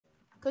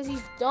Cause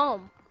he's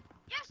dumb.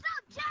 You're so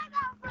Jen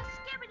Alpha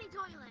skibbity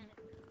toilet.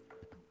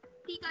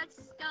 He got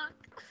stuck.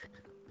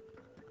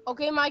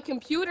 Okay, my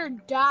computer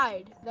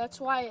died. That's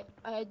why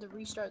I had to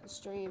restart the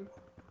stream.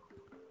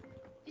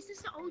 This is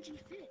the OG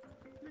fit.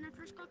 When I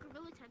first got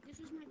Gorilla Tag, this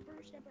was my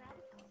first ever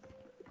outfit.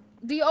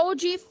 The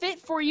OG fit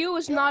for you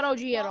is not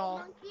OG at all.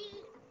 Monkey,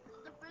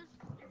 the first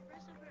ever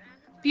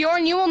avatar.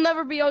 Bjorn, you will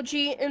never be OG,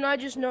 and I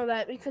just know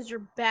that because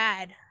you're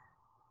bad.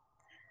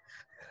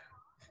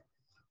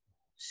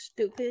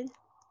 Stupid.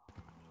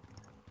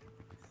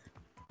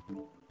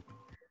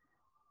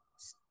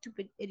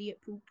 Stupid idiot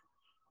poop.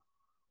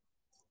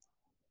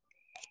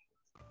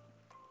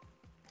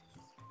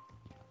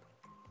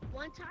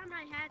 One time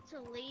I had to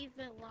leave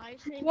a live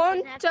stream.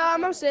 One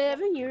time I'm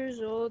 7 years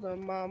old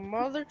and my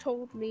mother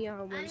told me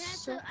I was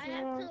so I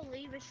had to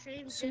leave a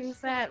stream some just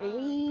fat to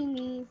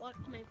weenie. walk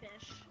my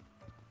fish.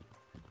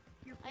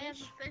 I have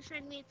a fish I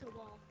need to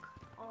walk.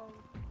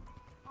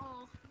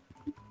 Oh.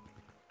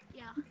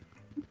 Yeah.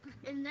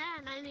 And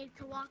then I need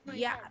to walk my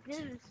Yeah. dog.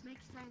 This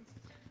makes sense.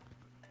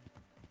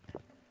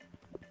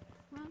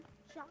 One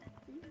shot.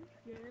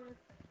 Yeah.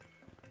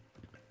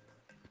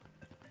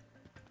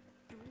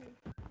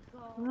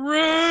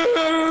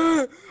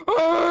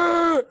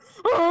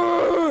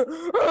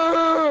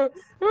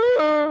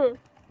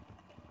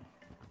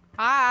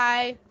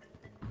 Hi.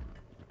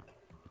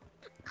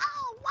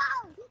 Oh,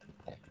 wow!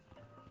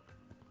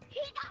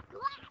 He got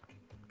black!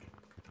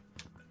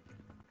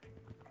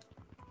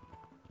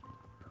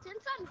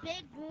 Since I'm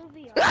big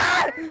movie, I'm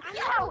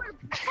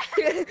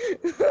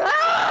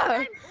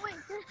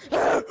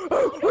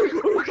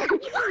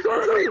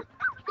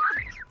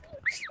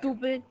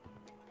Stupid.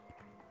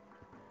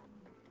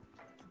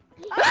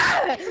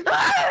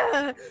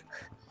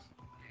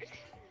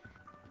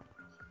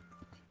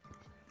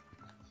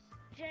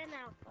 Gen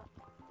Alpha.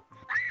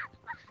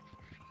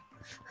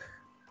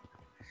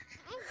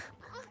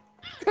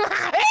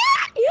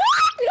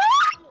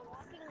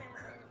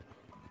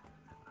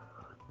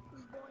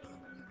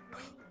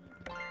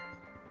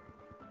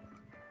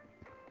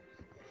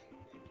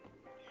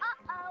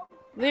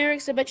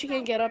 Lyrics, I bet you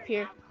can get up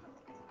here.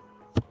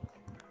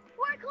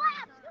 We're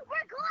clapped!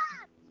 We're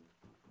clapped!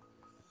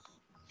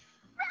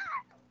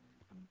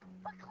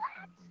 We're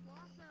clapped!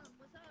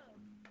 What's up?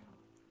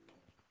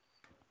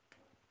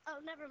 Oh,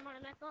 never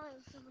mind. I thought it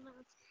was someone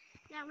else.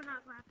 Yeah, we're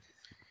not clapped.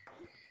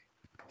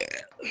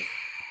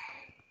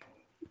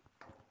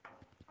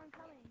 I'm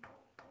coming.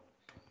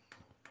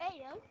 Hey,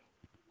 yo.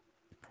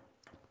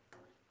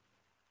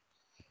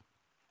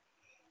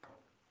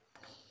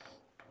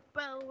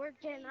 Bro, we're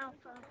getting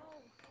alpha.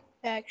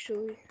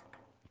 Actually.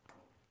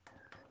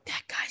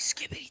 That guy's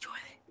skibbity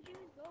toilet.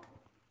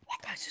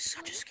 That guy's just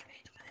such a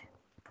skibbity toilet.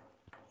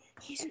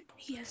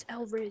 He has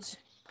L-Riz.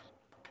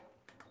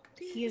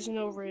 He has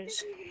no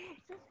Riz.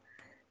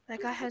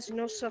 That guy has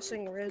no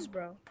sussing Riz,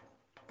 bro.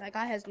 That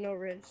guy has no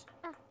Riz.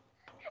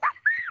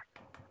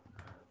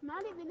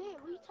 Not even it.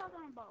 What are you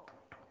talking about?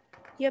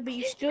 Yeah, but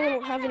you still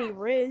don't have any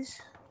Riz.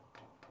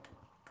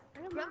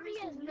 Brody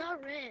has no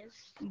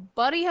Riz.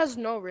 Buddy has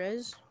no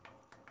Riz.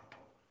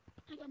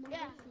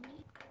 Yeah.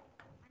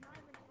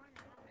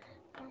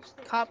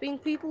 Copying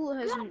people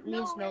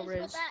means no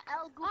Riz.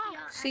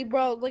 See,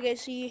 bro, look at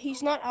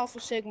he's not Alpha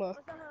Sigma.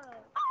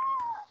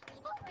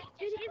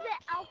 Dude, he's an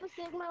Alpha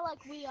Sigma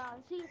like we are.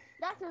 See,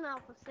 that's an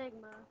Alpha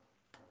Sigma.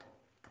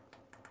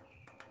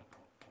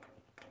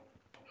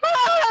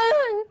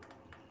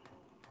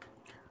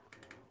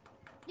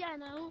 Yeah,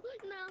 no.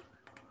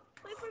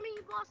 Wait for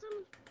me,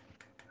 Blossom.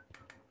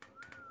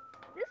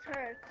 This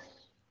hurts.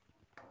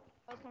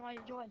 That's why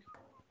you joined.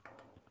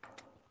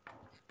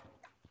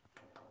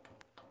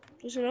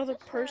 There's another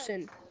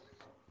person.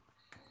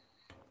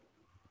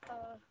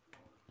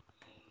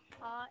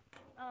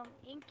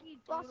 Inky.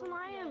 Blossom,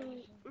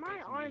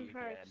 my arm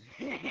hurts.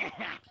 Oh my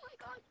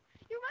god,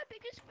 you're my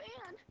biggest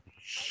fan.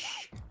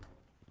 Shh.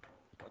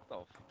 What the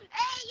f—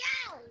 Hey,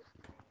 yo!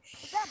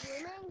 Is that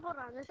booming? Hold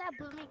on, is that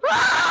booming?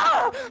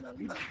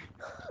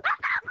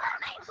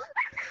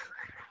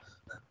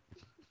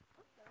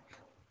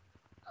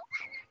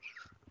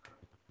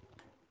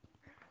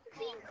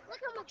 See,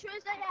 look how much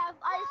Riz I have.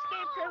 I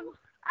escaped him.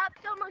 I have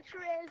so much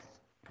Riz.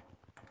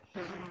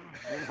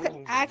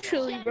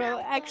 Actually,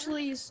 bro,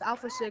 he's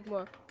Alpha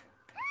Sigma.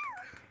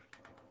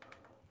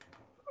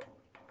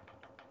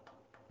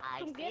 I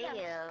Come see get him.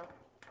 you.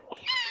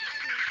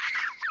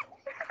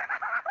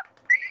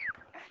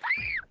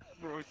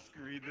 Bro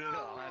screamed it. I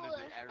had to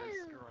ever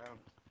scream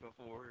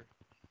before.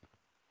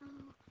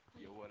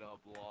 Yo, what up,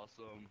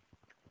 Blossom?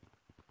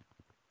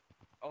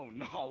 Oh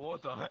no,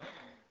 what the?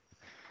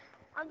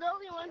 I'm the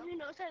only one who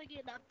knows how to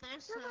get up there,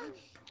 so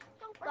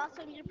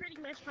Blossom, you're pretty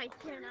much my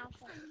 10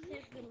 Alpha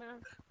Sigma.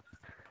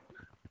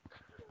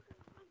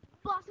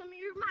 Blossom,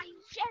 you're my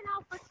 10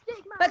 Alpha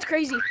Sigma. That's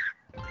crazy.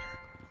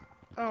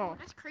 Oh.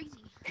 That's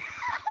crazy.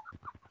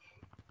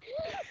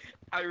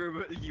 I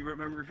remember. You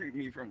remember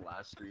me from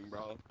last stream,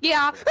 bro?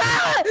 Yeah.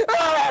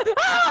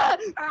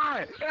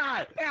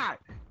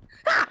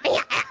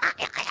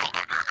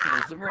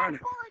 Run!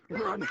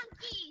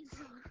 Monkeys.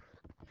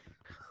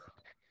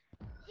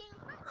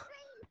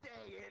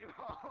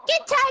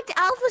 get tagged,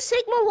 Alpha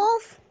Sigma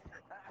Wolf?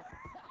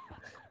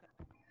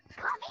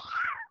 Come here!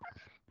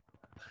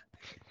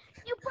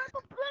 You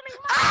purple blooming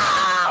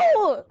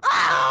Ow!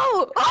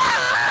 Ow!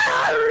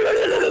 Ow!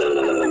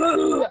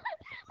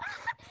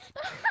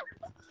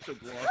 So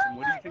Blossom,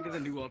 what do you think of the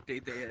new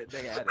update they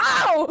added?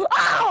 Ow!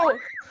 Ow!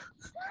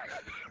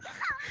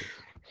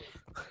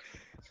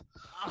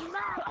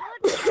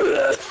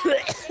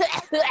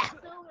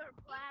 Silver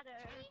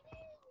platter.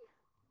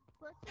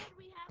 Let's say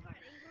we have our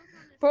angels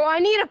on the Bro, I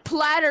need a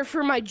platter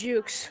for my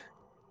jukes.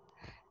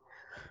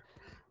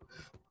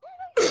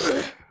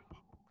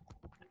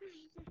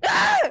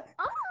 Ah!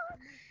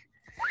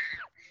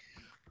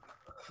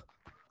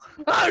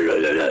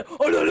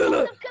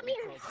 Come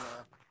here.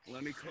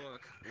 Let me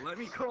cook. Let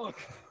me cook.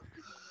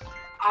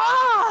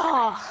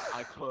 Ah!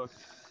 I cooked.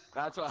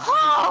 That's what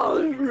Oh!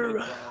 happens. When you cook,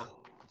 bro.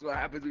 That's what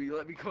happens when you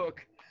let me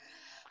cook.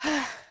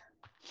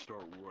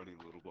 Start running,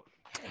 little boy.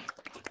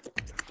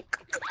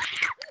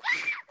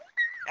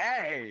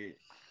 Hey!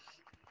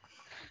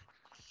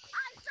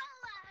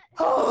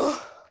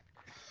 Oh.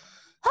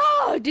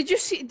 Oh, did you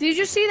see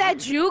that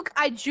juke?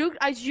 I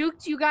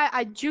juked you guys.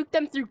 I juked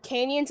them through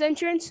Canyon's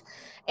entrance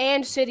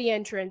and City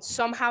entrance,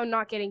 somehow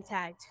not getting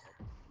tagged.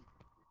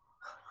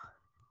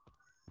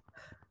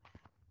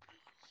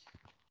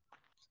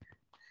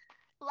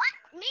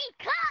 Let me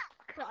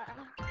cook.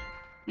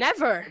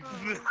 Never.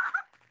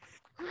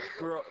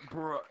 Bro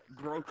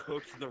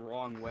cooked the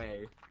wrong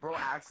way. Bro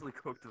actually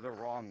cooked the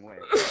wrong way.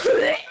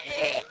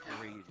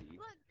 Crazy.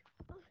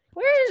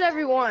 Where is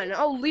everyone?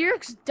 Oh,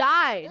 Lyrics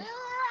died.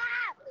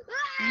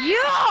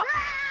 Yeah.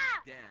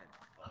 Dead.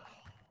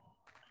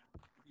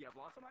 Yeah,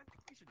 Blossom, I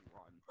think we should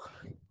run.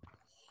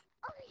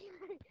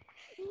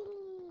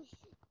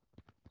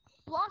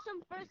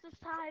 Blossom first this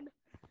time.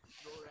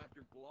 Throw it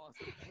after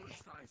Blossom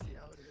first. I see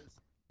how it is.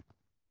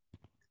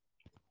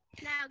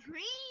 Now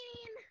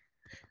green.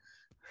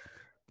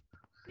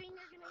 Green,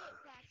 you're gonna hit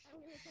that. I'm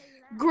gonna tell you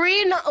that.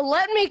 Green,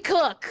 let me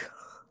cook.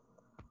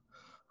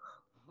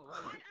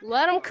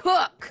 Let him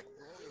cook.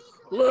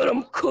 Let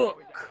him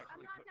cook.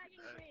 I'm not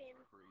tagging green.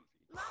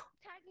 I'm not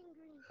tagging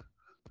green.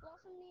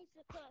 Blossom needs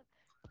to cook.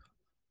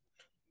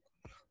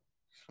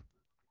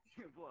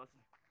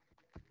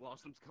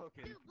 Blossom's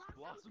cooking. Dude,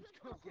 Blossom's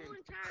cooked the whole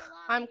cooking. entire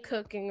lobby. I'm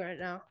cooking right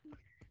now.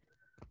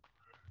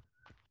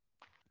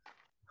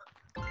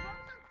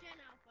 Blossom Gen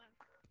Alpha.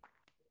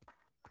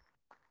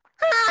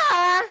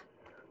 Ah!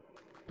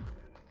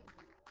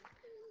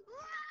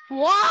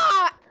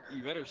 What?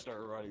 You better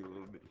start running a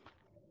little bit.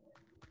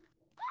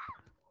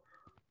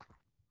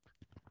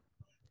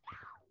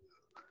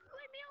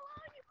 Leave me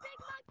alone, you big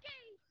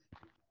monkey!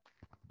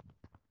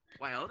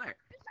 Wow, there.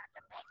 You're such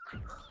a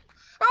big monkey!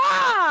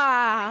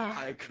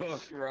 Ah! I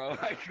cooked, bro.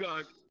 I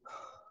cooked.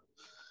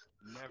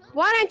 Never.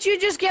 Why don't you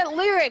just get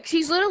Lyrics?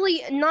 He's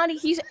literally not.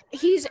 He's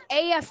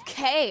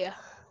AFK. No,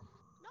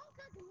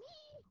 cause me!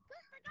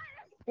 Cause the guy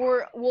that's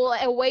Or well,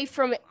 away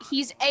from.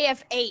 He's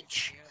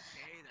AFH.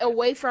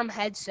 Away from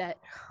headset.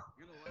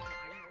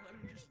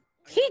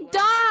 He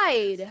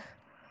died.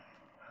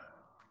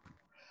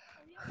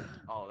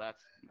 Oh,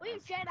 that's.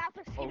 Leave Gen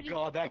Alpha Oh City.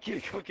 god, that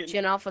kid cooking.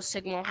 Gen Alpha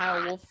Sigma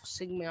Ohio Wolf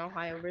Sigma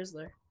Ohio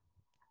Rizzler.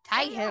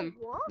 Tag him,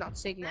 What? not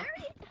Sigma.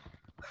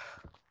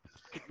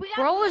 We got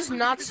Bro is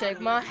not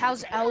Sigma.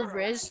 How's El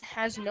Riz?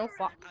 Has no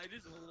fuck. I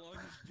just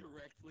lunged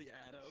directly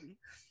at him.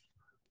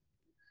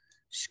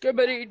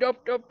 Skibbity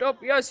dup dup dup.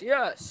 Yes,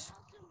 yes.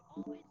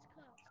 Blossom always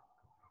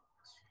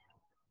cooks.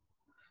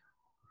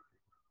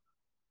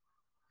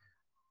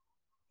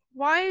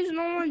 Why is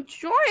no one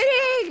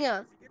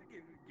joining?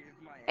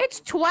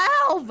 It's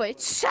 12.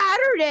 It's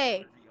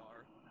Saturday.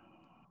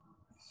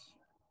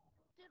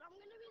 Dude, I'm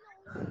gonna be the only one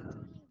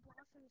joining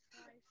Blossom's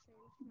live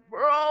stream.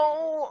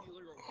 Bro.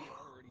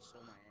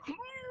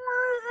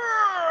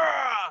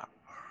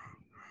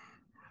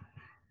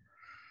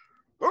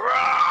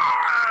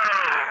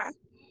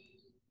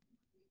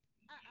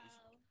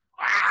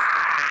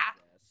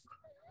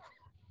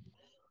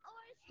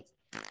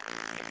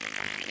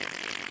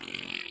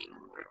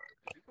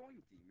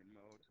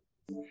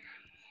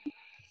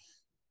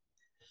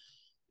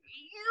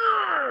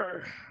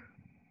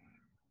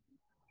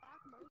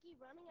 Monkey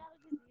running out of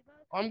gazebo.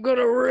 I'm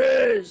gonna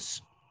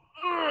Riz.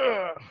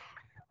 Or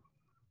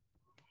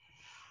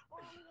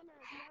I'm gonna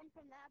jump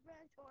from that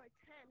branch or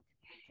attempt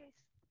to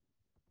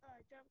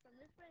jump from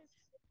this branch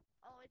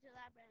all the way to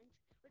that branch,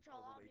 which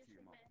I'll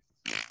obviously miss.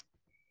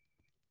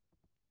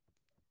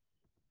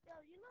 Yo,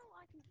 you know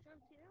I can jump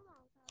to your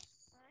mom's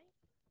house, right?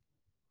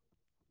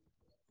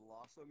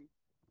 Blossom.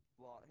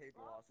 Hey,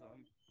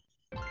 Blossom.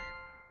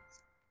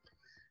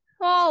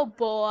 Oh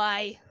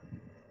boy.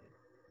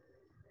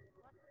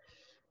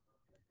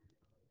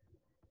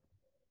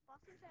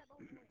 Blossom said, oh,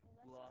 wait,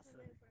 well, Blossom.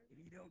 that's If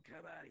you don't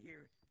come out of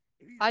here.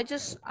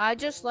 I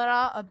just let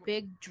out a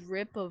big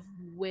drip of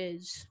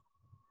whiz.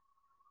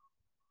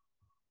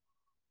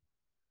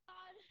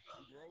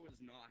 Bro is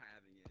not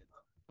having it.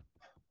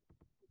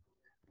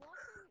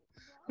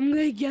 I'm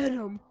gonna get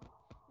him.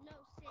 No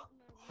Sigma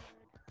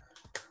mode.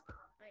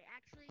 Wait,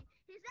 actually,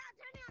 he's not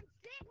turning on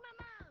Sigma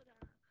mode.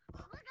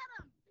 Look at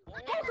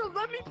Also,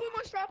 let me put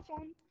my straps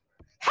on.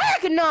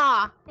 Heck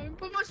nah! Let me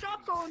put my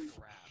straps on.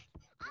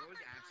 Bro is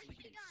actually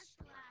getting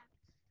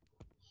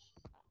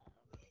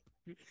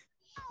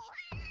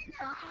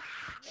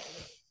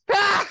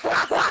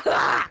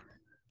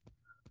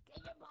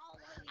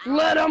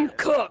Let him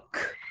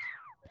cook.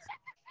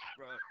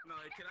 Bro, no,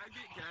 can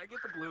I get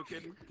the blue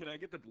kid? Can I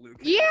get the blue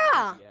kid?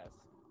 Yeah. Yes.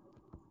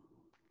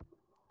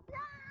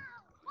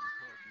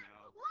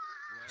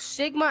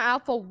 Sigma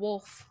Alpha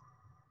Wolf.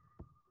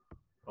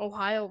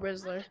 Ohio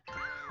Rizzler. Let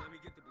me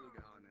get the blue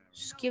guy on now.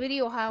 Skibbity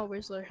Ohio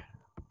Rizzler.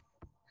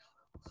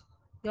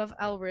 You have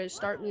Elriz.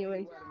 Start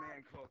mewing. Let a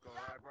man cook,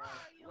 alright, bro?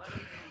 Let a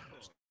man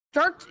cook.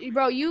 Start,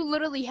 bro. You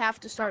literally have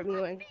to start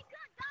mewing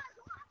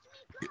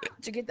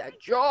to get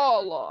that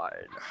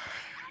jawline.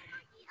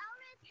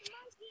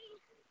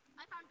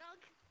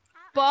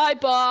 Bye,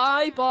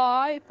 bye,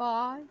 bye,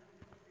 bye.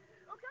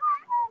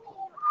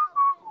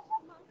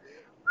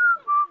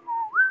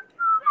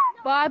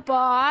 Bye,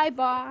 bye,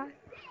 bye.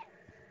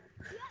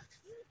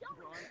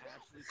 Bro, I'm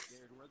actually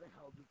scared. Where the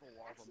hell did the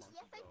lava monkey go?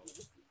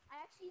 I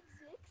actually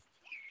exist.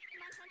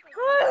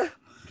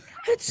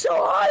 It's so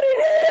hot in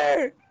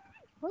here.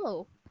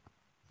 Oh.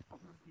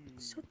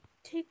 So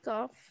take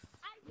off.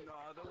 No,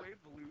 the way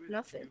blue is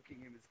Nothing.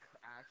 puking him is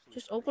actually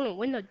Just open a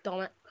window,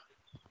 dumb it.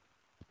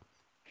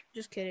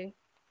 Just kidding.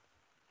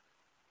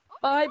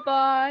 Bye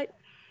bye.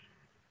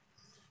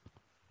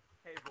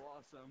 Hey,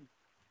 Blossom.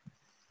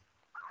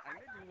 I'm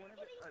gonna do one of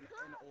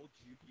an old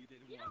juke you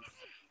did once.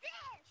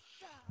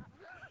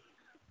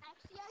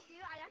 Actually, I do.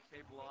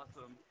 Hey,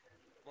 Blossom.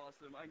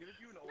 Blossom, I'm gonna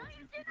do an old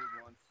juke you did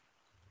once.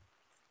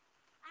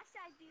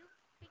 Actually, I do.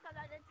 Because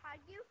I didn't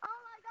tag you. Oh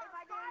my god. If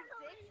I didn't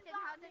exist, then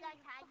how did I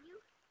tag you?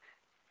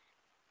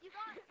 You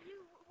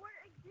were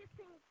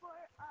existing for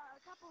a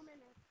couple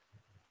minutes.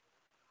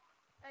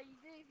 You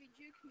did if you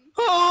juke me.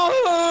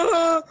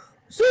 Ah,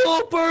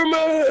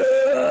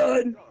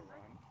 Superman!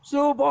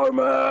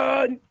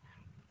 Superman!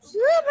 Superman!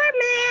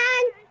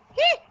 Superman!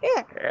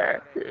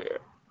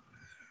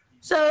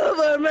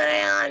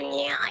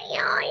 Yeah, yeah,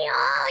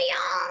 yeah,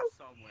 yeah.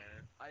 Somewhere.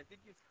 I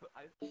think he's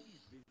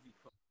busy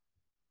cooking.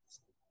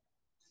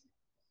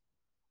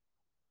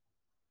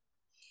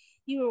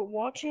 You are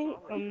watching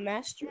a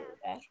master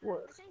at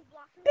work.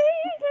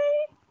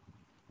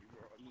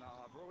 Nah,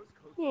 bro is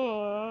cooking.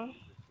 Aww.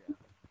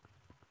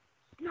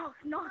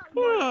 No.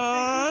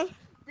 Aww.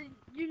 The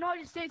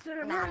United States of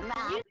America.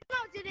 You know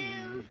what to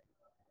do.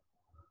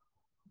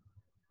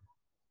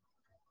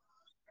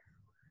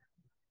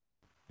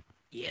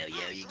 Yo,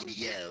 you gonna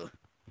yo.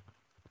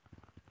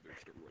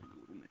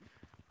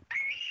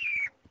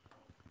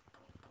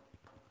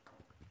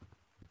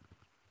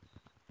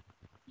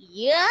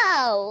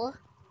 Yo!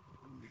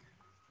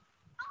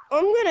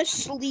 I'm gonna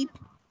sleep.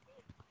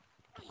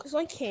 Because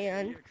I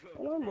can.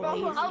 And I'm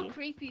Bro, how lazy.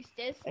 creepy is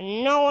this?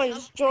 And no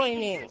one's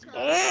joining.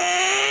 I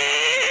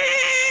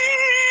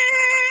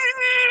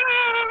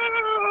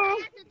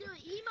have to do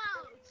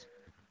emotes.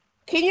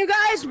 Can you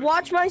guys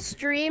watch my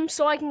stream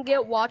so I can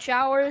get watch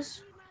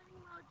hours?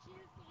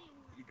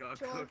 You got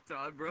cooked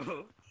on,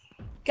 bro.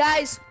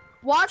 Guys,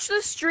 watch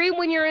the stream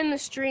when you're in the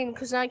stream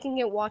because I can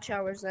get watch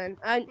hours then.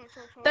 And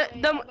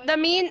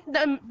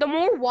the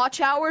more watch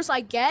hours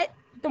I get,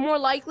 the more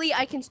likely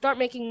I can start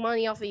making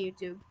money off of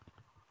YouTube.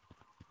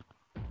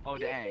 Oh,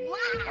 dang.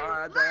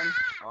 Alright, then.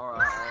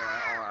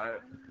 Alright.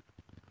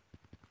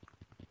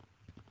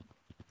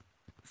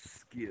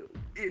 Skill.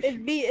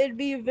 It'd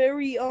be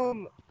very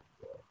I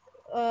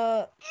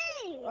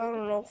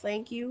don't know,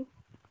 thank you.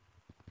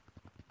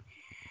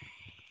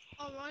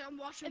 Alright, I'm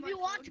watching. If you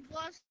watch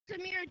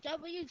Vladimir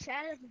W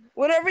chat.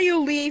 Whenever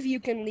you leave, you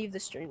can leave the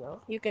stream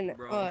though. You can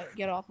Bro.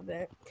 get off of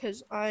it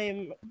because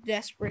I'm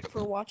desperate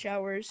for watch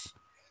hours.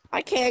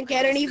 I can't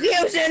get any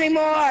views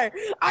anymore.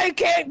 I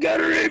can't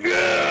get any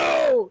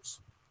views.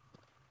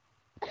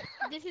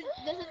 This is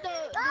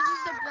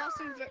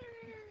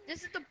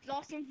the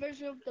Blossom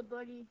version of the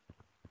bunny.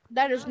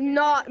 That is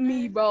not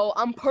me, bro.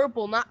 I'm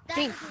purple, not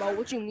pink, bro.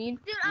 What you mean?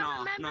 Dude,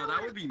 No,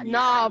 that would be me.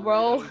 Nah,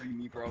 bro. That would be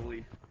me,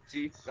 probably.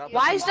 See?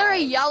 Why is there a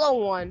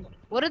yellow one?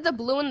 What did the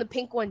blue and the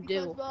pink one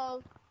do?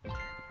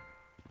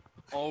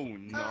 Oh,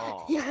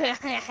 no. They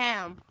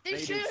They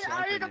should did have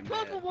added a something in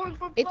purple bed. one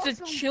for It's a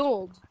Blossom.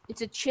 chilled.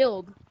 It's a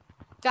chilled.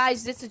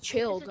 Guys, it's a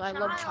chilled. It's a I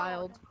love child.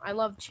 child. I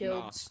love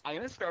chills. I'm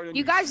gonna start a You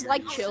new guys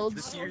like series. chills?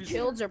 The series-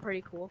 Chills are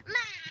pretty cool.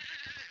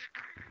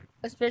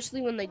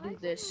 Especially when they do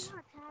this.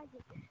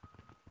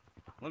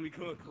 Let me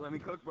cook,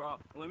 bro.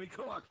 Let me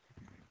cook.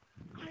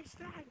 Nice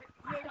tag.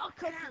 You're not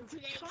cooking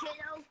today,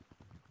 kiddo.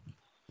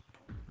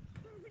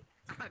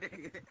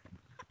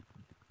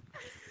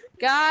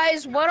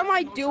 Guys, what am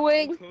I Most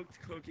doing? uncooked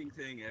cooking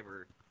thing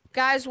ever.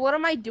 Guys, what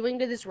am I doing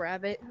to this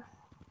rabbit?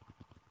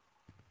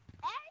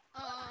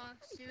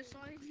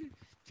 Suicide.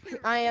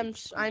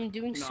 I'm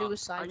doing Nah,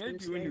 suicide. I'm to gonna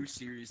this do a thing. new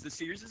series. The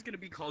series is gonna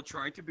be called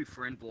Trying to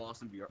Befriend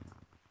Blossom VR.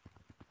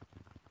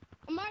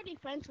 I'm already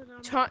friends with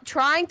him.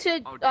 Trying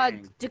to Oh,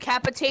 dang.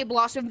 decapitate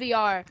Blossom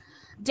VR.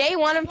 Day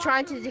 1 of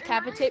trying to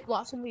decapitate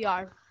Blossom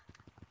VR.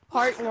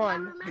 Part I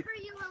 1 remember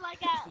you were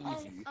like at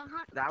Easy.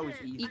 100. That was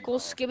easy.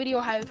 equals bro. Skibbity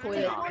Ohio Day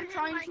toilet. one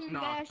trying to Nah,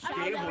 get a shout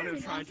day out one to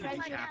of trying to friends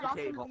with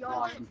decapitate Blossom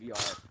Blossom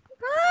VR.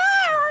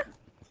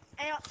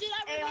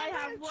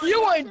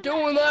 You ain't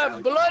doing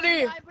that,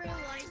 bloody! I really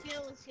like it. It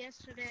was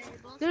yesterday.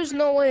 There's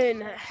no way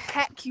in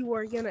heck you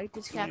are gonna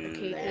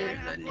decapitate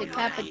me.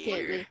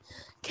 Decapitate me.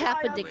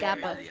 Kappa de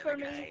kappa.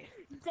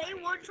 Day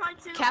one trying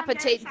to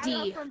Capitate get a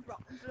shout D. out from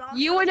Blossom.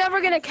 You were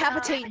never gonna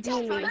capitate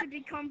D me. Trying to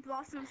become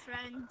Blossom's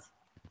friend.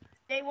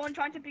 Day one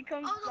trying to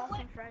become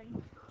Blossom's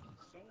friend.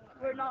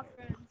 We're not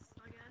friends,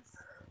 I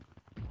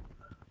guess.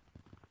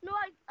 No,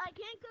 I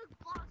can't cook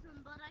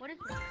Blossom, but I can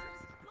cook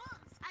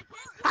I can't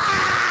cook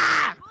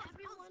Ah!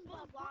 everyone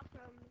but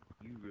Blossom.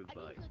 You I can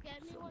revive cook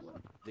everyone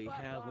someone. but They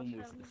have almost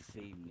Blossom. the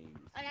same names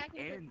And I can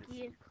and cook the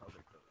you. same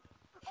color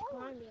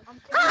code.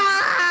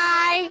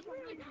 Hi!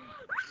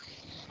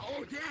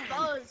 Oh damn!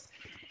 Buzz.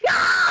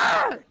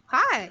 Ah!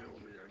 Hi!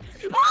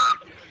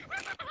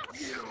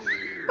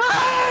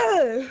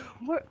 Ah!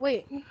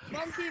 Wait.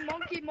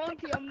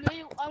 Monkey,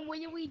 I'm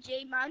Willie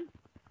J, man.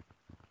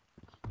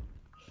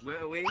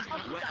 Wait,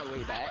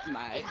 that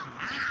mate.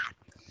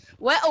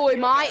 Well,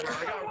 mate.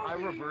 I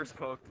reverse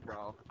cooked,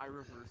 bro. I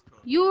reverse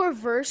cooked. You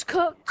reverse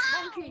cooked?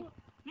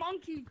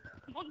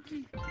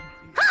 Monkey.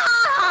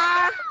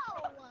 Ah!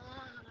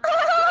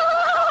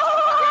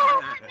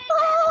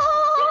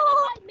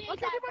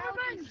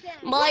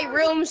 My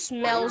room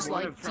smells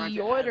like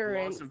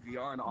deodorant.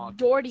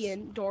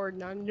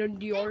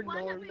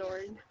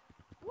 Deodorant.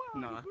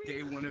 Nah,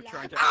 day one of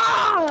trying to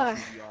Ah!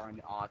 VR on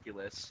the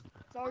Oculus.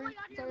 Sorry.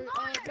 Let me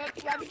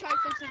try to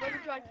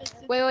fix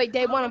it. Wait,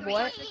 day one of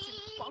what?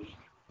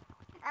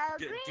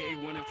 Day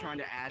one of trying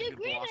to add the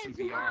Blossom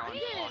VR on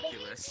the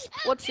Oculus.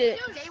 What's it?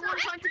 Day one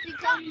trying to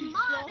become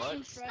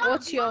Blossom's friend.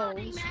 What's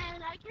yours?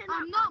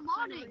 I'm not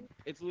modding.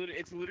 It's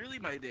literally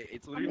my day.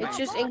 It's literally. It's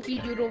just Inky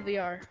Doodle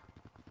VR.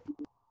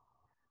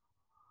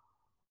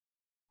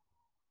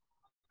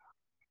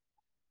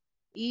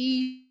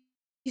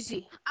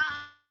 Easy.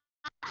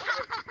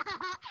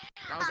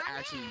 That was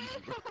actually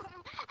easy, bro.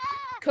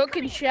 Cook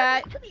and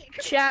chat.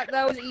 Chat,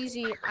 that was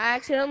easy. I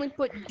accidentally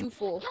put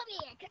dooful.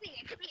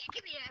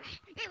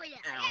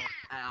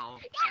 Ow.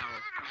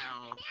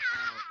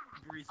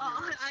 Greasy.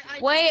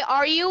 Wait,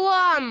 are you,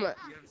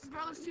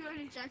 Bro's too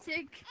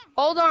energetic.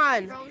 hold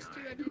on. Bro's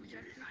too energetic.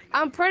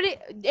 I'm pretty,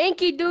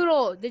 Inky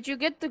Doodle, did you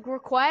get the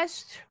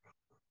request?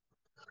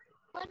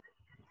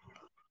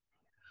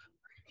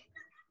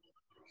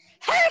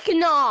 Heck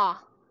nah!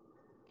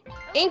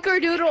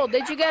 Inkerdoodle,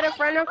 did you get a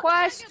friend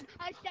request?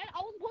 I said I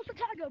was supposed to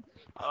tag him.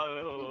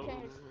 Oh.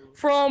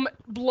 From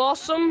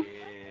Blossom?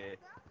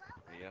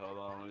 Yeah, hold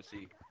on, let me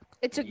see.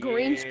 It's a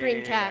green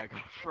screen cat.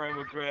 Friend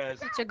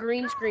request. It's a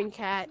green screen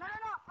cat. No,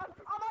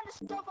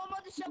 I'm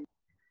on the shelf.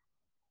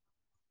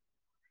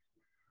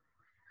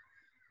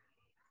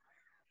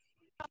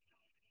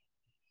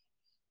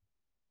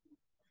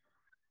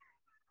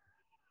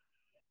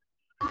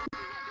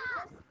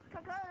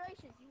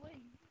 Congratulations, you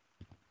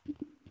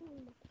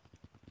win.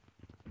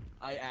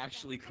 I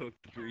actually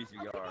cooked Greasy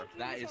VR.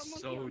 That is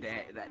so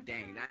dang.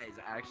 That is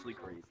actually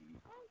crazy.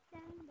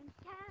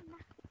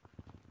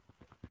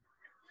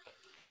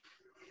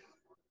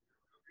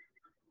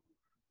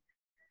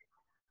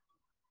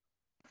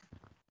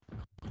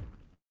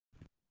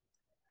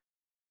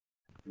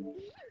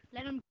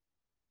 Let him.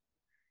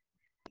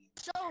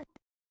 So.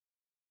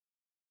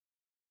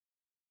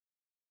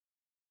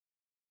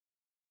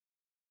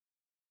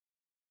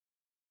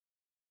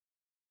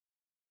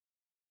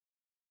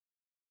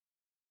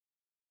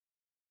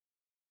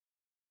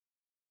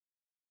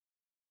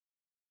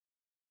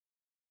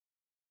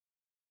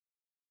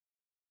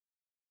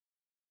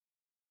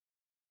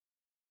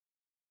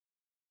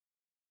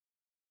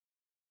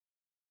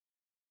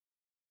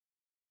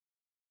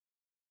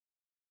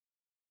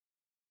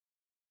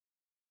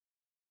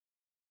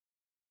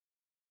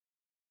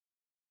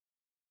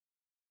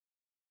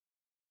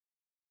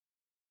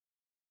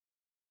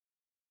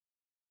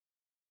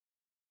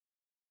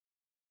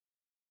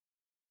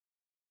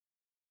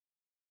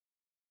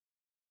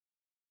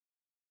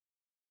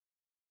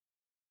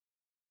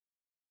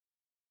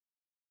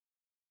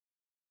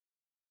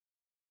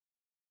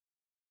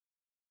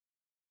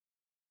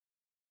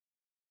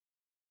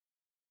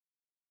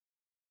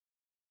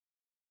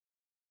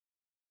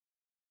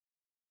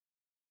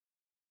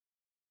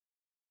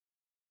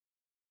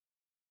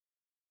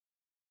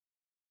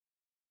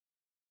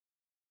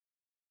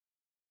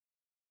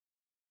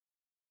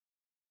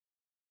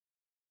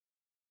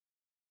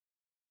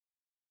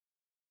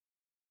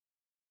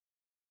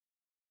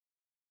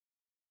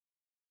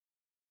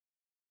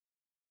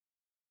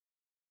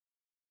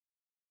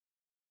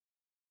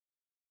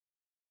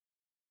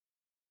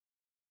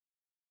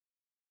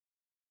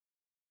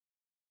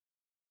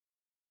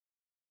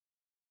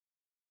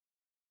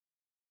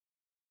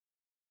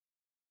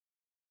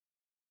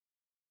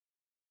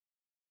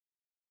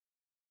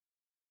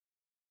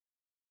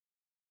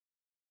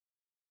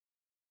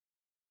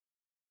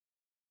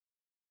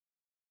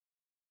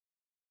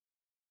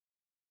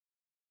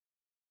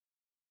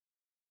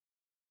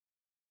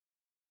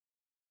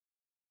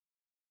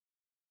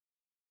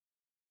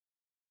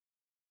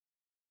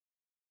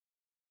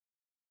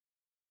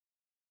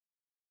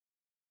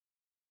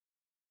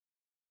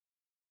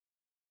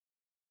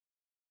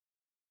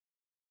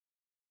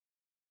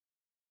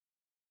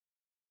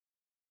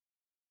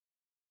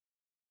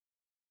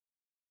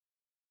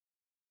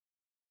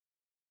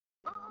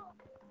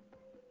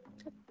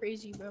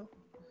 Crazy, bro.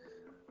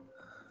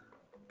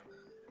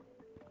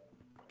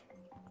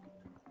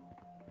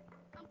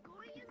 I'm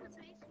going in the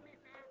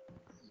basement, Matt.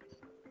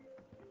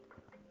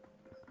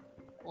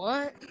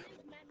 What?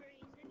 Make memories.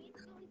 I need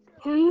to go into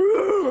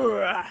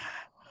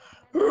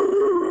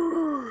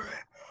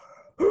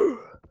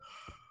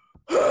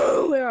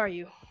Where are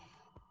you?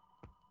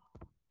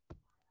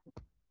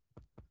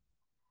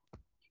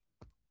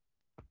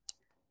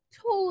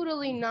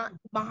 Totally not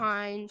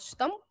behind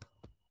Stump.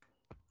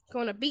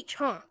 Going to beach,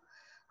 huh?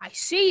 I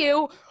see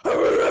you. I'm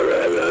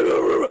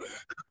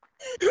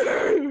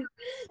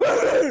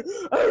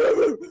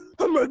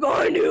right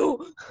behind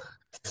you.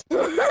 No,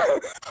 it's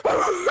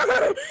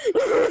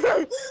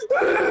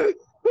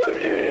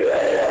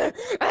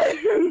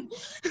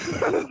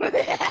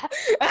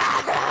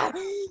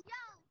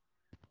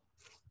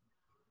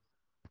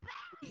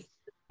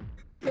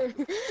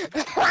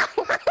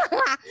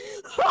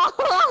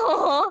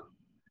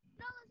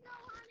no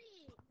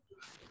honey.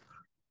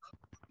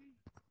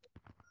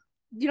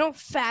 You know how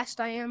fast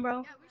I am, bro?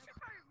 Yeah, we should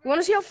probably You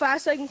want to see how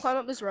fast I can climb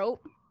up this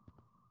rope?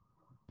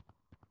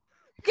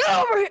 Get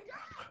over here!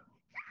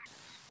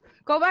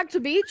 Go back to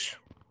beach?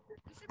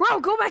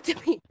 Bro, go back to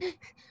beach.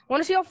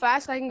 Want to see how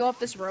fast I can go up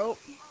this rope?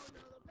 Oh no,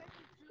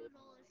 the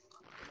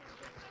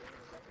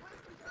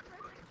perfect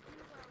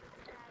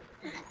doodle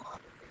is.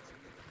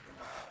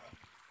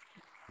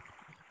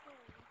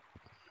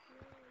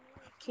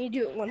 Can you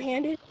do it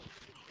one-handed?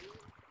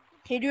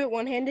 Can you do it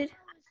one-handed?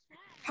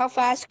 How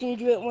fast can you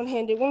do it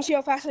one-handed? Want to see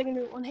how fast I can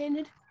do it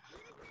one-handed?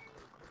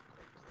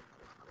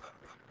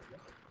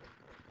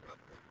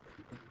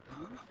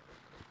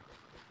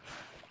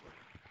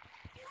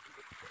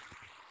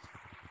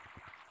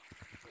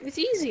 It's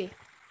easy.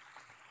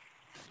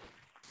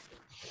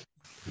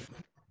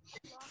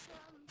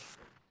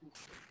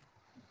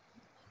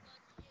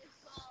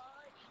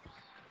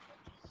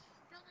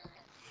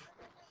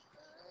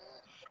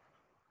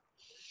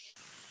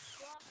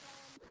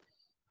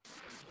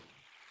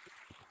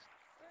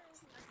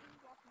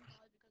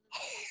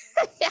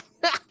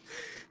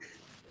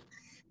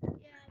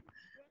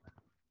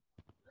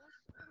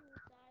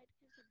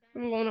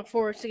 I'm going to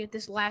forest to get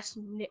this last.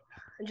 I'm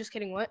just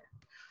kidding. What?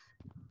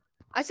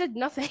 I said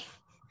nothing.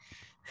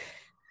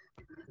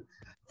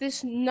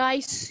 This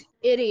nice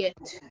idiot.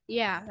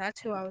 Yeah,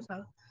 that's who I was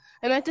on.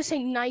 I meant to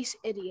say nice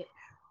idiot.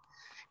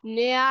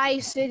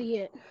 Nice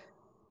idiot.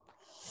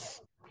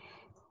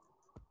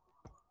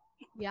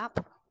 Yep.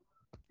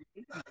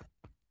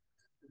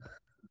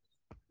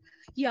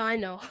 Yeah, I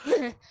know.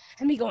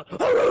 And me going.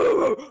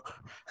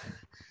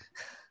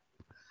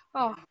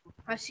 Oh,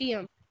 I see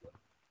him.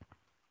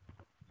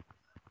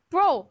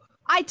 Bro,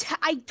 I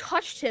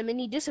touched him and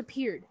he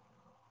disappeared.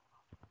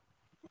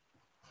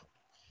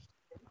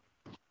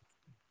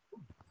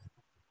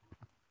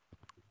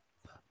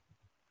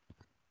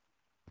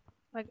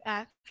 Like,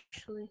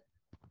 actually.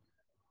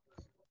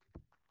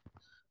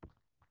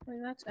 Like,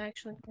 that's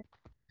actually.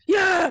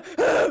 Yeah!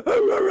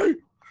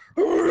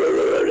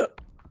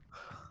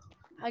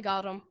 I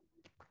got him.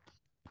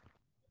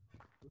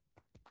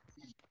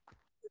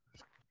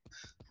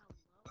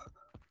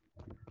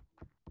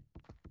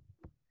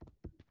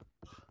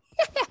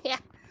 Yeah.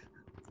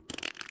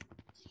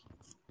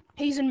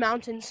 He's in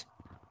mountains.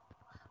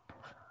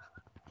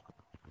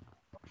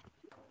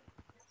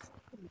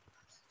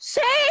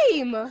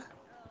 Same!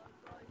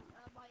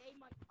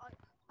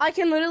 I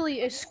can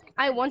literally.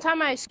 One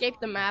time I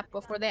escaped the map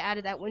before they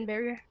added that wind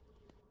barrier.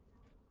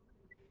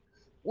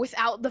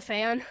 Without the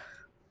fan.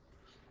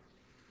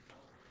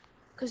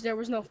 Because there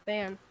was no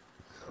fan.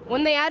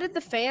 When they added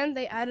the fan,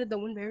 they added the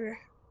wind barrier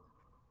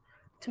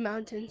to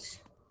mountains.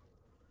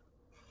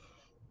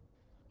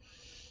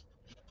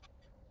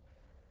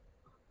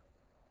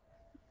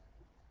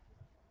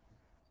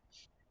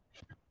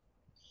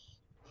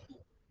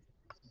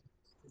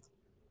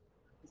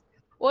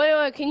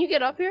 Wait, can you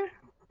get up here?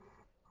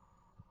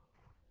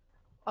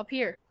 Up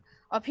here.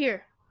 Up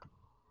here.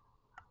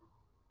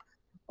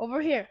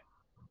 Over here.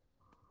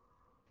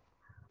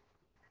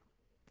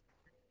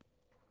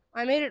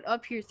 I made it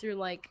up here through,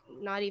 like,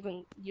 not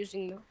even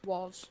using the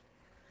walls.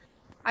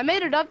 I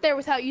made it up there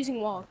without using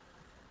walls.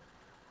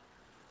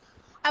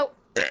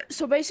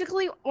 So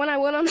basically, when I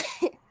went on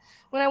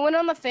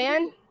the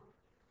fan.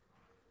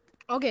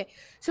 Okay,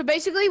 so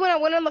basically when I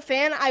went on the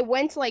fan, I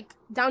went, like,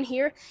 down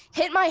here,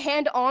 hit my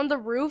hand on the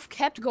roof,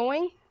 kept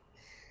going,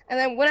 and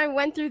then when I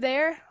went through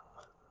there,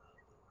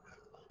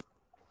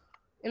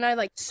 and I,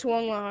 like,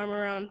 swung my arm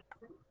around.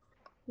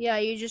 Yeah,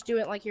 you just do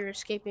it like you're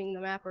escaping the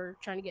map or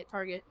trying to get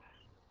target.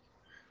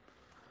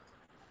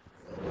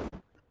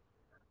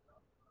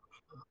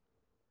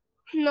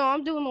 No,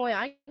 I'm doing the way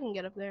I can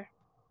get up there.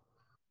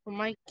 But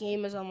my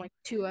game is on, like,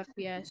 2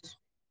 FPS.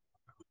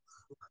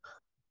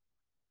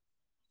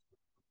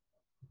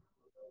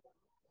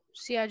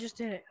 See, I just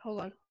did it.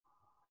 Hold on.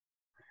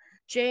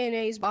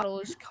 J&A's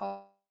bottle is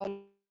called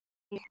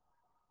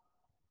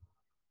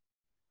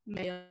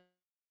Mayo.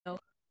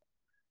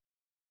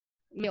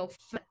 Mayo.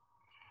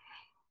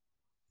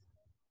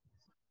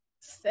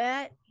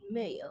 Fat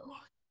Mayo.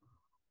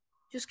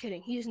 Just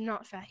kidding. He's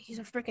not fat. He's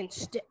a freaking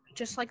stick,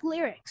 just like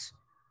Lyrics.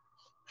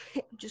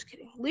 Just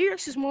kidding.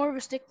 Lyrics is more of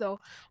a stick though.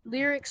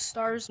 Lyrics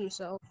stars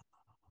himself.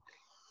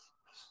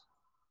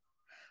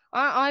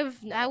 I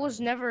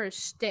was never a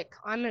stick.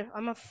 I'm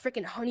a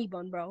freaking honey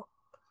bun, bro.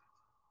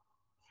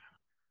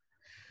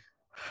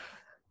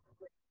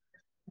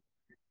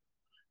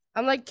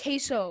 I'm like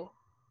queso.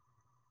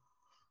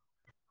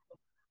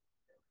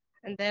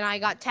 And then I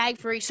got tag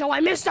free, so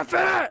I missed the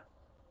fit.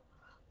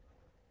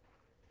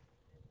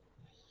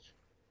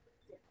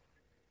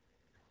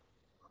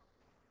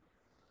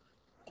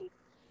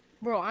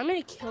 Bro, I'm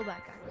gonna kill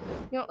that guy.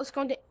 You know, let's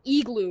go into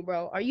Igloo,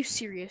 bro. Are you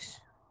serious?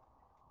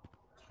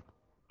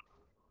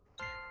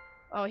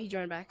 Oh, he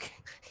joined back.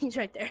 He's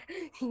right there.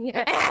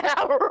 Yeah.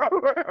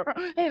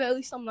 Hey, but at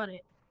least I'm not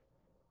it.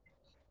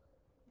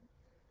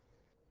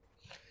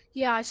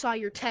 Yeah, I saw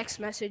your text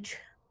message.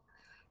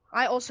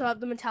 I also have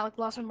the Metallic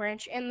Blossom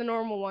Branch and the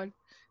normal one.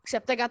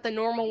 Except I got the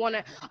normal one.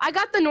 I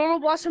got the normal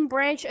Blossom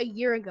Branch a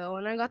year ago,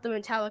 and I got the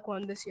Metallic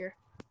one this year.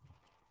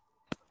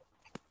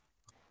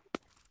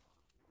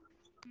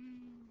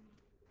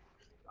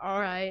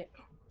 Alright.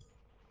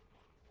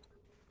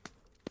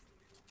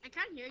 I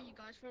can't hear you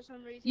guys for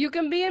some reason. You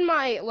can be in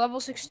my level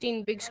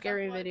 16 big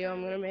scary video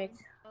I'm gonna make.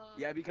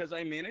 Yeah, because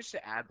I managed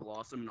to add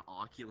Blossom and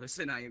Oculus,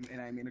 and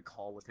I'm in a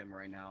call with him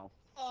right now.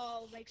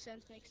 Oh, makes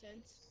sense, makes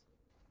sense.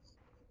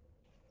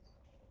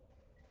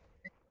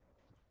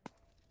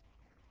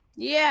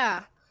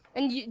 Yeah,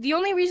 and the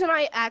only reason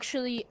I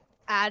actually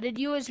added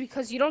you is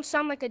because you don't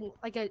sound like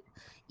a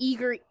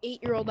eager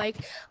 8-year-old like,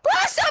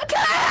 Blossom,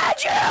 can I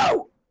add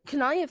you?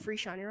 Can I have free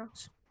shiny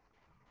rocks?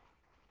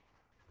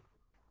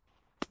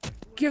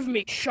 Give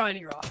me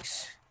shiny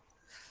rocks.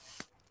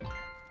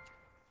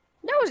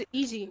 That was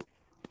easy.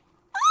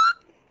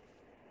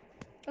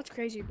 That's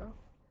crazy, bro.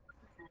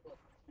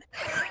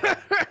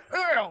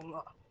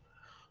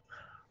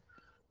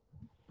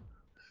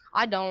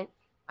 I don't.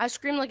 I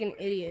scream like an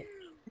idiot.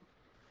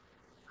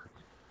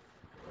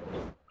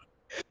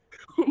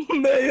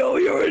 Mayo,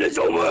 you're in his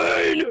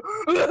domain!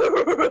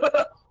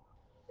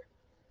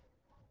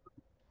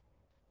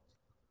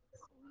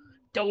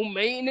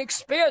 Domain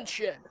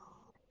expansion.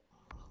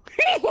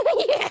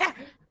 Yeah.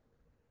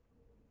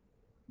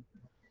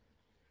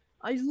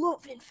 I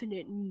love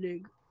Infinite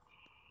Nig.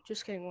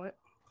 Just kidding, what?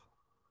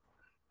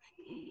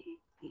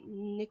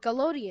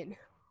 Nickelodeon.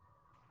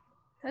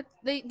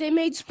 They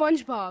made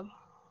SpongeBob.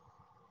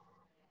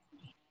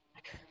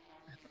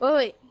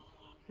 Wait.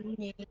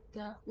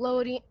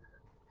 Nickelodeon.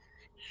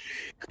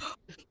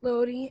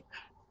 Nickelodeon.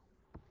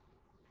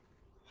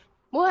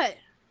 What?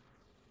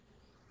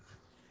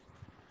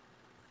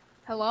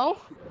 Hello?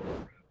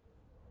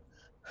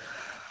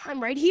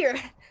 I'm right here.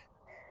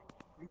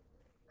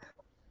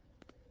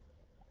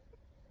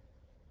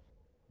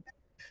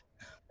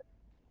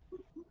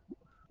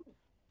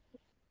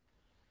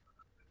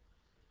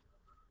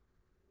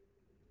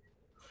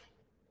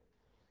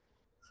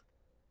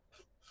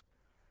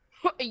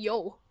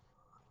 Yo.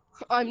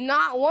 I'm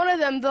not one of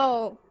them,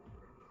 though.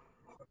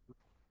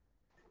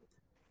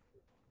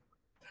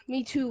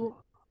 Me too.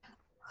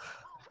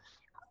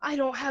 I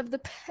don't have the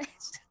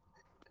pest.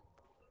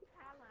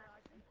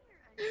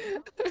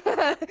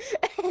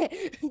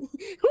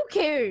 Who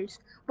cares?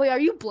 Wait, are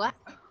you black?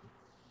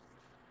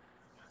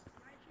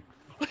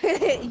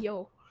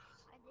 Yo.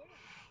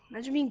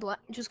 Imagine being black.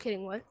 Just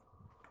kidding, what?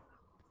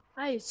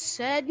 I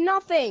said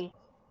nothing.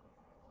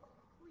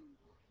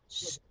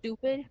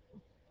 Stupid.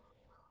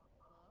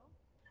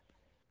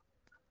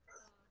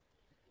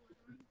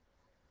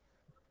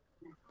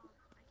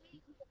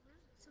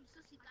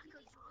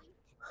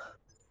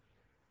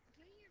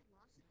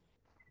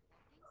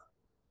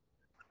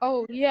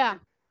 Oh, yeah.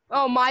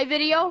 Oh, my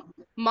video?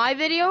 My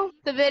video?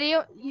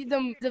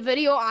 The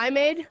video I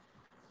made?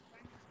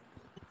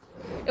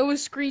 It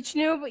was Screech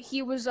New, but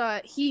he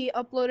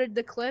uploaded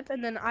the clip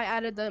and then I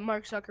added the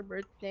Mark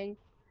Zuckerberg thing.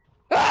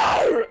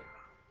 Oh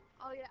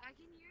yeah, I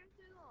can hear him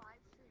through the live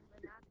stream,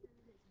 but not through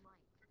his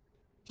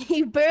mic.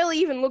 You barely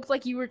even looked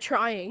like you were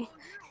trying. Oh,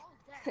 you're all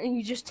dead. And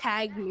you just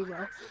tagged me,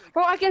 bro.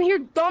 Bro, I can hear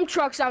dump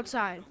trucks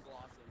outside.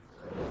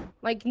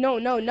 Like, no,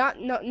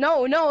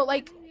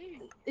 like,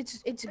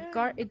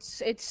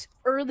 it's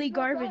early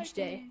garbage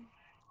day.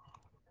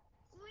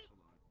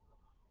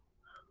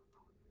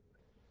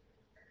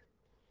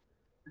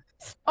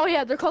 Oh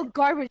yeah, they're called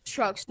garbage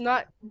trucks,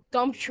 not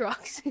dump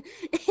trucks.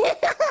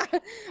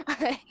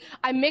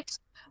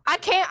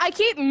 I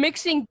keep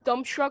mixing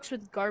dump trucks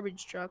with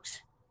garbage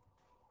trucks.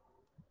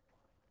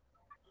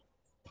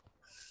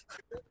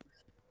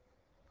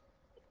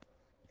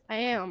 I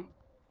am.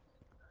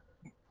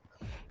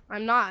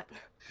 I'm not.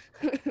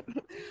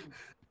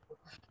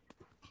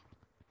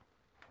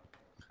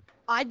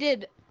 I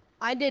did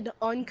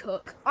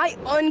uncook. I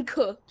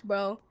uncooked,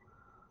 bro.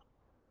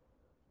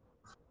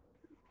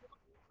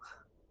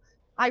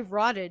 I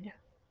rotted.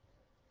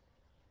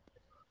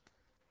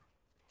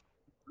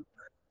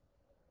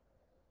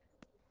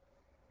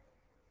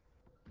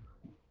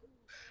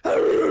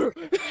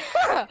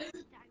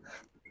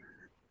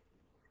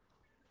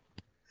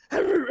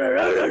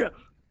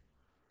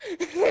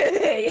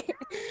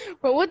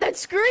 Bro, what that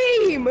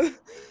scream?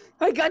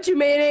 I got you,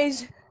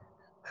 mayonnaise.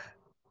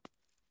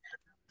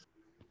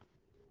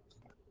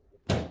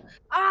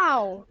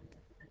 Ow.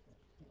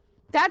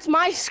 That's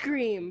my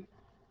scream.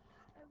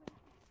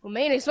 Well,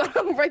 mayonnaise,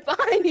 I'm right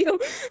behind you.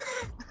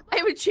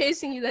 I was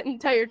chasing you that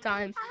entire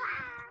time.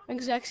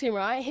 Exact same,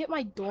 right? I hit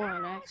my door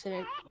on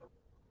accident.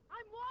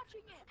 I'm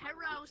watching it.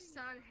 Hello,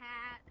 sun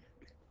hat.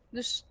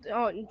 Just,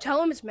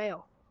 tell him it's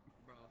Mayo.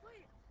 Bro.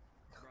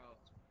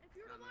 If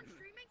you're the one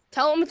streaming,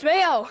 Tell him it's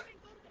Mayo.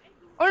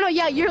 Oh no,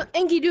 yeah, you're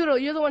Inky Doodle.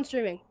 You're the one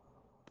streaming.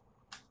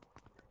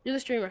 You're the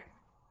streamer.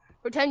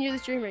 Pretend you're the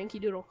streamer, Inky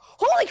Doodle.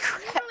 Holy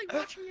crap! I'm literally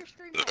watching your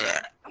stream.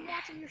 I'm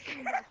watching your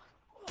stream, bro.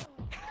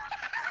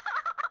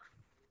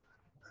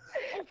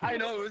 I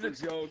know it was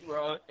a joke,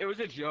 bro. It was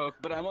a joke,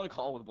 but I'm on a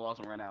call with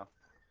Blossom right now.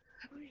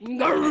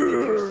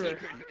 Grrr.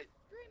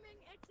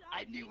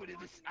 I knew what it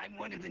was. I'm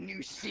one of the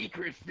new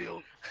secret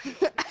film.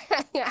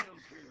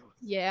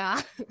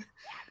 Yeah.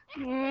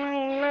 Wait, what?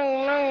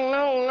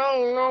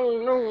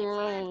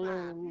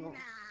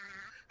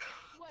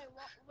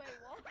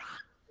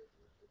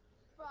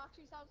 Bro,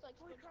 actually sounds like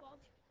SpongeBob.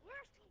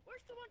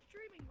 Where's the one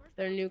streaming?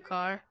 Their new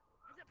car.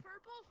 Is it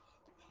purple?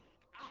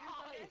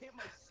 Oh, it hit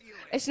my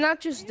ceiling. It's not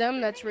just them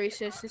that's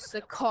racist, it's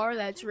the car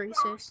that's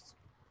racist.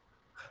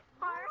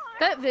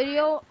 That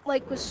video,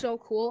 like, was so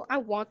cool. I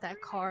want that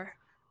car.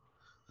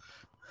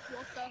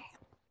 What the?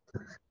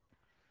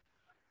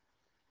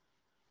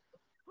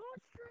 Who's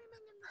streaming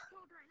in this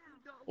world right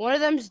now? One of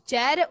them's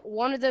dead,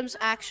 one of them's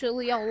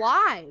actually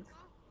alive.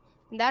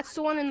 And that's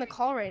the one in the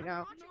call right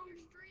now. Watching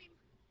your stream,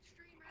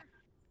 streamer.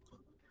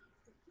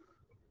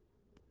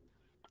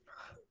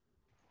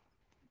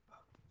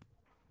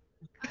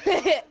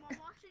 I'm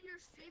watching your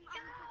stream on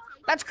the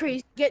potato. That's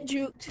crazy. Get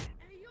juked.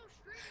 Hey, yo,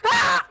 streamer.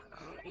 Ah!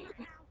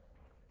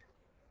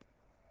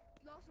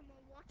 Blossom,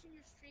 I'm watching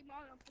your stream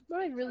on the potato.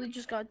 I really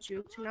just got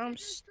juked. Now I'm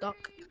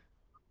stuck.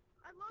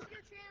 I love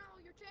your channel.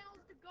 Your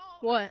channel's the goal.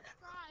 What?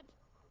 Subscribe.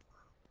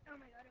 Oh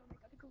my god,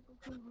 go.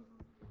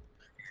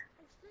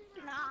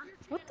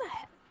 What the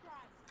heck?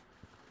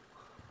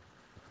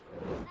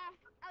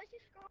 I was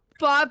just scrolling.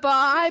 Bye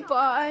bye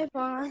bye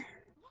bye.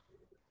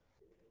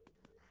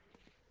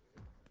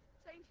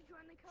 Saying to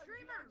join the code.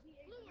 Streamer,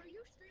 Blue, are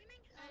you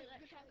streaming? I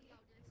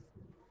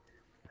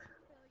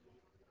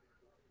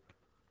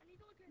need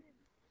to look at it.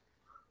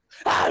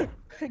 Ah!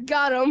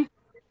 Got him.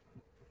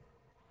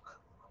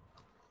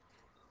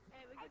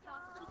 Hey, we can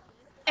talk about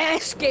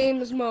this. S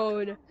Games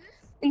mode.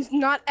 It's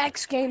not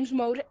X Games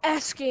mode.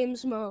 S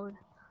Games mode.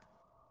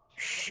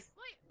 Shh.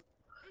 Wait,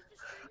 is the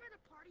streamer the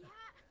party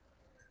hat?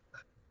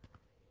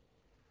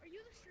 Are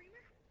you the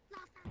streamer?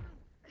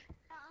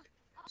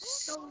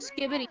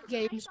 Skibbity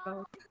Games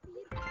mode.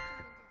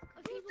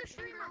 Who's the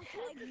streamer?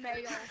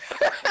 Mayo.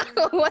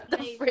 What the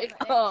frick?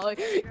 Oh,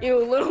 you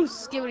little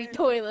skibbity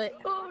toilet.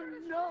 Oh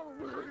no.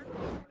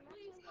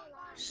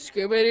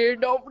 Skibbity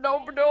dope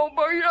dope dope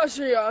yes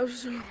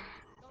yes.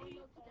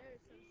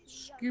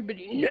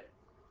 Skibbity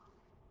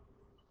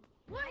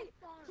Wait,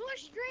 who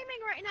is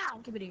streaming right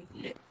now? skibbity.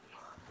 Who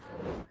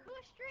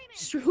is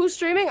streaming? Who's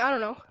streaming? I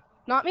don't know.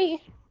 Not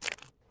me.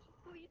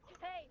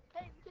 Hey,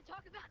 we can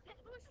talk about this.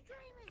 Who's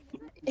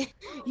streaming?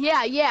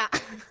 Yeah.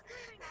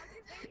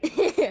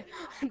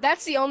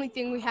 That's the only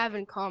thing we have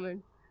in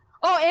common.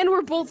 Oh, and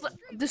we're both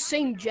the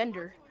same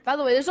gender. By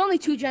the way, there's only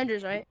 2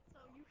 genders, right?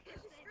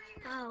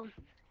 Oh.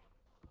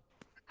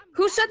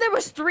 Who said there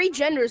was 3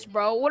 genders,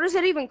 bro? What is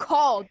it even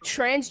called?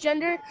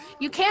 Transgender?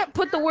 You can't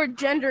put the word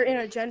gender in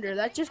a gender.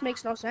 That just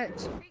makes no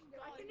sense. I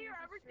can hear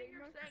everything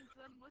you're saying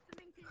because I'm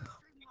listening to your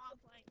stream while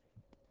playing.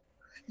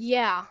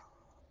 Yeah.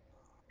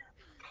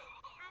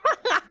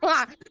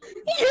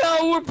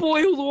 Yeah, we're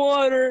boiled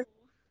water.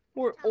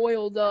 We're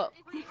oiled up.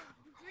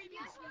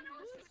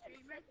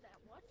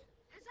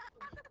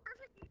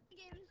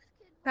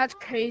 That's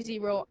crazy,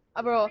 bro.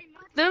 Bro,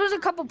 there was a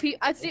couple people.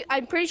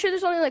 I'm pretty sure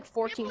there's only like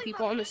 14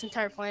 people on this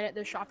entire planet.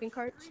 Their shopping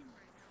carts.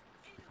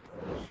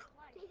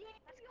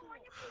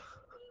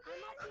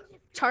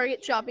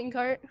 Target shopping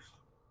cart.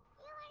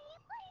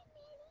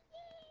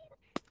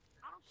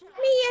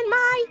 Me and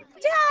my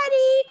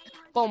daddy.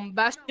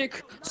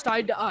 Bombastic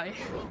side to eye.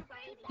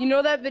 You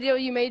know that video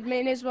you made,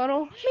 mayonnaise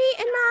bottle? Me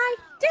and my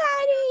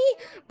daddy.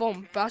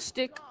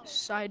 Bombastic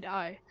side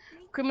eye.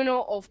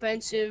 Criminal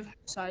offensive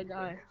side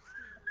eye.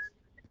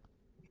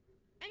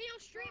 And yo,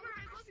 streamer,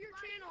 I love your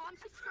channel. I'm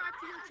subscribed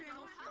to your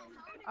channel.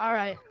 All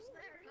right.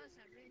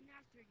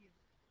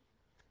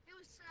 It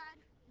was sad.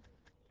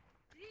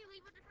 Did he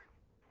leave a different?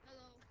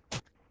 Hello.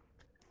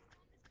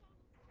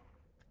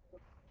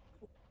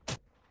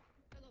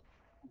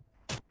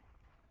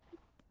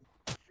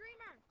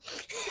 Streamer.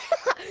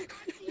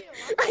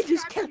 I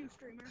just can't. You,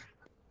 streamer.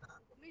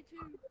 Me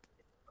too.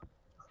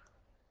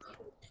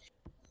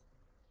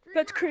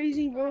 That's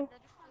crazy, bro.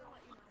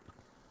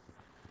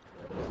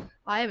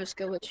 I have a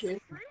skill issue.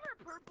 Streamer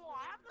purple.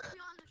 I have the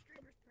feel on the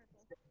streamer's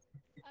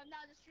purple. No,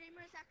 the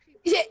streamer is actually.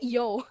 Yeah,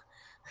 yo.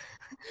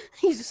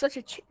 He's such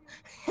a chip.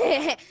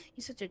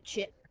 He's such a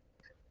chip.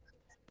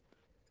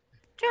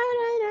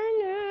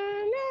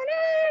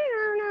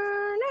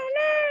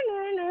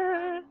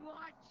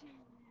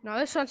 No,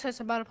 this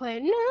sunset's about to play.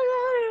 Does anyone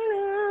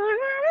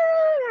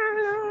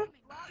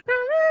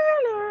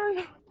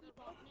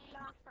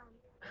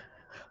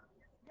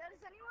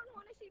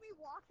want to see me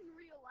walk in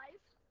real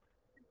life?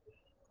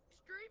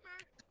 Streamer.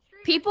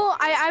 People,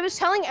 I was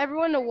telling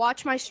everyone to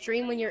watch my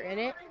stream when you're in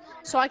it,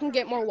 so I can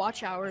get more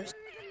watch hours.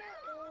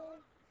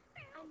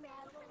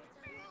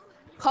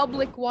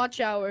 Public watch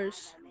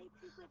hours.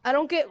 I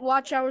don't get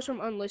watch hours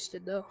from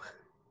unlisted though.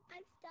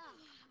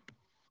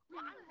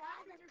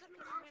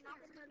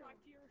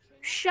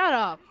 Shut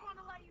up.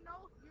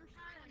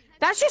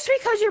 That's just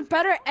because you're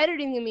better at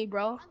editing than me,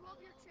 bro.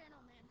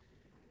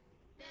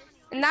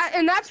 And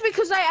that's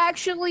because I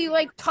actually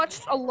like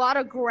touched a lot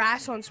of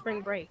grass on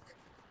spring break.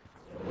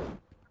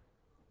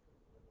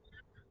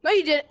 No,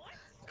 you didn't,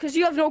 because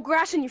you have no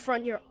grass in your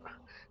front yard.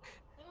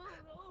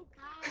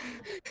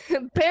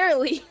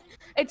 Barely.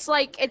 It's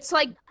like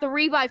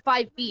 3 by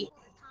 5 feet.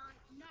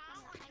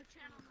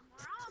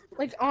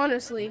 Like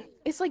honestly,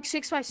 it's like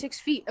 6 by 6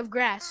 feet of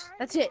grass.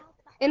 That's it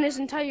in his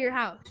entire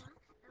house.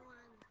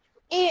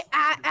 And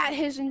at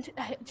his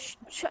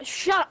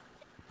shut up.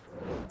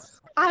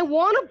 I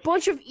want a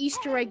bunch of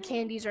Easter egg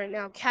candies right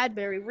now.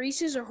 Cadbury.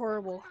 Reese's are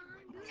horrible.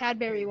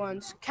 Cadbury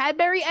ones.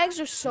 Cadbury eggs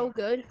are so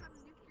good.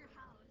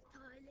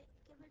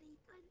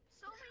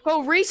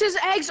 Bro, Reese's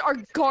eggs are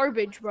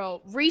garbage,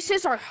 bro.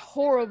 Reese's are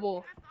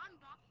horrible.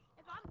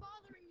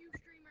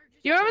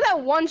 You remember that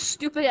one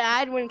stupid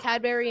ad when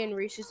Cadbury and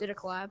Reese's did a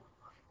collab?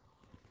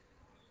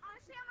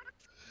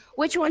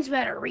 Which one's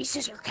better,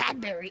 Reese's or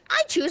Cadbury?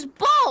 I choose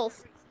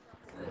both!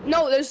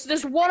 No,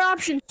 there's one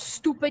option,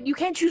 stupid. You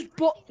can't choose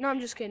both. No, I'm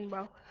just kidding,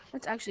 bro.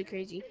 That's actually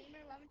crazy.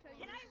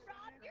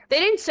 They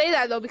didn't say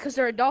that, though, because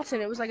they're adults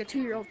and it was like a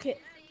 2-year-old kid.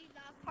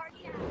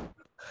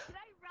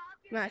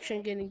 I'm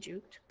actually getting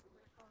juked.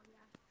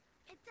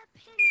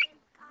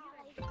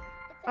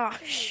 Oh,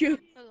 shoot.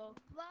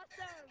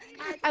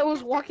 I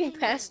was walking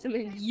past him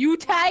and you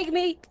tag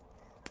me?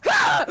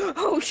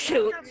 Oh,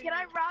 shoot. Can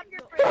I rob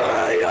your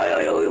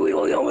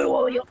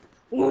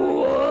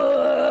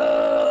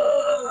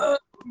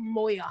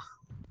Moya.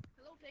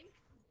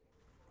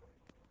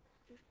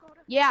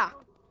 Yeah.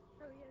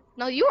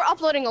 No, you were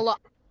uploading a lot.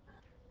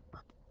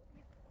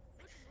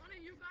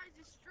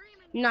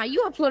 Nah,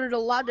 you uploaded a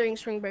lot during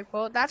spring break,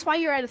 bro. That's why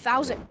you're at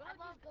 1,000.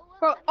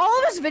 Bro, all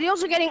of his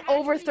videos are getting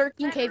over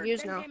 13K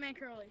views now.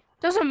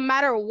 Doesn't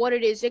matter what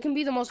it is. It can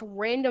be the most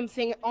random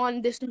thing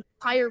on this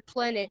entire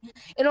planet.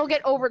 It'll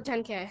get over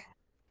 10K.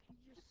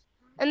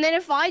 And then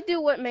if I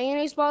do what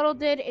Mayonnaise Bottle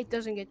did, it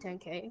doesn't get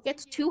 10K. It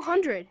gets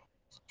 200.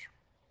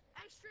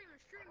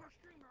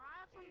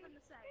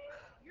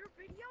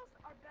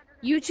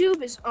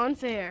 YouTube is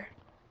unfair.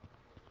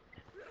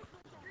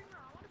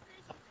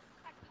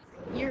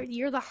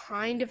 You're the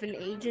hind of an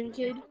Asian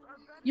kid.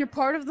 You're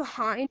part of the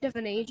hind of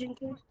an Asian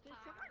kid.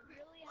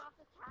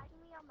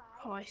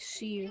 Oh, I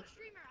see you.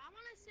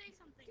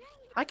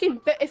 I can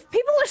if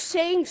people are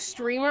saying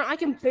streamer, I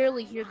can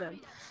barely hear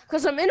them.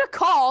 Because I'm in a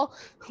call,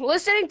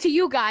 listening to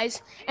you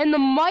guys, and the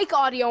mic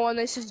audio on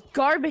this is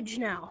garbage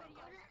now.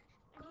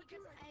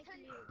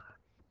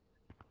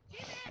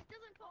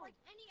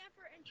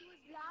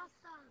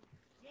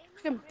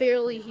 I can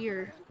barely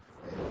hear.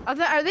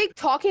 Are they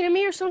talking to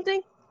me or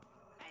something?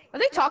 Are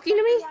they talking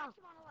to me?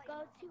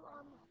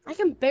 I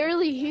can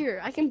barely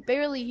hear. I can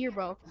barely hear,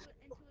 bro.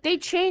 They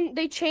changed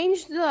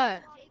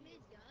the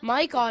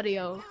mic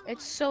audio.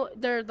 It's so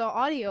the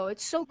audio.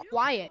 It's so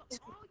quiet.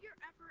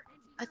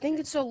 I think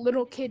it's so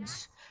little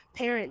kids'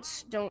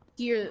 parents don't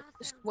hear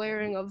the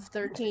swearing of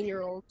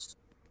 13-year-olds.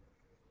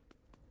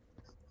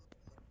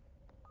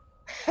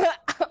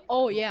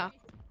 Oh yeah,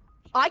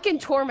 I can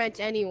torment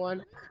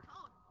anyone.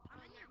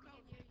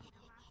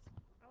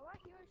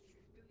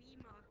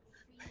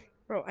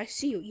 Bro, I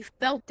see you. You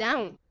fell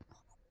down.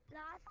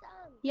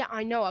 Yeah,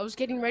 I know. I was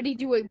getting ready to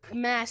do a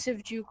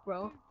massive juke,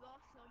 bro.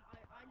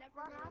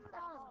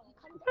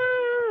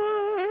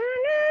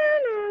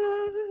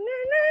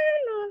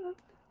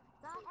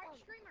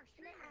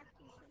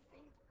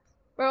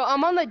 Bro,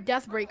 I'm on the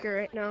death breaker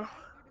right now.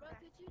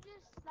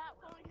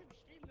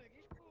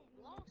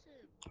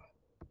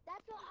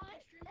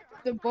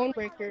 The bone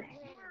breaker.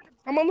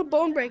 I'm on the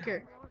bone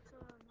breaker.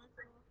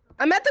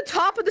 I'm at the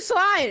top of the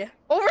slide.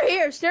 Over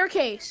here,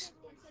 staircase.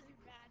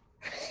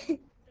 Hey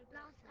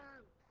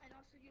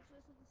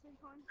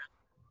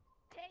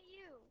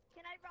you,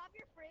 can I rob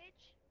your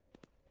fridge?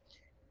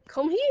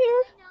 Come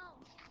here. No,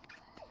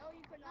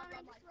 you could not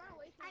rob my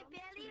fridge. I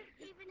barely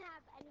even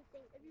have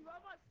anything. If you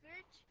rob my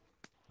fridge,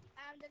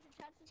 there's a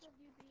chance of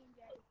you being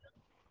gay.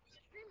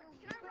 Streamer,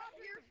 can I rob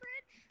your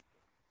fridge?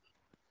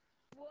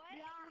 What?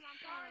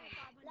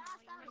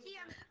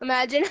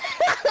 Imagine.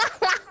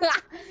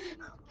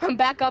 I'm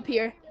back up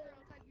here.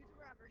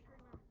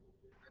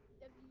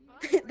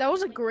 That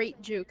was a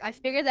great juke. I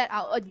figured that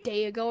out a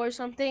day ago or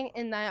something,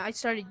 and I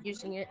started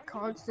using it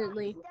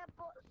constantly.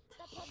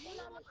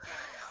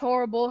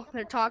 Horrible.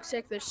 They're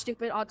toxic. They're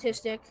stupid.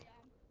 Autistic.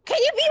 Can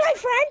you be my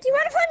friend? Do you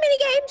want to play mini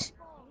games?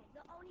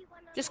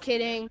 Just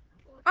kidding.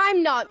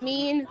 I'm not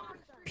mean.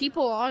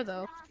 People are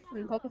though.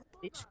 In Poopy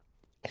Head.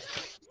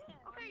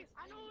 Okay,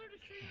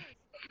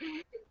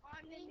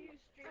 I'm the new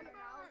streamer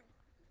now.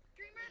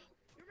 Streamer,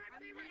 you're my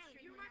favorite.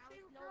 You're my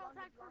favorite girl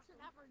attack person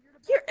ever. You're the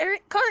best. You're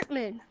Eric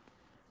Cartman.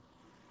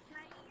 Can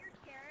I eat your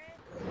carrot,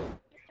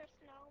 Mr.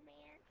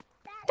 Snowman?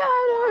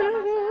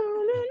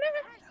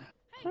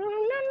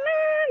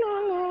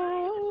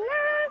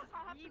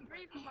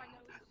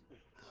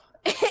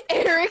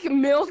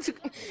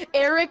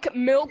 Eric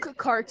Milk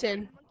Carton.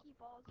 Monkey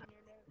balls in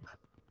your nose.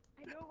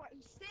 I know what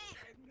he's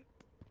saying.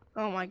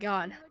 Oh my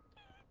god.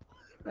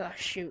 Oh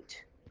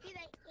shoot.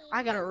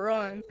 I gotta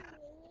run.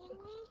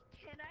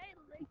 Can I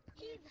lick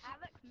his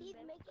havoc? He's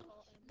making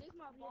lick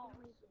my balls.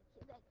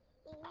 He's like,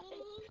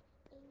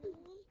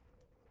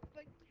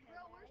 but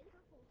bro, where's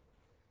purple?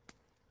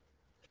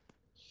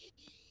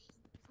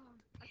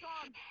 I saw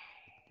him.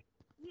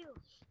 You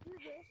do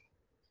this.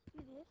 Do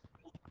this.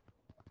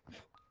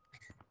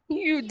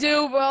 You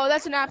do, bro.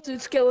 That's an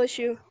absolute skill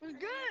issue. We're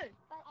good.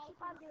 But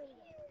keep on doing it.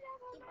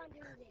 Keep on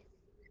doing this.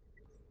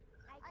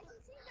 I can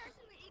see there's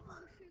an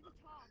igloo through the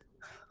top.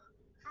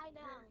 I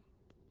know.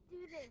 Do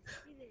this.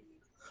 Do this.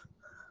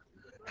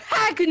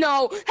 Heck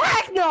no!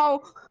 Heck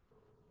no!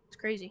 It's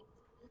crazy.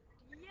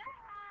 Yeah.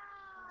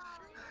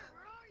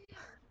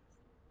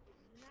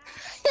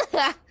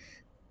 Where are you?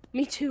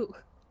 Me too.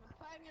 I'm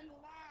playing in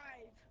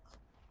live.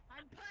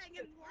 I'm playing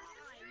in live.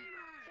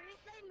 Can we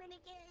play mini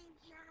games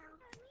now?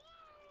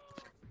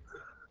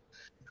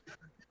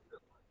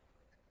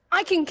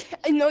 I can.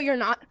 No, you're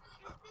not.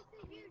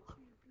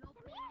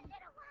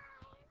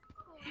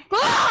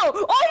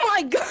 Oh! Oh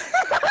my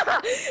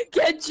god!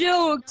 Get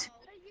joked.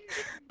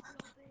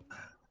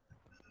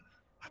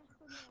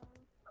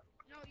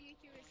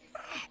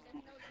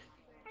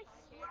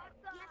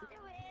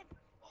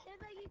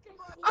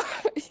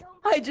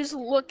 I just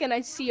look and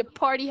I see a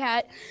party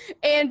hat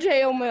and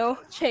J.O. Mill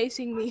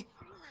chasing me.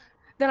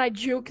 Then I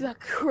juke the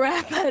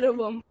crap out of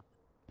him.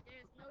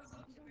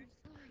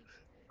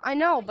 I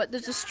know, but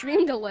there's a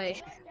stream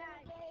delay.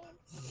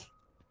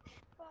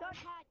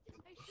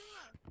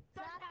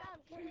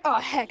 Oh,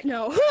 heck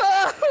no.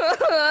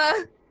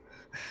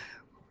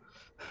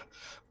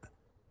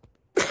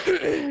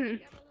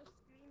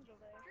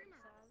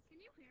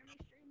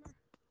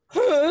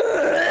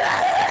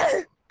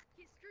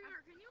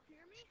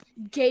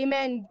 Gay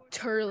man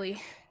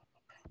Turley.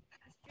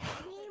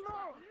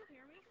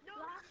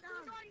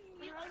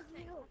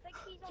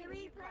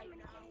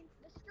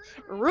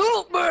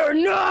 Root beer,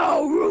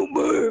 no, root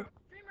beer.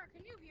 Streamer,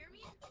 can you hear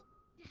me?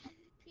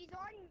 He's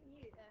on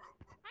mute.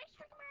 Hi,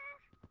 streamer.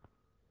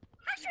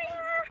 Hi,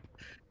 streamer.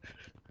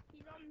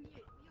 He's on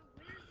mute.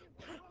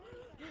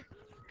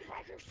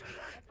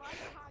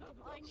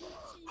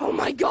 Oh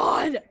my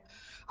god!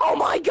 Oh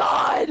my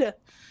god!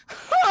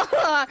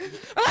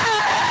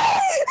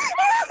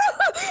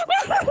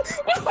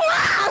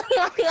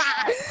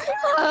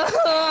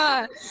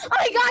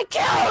 I got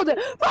killed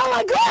from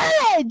a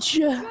glitch!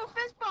 Yo,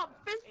 fist bump,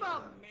 fist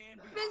bump,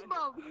 fist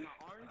bump. The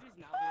orange is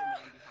now the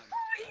man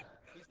behind.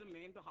 He's the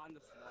man behind the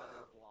slaughter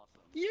of Blossom.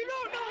 You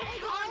don't know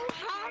how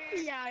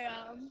happy I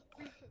am.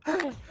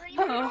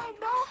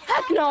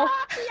 Heck no! How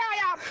happy I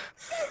am.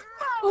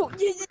 Oh,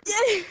 yeah.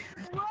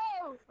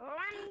 Whoa.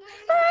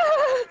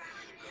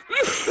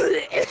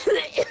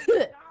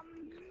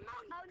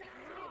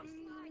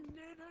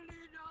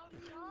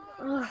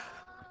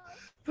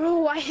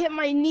 Bro, I hit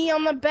my knee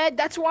on the bed.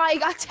 That's why I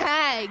got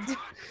tagged.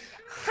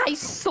 I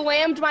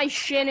slammed my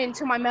shin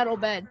into my metal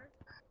bed.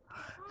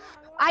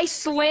 I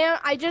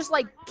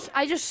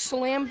just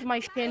slammed my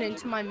shin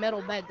into my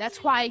metal bed.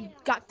 That's why I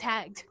got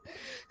tagged.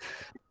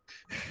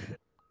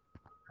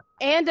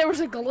 And there was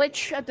a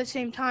glitch at the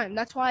same time.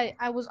 That's why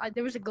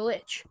there was a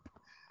glitch.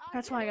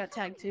 That's why I got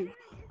tagged too.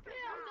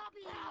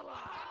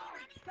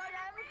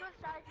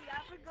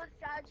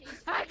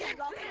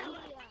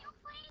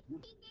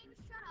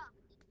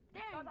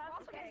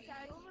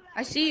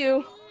 I see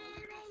you.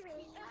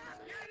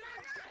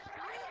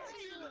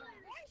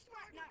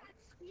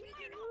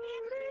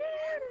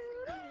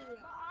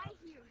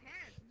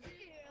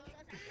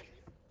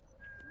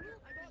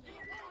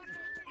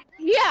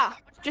 Yeah,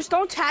 just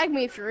don't tag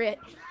me if you're it.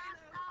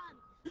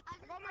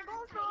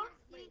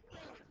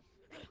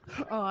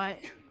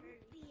 Alright.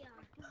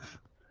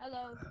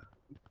 Hello.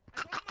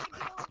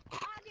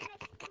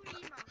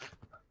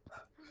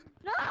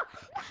 No!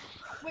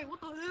 Wait, what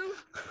the hell?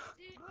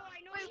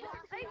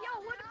 Hey,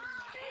 yo, what?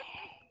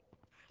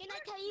 Can I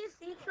tell you a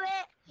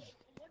secret?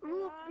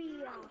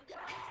 Rupia.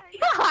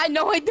 I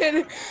know I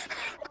didn't.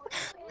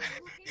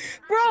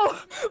 Bro,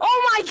 oh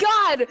my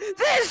god!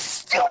 This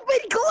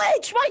stupid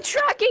glitch! My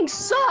tracking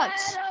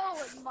sucks!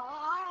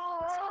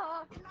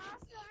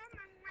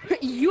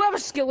 You have a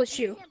skill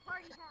issue.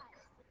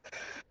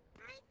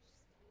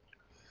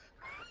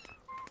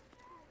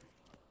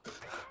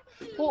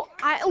 Well,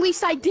 at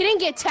least I didn't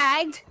get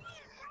tagged.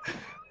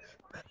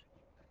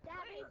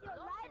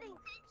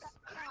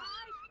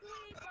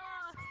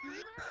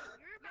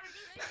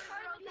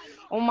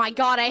 Oh my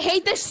god, I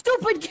hate this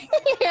stupid game!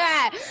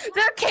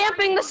 They're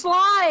camping the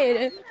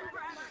slide!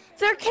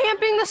 They're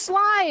camping the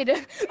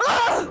slide!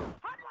 Ugh!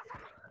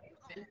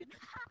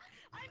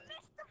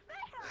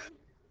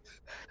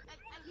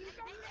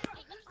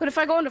 But if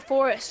I go into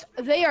forest,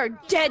 they are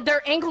dead.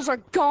 Their ankles are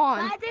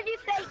gone. Why did you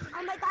say,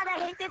 oh my god,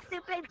 I hate this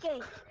stupid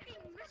game?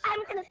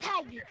 I'm gonna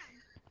tag you.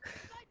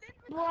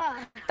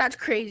 Bruh. That's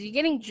crazy.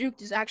 Getting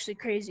juked is actually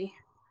crazy.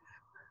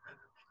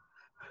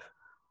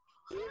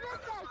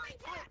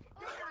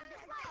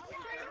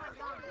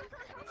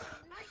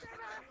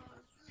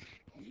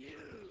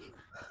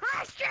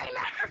 Hi, streamer! I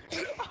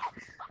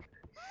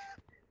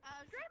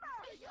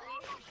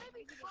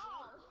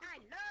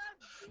love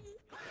you.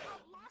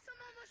 Blossom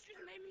almost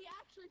just made me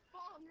actually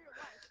fall in real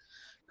life.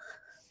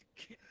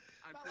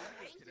 I'm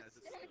pretty good as a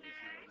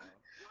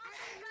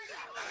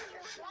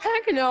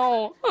Heck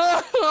no.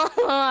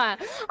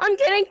 I'm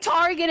getting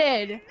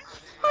targeted.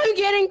 I'm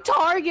getting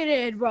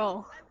targeted,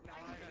 bro.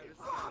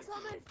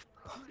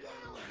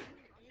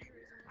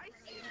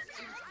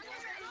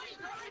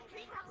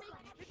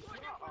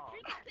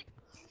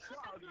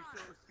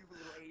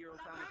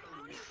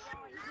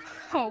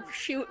 Oh,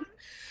 shoot.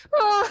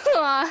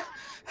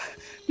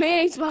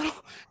 Mayonnaise bottle,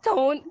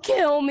 don't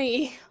kill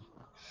me.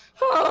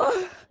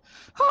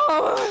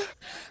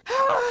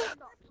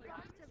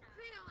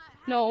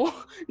 No,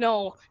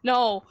 no,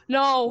 no,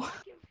 no. I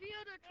can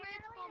feel the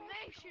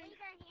transformation.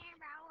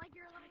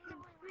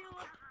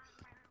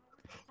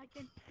 I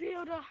can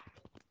feel the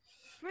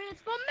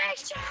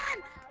transformation.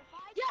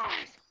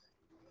 Yes.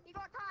 You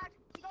got tagged.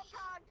 You got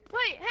tagged.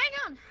 Wait, hang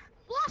on.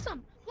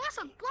 Blossom.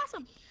 Blossom.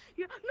 Blossom.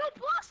 No,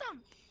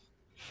 Blossom.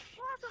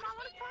 Blossom, I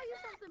want to tell you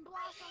something,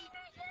 Blossom.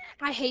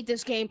 I hate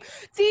this game.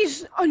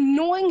 These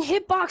annoying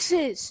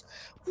hitboxes.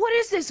 What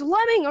is this?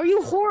 Lemming, are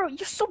you horrible?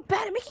 You're so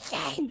bad at making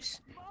games.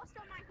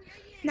 Blossom, I hear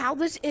you. Now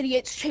this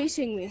idiot's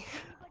chasing me.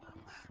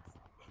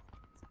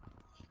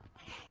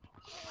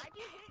 Why do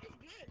you hate this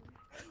game?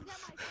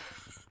 Blossom,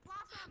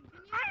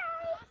 can you...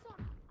 Blossom,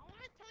 I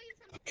want to tell you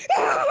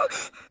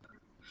something.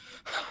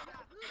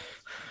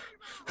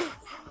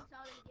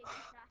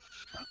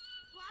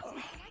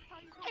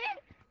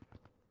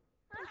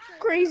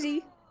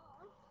 Crazy.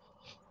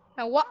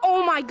 Now what?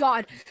 Oh my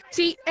god.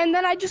 See, and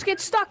then I just get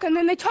stuck and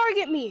then they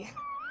target me.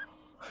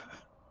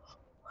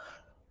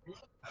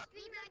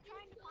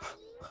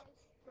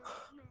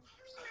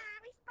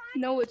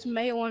 No, it's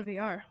May on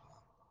VR.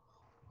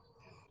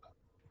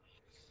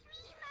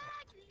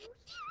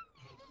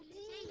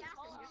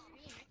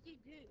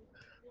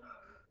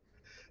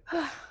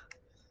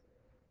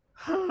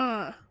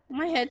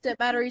 My headset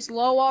battery's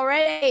low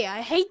already.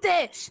 I hate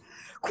this.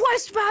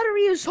 Quest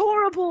battery is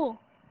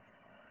horrible.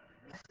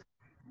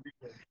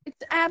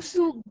 It's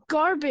absolute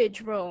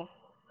garbage, bro.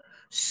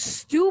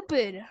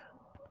 Stupid.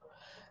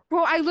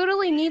 Bro, I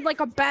literally need like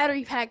a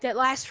battery pack that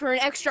lasts for an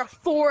extra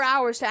 4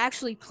 hours to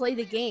actually play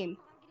the game.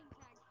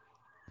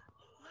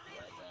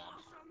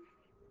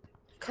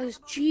 Cause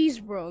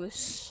jeez, bro,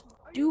 this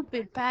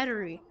stupid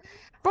battery.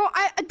 Bro,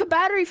 the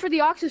battery for the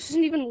Oxus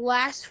doesn't even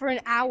last for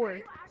an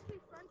hour.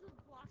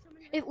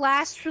 It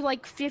lasts for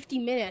like 50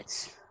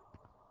 minutes.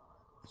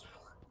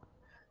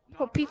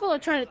 But people are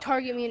trying to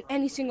target me in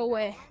any single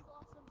way.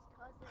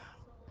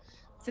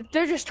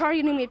 They're just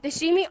targeting me. If they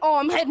see me, oh,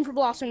 I'm heading for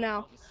Blossom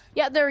now.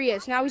 Yeah, there he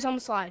is. Now he's on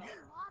the slide.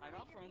 I'm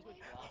not friends with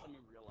Blossom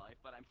in real life,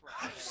 but I'm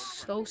I'm friends.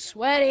 so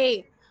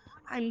sweaty.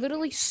 I'm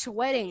literally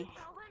sweating.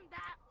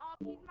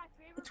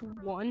 It's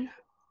 1.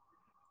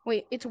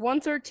 Wait, it's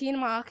 113.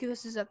 My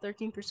Oculus is at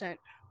 13%.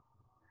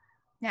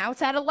 Now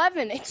it's at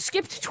 11. It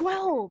skipped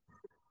 12.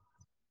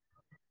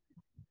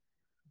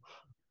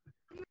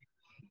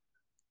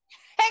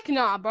 Heck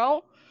nah,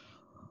 bro.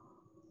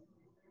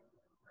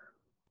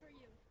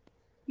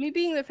 Me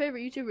being their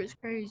favorite YouTuber is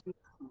crazy.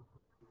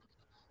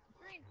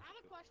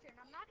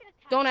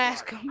 Don't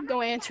ask him.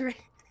 Don't answer it.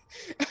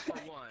 For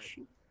what?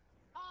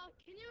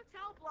 Can you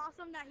tell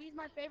Blossom that he's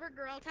my favorite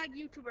girl tag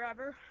YouTuber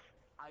ever?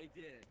 I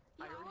did.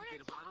 I already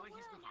did. By the way,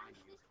 he's behind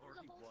you. Or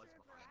he was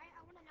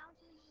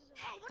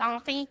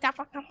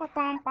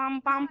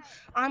behind you.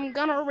 I'm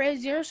gonna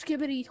raise your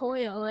skibbity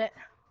toilet.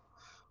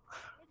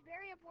 It's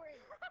very important.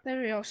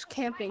 There he goes,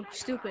 camping.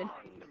 Stupid.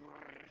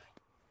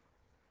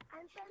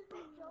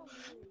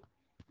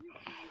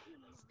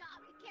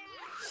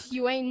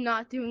 You ain't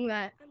not doing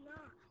that. I'm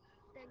not.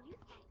 Then you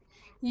stop.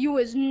 You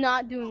is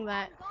not doing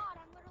that. God,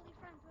 I'm literally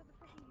friends with the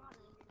freaking model.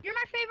 You're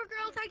my favorite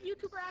girl tag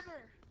YouTuber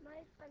ever.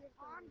 My friend is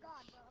on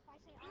God, bro. If I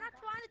say I'm not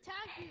trying to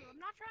tag you. I'm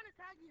not trying to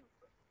tag you.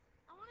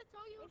 I want to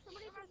tell you if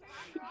somebody says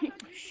I'm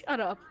girl, Shut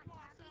up.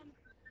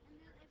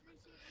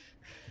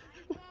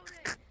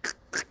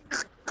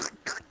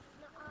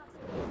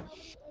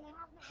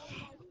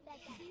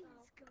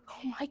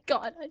 Oh my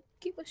god, I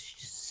give a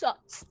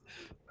sucks.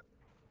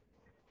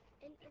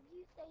 And if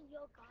you say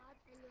you're God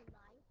and you're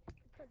lying,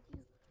 because you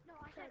no,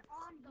 I said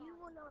on God. You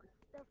will know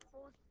the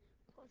fourth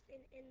person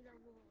in the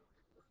world.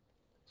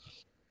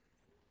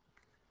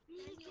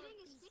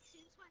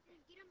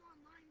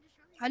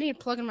 I need to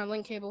plug in my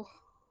link cable.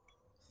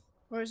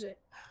 Where is it?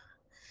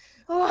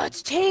 Oh,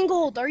 it's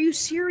tangled. Are you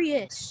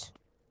serious?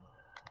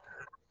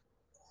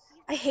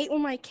 I hate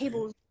when my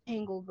cable is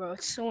tangled, bro.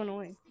 It's so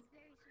annoying.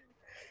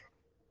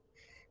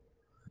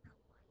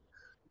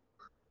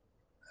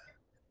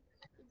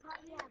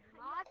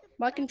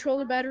 My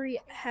controller battery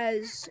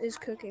is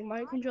cooking.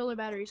 My controller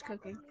battery is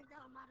cooking.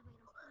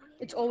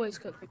 It's always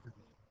cooking.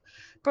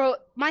 Bro,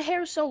 my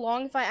hair is so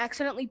long, if I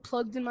accidentally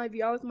plugged in my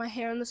VR with my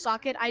hair in the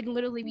socket, I'd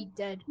literally be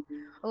dead.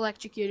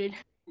 Electrocuted.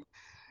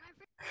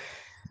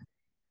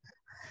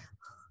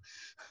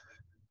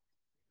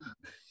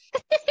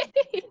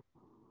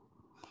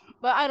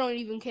 But I don't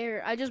even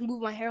care. I just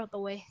move my hair out the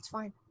way. It's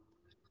fine.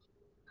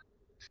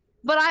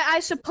 But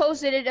I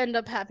suppose it'd end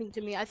up happening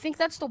to me. I think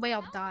that's the way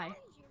I'll die.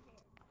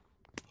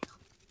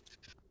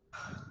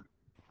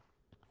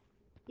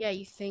 Yeah,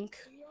 you think?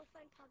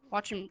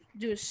 Watch him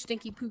do a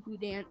stinky poo-poo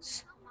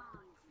dance.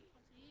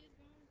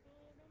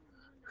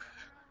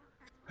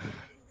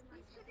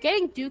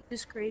 Getting duped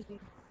is crazy.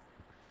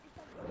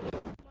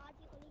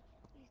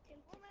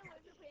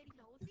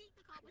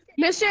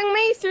 Missing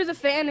me through the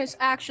fan is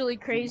actually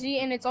crazy,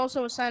 and it's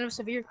also a sign of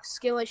severe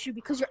skill issue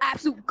because you're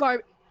absolute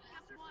garbage.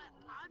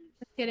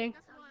 Just kidding.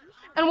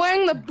 And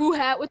wearing the boo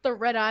hat with the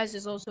red eyes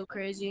is also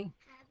crazy.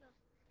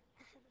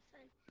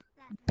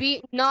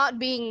 Not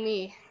being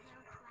me.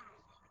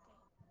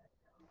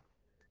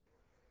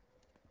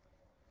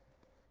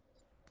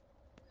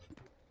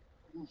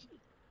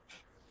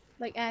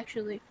 Like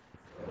actually.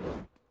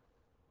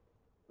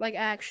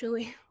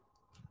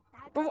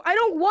 But I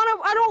don't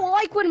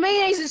like when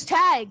mayonnaise is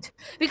tagged,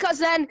 because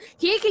then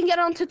he can get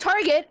onto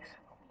target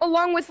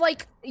along with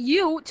like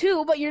you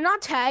too, but you're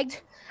not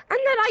tagged, and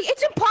then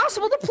it's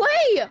impossible to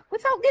play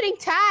without getting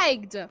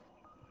tagged. And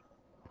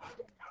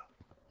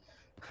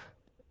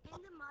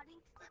the modding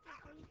stuff is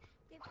only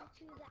given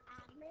to the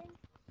admin,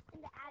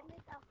 and the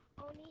admins are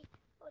only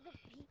for the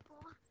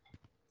people,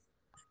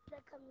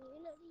 the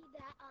community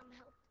that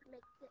helped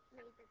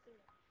made the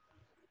game.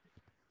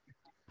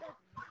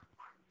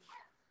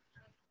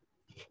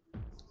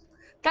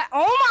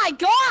 Oh my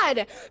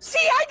god! See,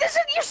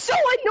 you're so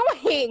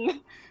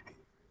annoying!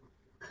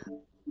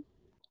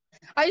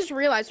 I just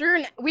realized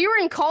we were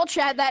in call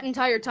chat that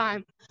entire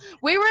time.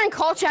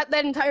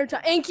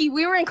 Anki,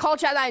 we were in call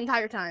chat that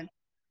entire time.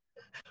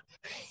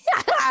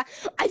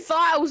 I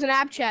thought I was in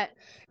app chat.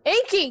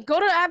 Anki, go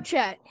to app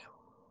chat.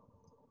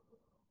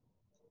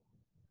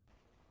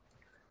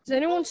 Is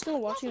anyone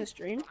still watching the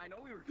stream? I know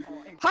we were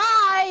calling.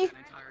 Hi!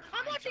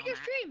 I'm watching your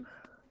stream.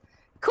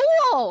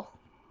 Cool!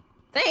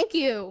 Thank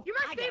you. You're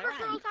my favorite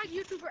girl tag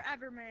YouTuber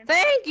ever, man.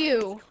 Thank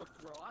you.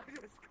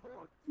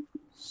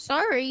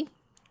 Sorry.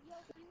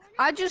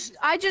 I just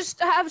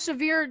have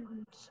severe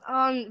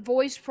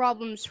voice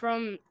problems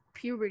from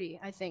puberty,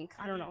 I think.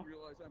 I don't know.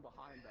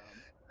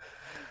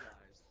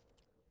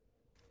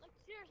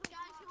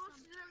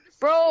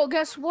 Bro,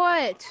 guess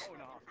what?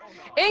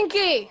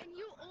 Inky!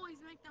 You always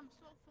make them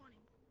so funny.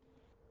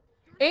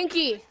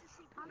 Inky!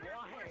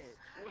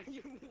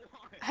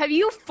 Have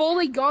you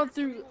fully gone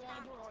through...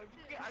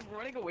 I'm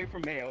running away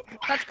from Mayo.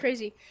 That's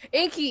crazy.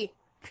 Inky,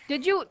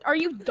 are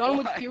you done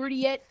with puberty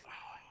yet?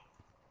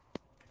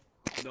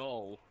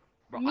 No.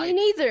 Bro, Me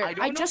neither.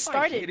 I just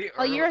started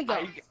a year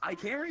ago. I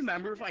can't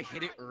remember if I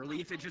hit it early,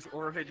 if it just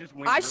went I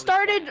really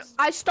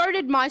fast.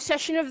 started my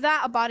session of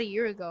that about a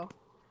year ago.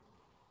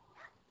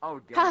 Oh,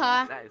 damn.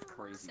 Haha. That is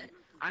crazy.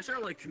 I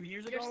started like 2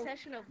 years ago. Your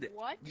session of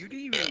what? You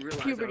didn't even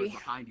realize Puberty. I was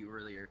behind you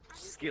earlier.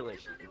 Skill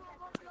issue.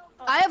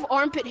 I have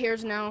armpit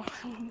hairs now.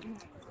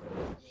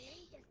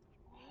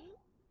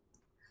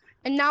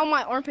 And now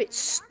my armpits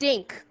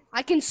stink.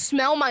 I can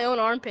smell my own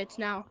armpits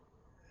now.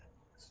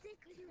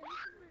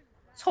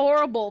 It's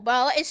horrible,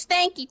 but it's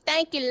stanky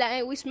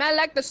leg. We smell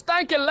like the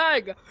stanky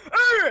leg.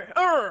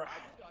 I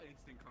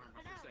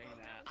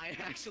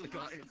actually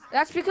got it.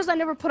 That's because I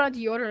never put on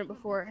deodorant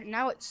before.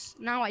 Now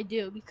I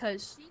do,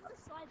 because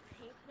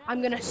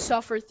I'm gonna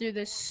suffer through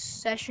this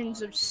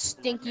sessions of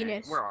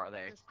stinkiness. Where are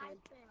they?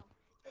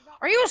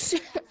 Are you?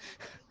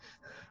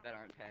 That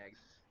aren't tagged.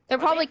 They're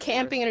Are probably they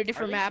camping in a forest?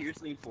 different Are they map.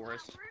 seriously in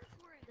forest?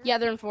 Yeah,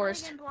 they're in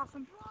forest.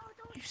 Blossom.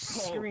 You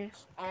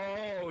serious?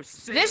 Oh,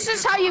 sick. This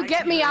is how you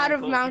get me out of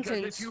Because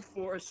mountains. the 2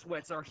 forest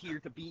sweats are here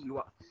to beat you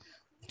up.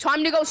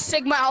 Time to go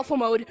Sigma Alpha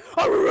mode.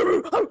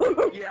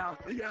 Yeah,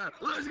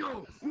 let's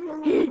go.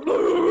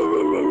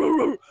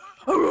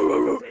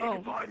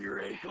 Oh. On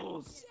your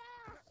ankles.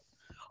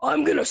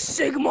 I'm gonna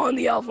Sigma on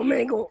the Alpha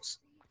Mangles.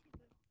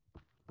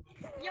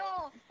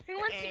 Yo, he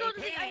wants to go to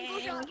the angle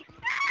shot.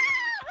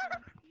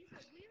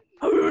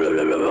 Blossom,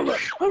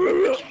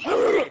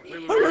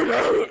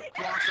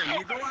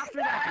 you go after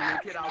that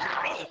new kid, I'll go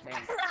after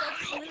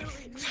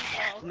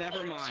Tank.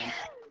 Never mind.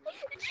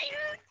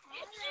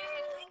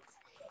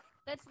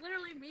 That's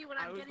literally me when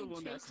I'm getting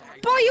chased.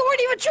 Boy, you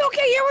weren't even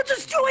joking. You were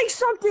just doing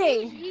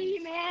something. Gee,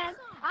 man,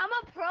 I'm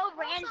a pro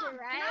ranger,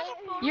 right?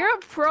 You're a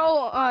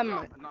pro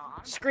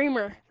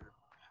screamer.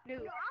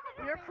 New.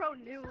 You're pro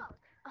new.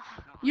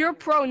 You're a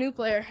pro new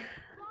player.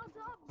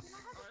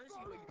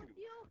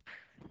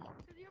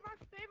 You're my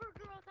favorite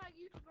girl tag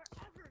YouTuber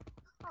ever.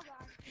 Oh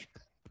god.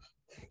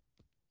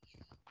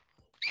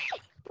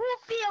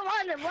 Poopy, I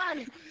wanna run.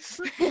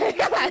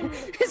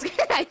 This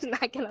guy's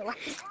not gonna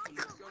last.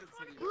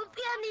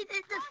 Poopy, I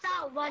needed to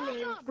stop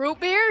running. Root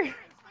beer?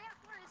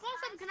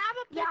 Blossom, can I have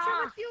a picture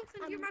with you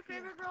since you're my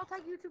favorite girl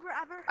tag YouTuber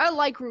ever? I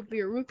like root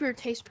beer. Root beer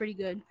tastes pretty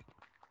good.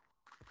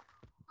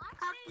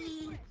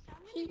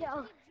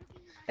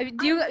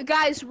 Do you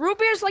guys? Root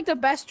beer is like the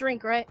best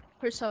drink, right?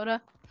 For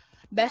soda,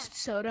 best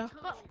soda.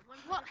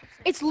 What?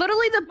 It's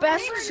literally the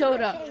best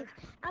soda.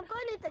 I'm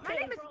going to the My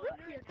name cave. is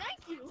Root Beer.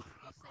 Thank you.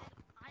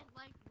 I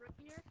like root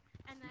beer,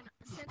 and then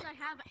since I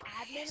have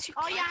admin.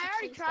 Oh yeah, I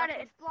already tried it.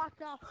 It's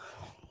blocked off.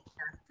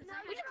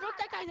 We just broke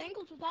that guy's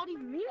ankles without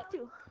even meaning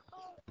to.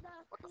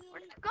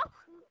 Where'd it go?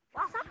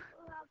 Awesome.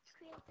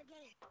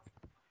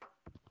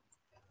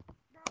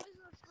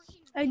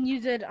 And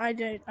you did. I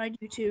did. I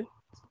do too.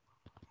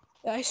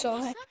 I saw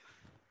it.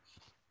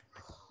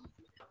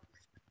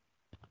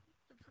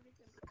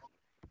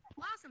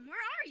 Blossom, where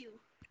are you?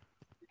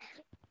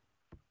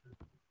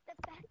 The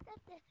fact that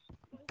this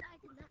guy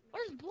did not know.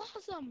 Where's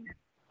Blossom?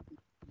 You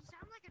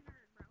sound like a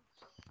nerd, bro.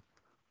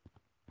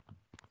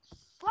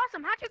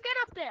 Blossom, how'd you get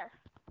up there?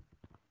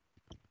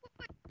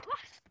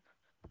 Blossom.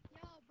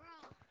 Yo, bro.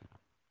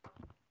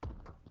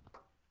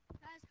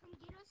 Guys, come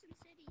get us in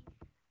city.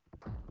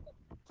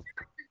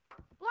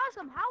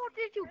 Blossom, how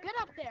did you get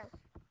up there?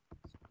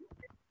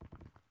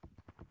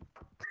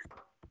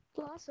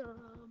 Blossom.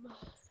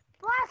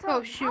 Blossom, Oh,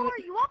 how shoot. are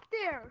you up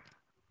there?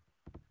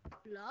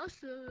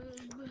 Blossom.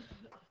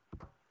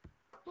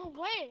 No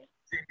way.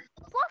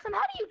 Blossom,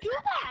 how do you do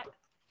that?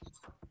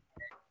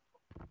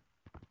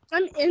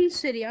 I'm in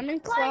city. I'm in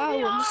Play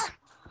clouds.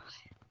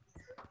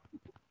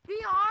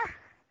 VR.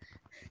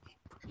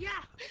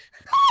 Yeah.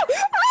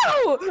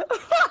 Oh!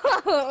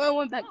 I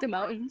went back to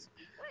mountains.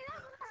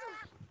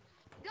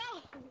 Go.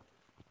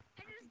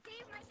 I just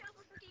gave myself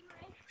a freaking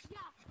ring. Yeah,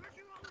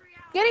 virtual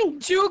reality. Getting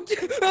juked.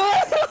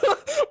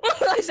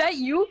 Is that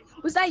you?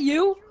 Was that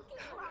you?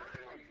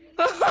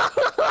 Where's Blossom?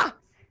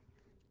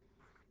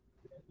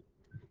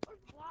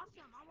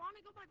 I want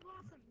to go by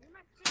Blossom. You're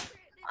my favorite.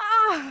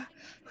 Ah!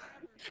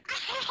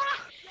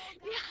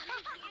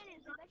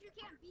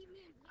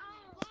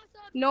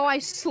 No, I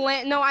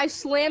slammed. No, I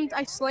slammed.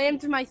 I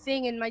slammed my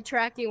thing, and my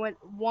tracking went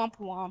womp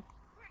womp.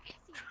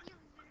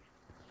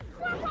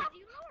 Do you know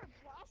where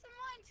Blossom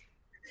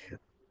went?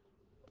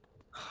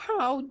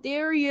 How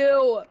dare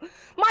you?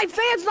 My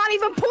fan's not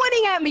even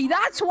pointing at me.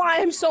 That's why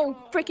I'm so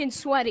freaking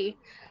sweaty.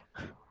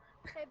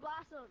 Hey,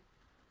 Blossom.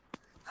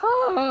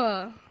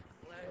 Huh.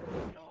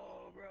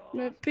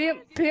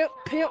 Pimp, pimp,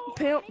 pimp,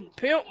 pimp,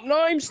 pimp,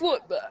 name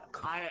slip back.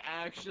 I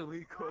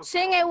actually cooked.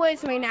 Sing it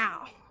with me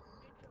now.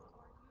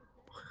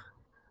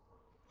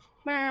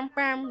 Bam,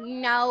 bam,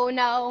 no,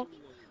 no.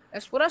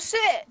 That's what I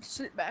said.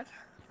 Sit back.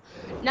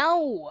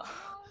 No.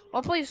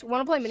 Wanna play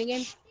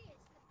minigame?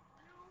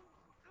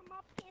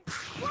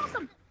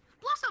 Blossom.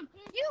 Blossom.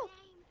 You.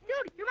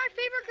 Dude, you're my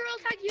favorite girl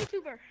tag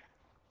YouTuber.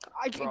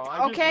 Bro, I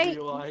just Okay.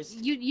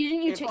 realized You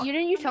didn't tell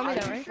me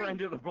that, I right?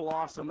 befriended a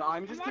Blossom.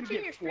 I'm just gonna watching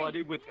your get stream.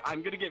 flooded with.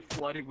 I'm gonna get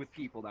flooded with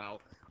people now.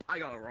 I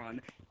gotta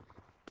run.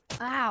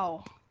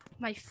 Ow.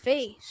 My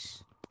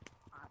face.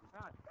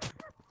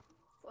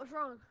 What's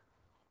wrong?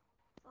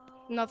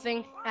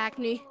 Nothing.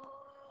 Acne. I don't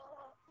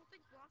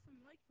think Blossom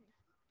likes me.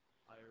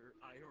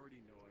 I already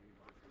know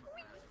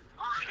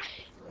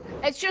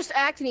I'm. It's just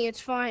acne. It's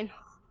fine.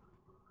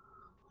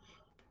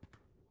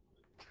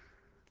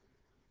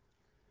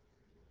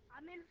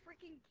 I'm in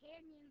freaking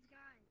canyons,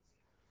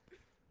 guys.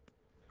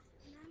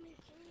 And I'm in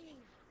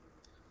canyons.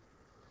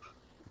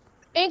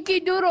 Inky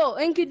Doodle.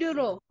 Inky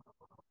Doodle.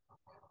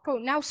 Bro,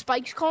 now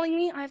Spike's calling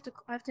me. I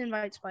have to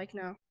invite Spike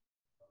now.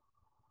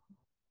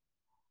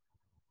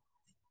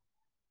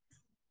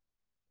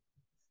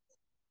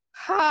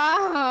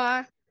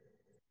 Ha!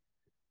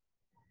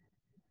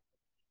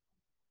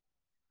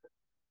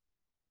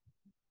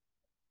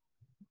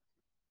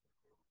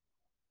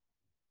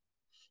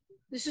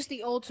 This is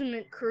the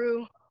ultimate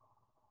crew.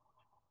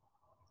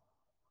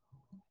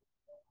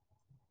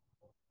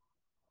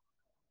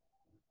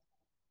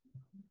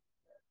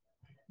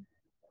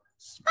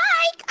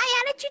 Spike,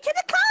 I added you to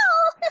the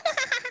call.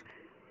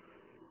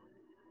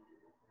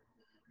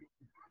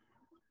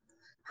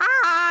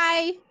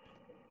 Hi.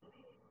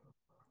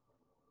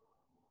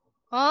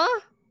 Huh?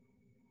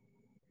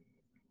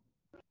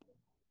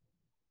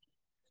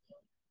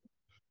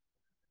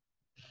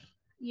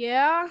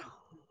 Yeah.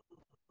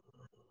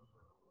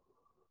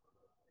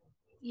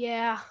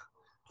 Yeah.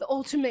 The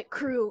ultimate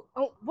crew.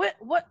 Oh, what?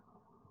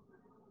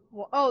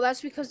 Well, oh,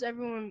 that's because there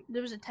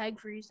was a tag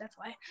freeze. That's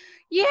why.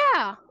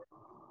 Yeah.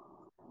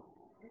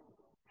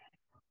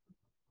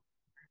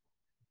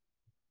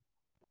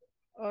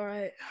 All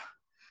right.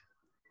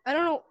 I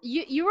don't know.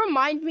 You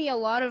remind me a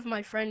lot of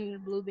my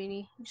friend Blue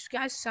Beanie. You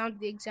guys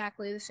sound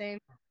exactly the same.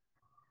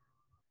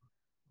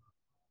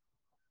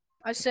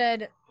 I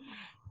said,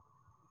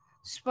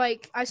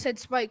 Spike,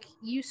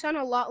 you sound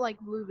a lot like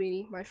Blue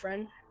Beanie, my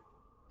friend.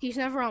 He's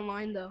never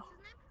online, though.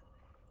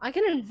 I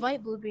can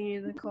invite Blue Beanie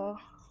to the call.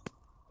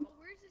 Oh,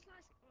 where's this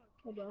last?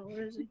 Hold on,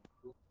 where is he?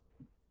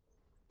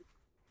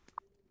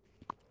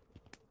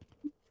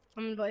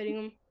 I'm inviting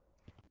him.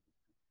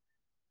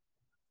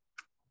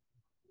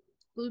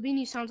 Blue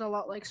Beanie sounds a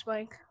lot like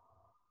Spike.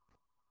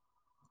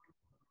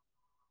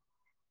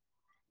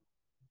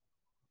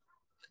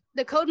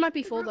 The code might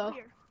be full though. Root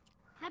beer.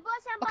 Hi,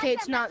 Blossom. Okay,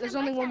 it's not. There's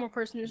only one more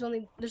person. There's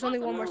only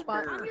one more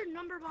spot. I'm your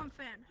number one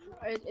fan.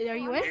 Are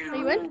you in? Are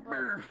you in?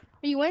 Are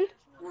you in?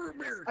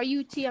 Are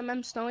you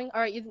TMM snowing?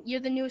 All right, you're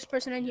the newest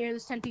person in here.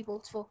 There's 10 people.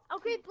 It's full.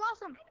 Okay,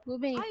 Blossom. Blue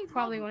Beanie I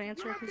probably love won't you.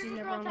 answer You're my because he's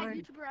favorite never girl tag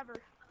online. YouTuber ever.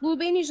 Blue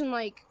Beanie's in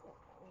like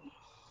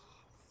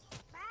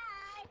Bye.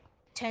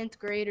 10th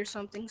grade or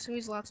something, so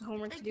he's lots of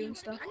homework to Thank do you. and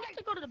stuff. I need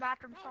to go to the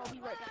bathroom, so I'll be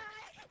right back.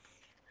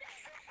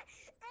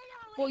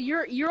 Well,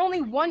 you're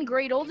only 1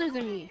 grade older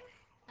than me.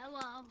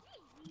 Hello.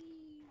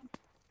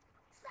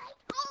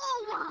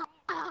 Oh,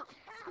 wow.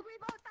 We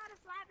both started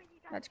slapping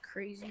each other. That's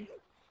crazy.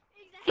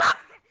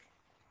 Exactly.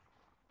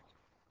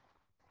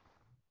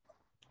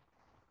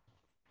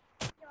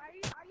 Yo, are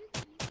you the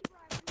YouTuber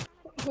I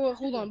went on?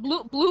 Hold on.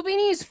 Blue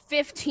Beanie is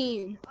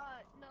 15.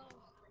 No,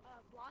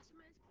 Blossom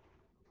is.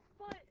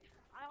 But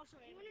I also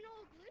am. You wanna know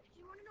a glitch?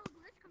 You wanna know a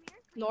glitch? Come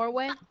here.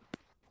 Norway.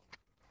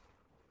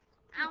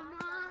 Oh my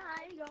god.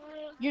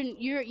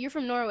 You're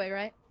from Norway,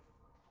 right?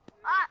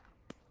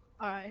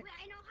 All right. Wait,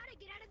 I know how to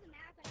get out of the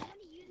map. I'm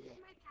gonna use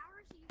my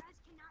power so you guys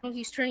cannot. Oh,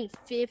 he's turning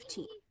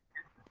 15.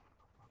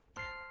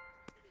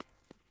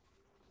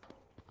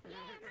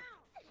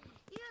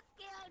 You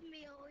scared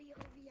me, oh, yo.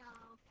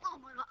 Oh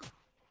my god.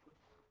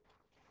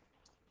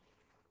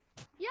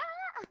 Yeah.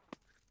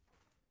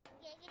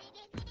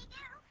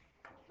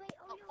 Wait,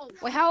 oh, yo. Oh.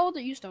 Wait, how old are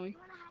you, Stony? You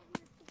wanna hide in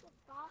this secret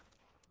spot?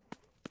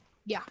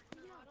 Yeah.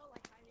 No, I don't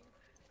like hiding.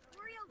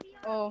 Oreo,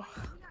 VR. Oh.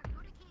 VR,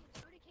 go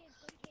to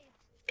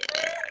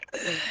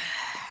caves.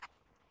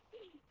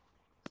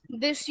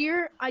 This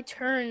year I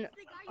turn The guy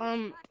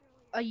you slapped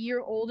earlier. a year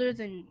older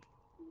than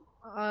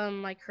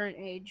my current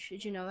age.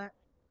 Did you know that?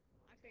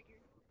 I figured.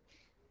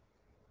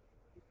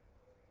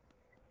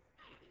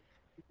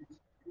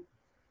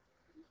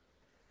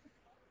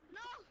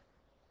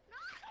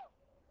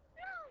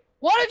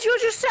 What did you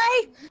just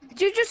say?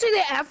 Did you just say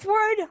the F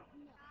word? How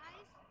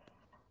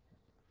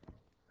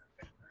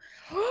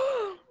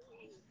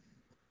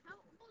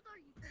old are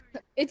you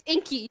turning? It's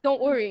Inky.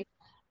 Don't worry.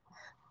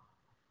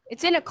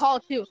 It's in a call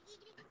too.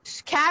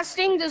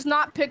 Casting does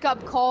not pick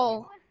up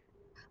call,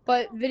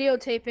 but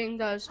videotaping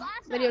does.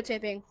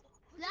 Videotaping.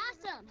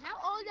 Blossom, how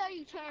old are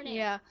you turning?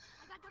 Yeah.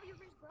 I got W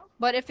rings, bro.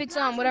 But if it's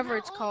Blossom, whatever how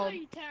it's old called. Are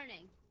you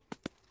turning?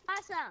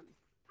 Blossom.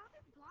 How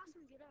did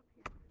Blossom get up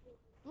here?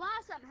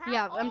 Blossom, how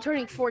Yeah, old I'm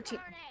turning are you 14.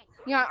 turning?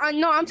 Yeah,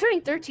 no, I'm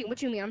turning 13. What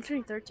do you mean? I'm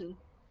turning 13.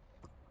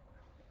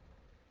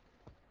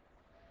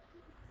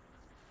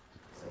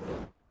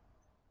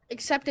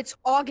 Except it's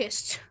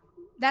August.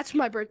 That's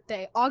my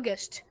birthday.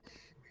 August.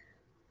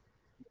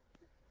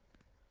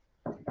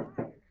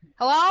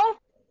 Hello?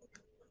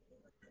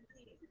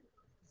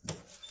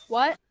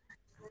 What?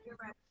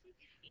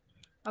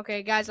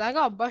 Okay, guys, I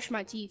gotta brush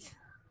my teeth.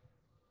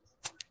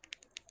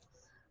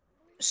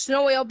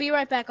 Snowy, I'll be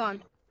right back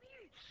on.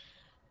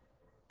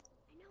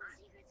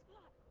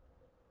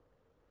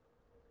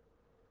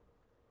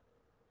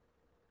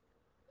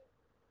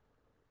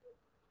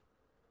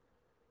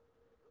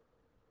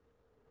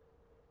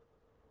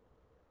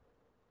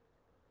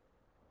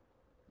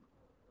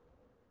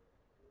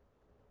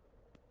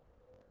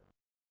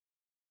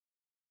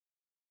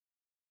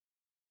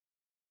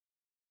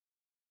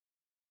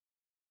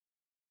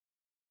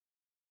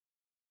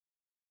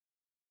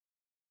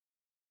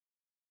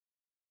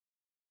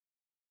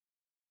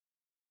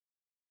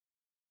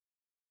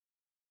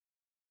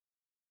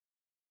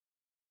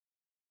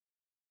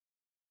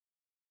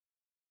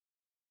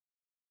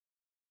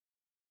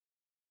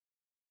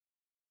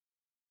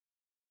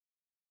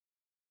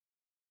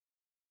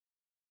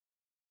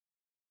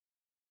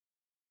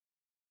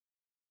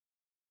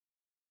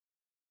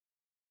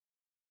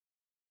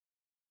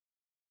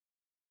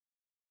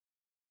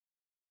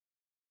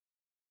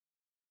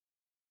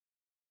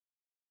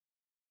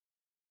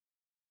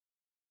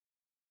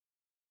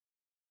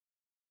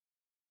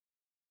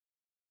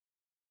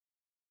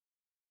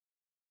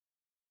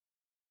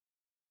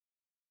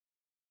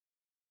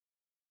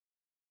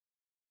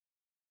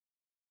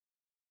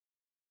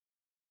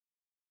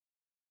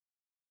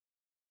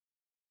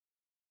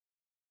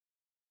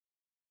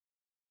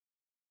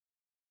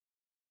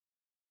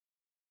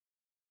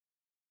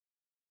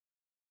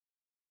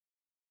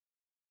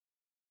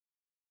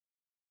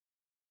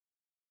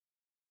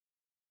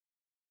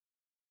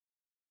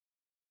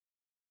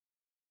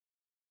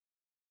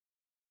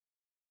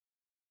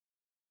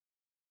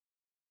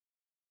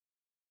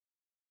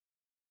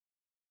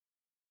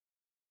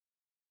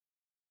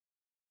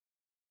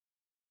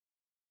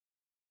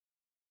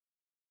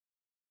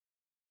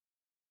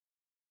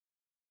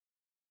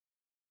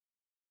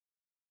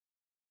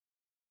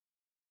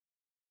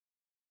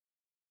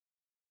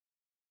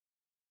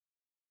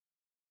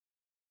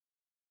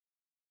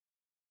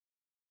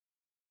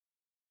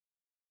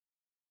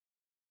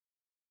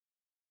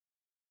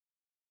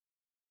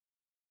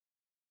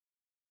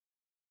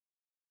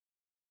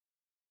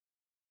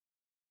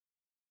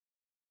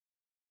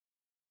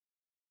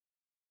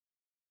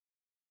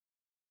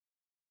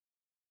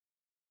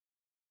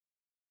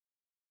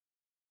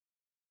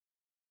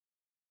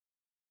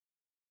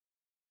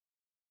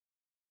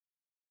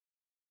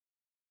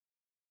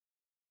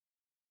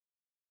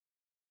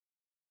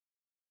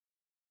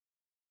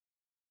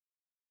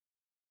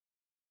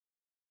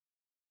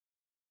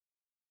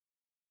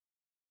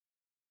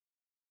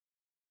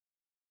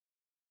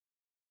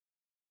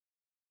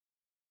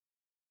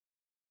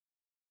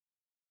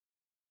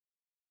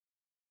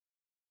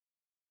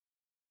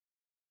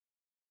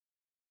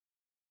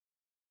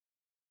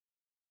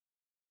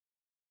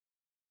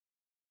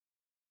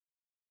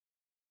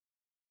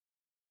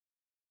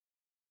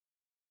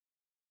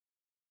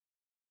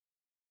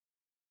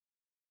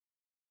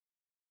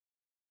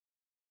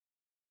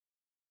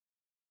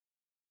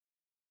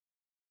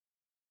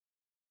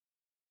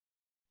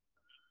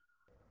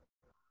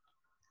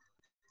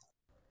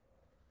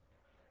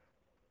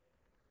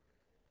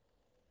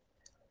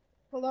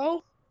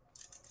 Hello?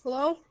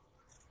 Hello?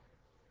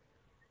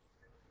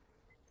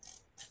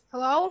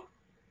 Hello?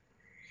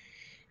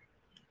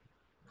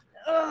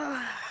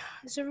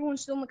 Is everyone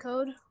still in the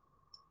code?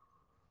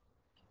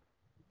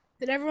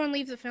 Did everyone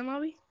leave the fan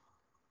lobby?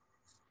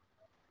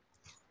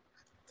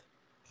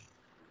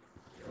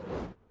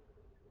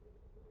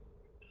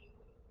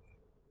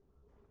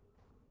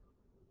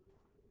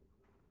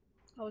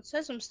 Oh, it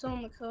says I'm still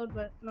in the code,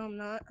 but no, I'm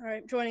not.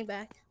 Alright, joining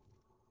back.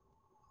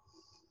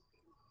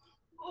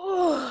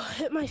 Oh,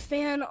 hit my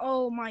fan.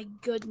 Oh my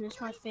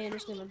goodness, my fan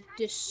is gonna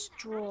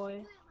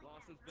destroy.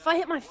 If I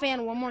hit my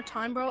fan one more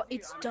time, bro,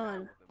 it's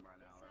done.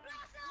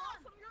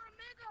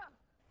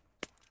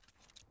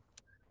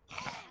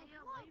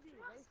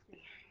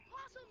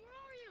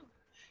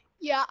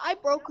 Yeah, I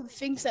broke the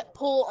things that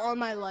pull on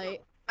my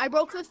light. I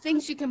broke the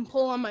things you can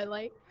pull on my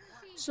light.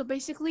 So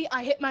basically,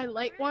 I hit my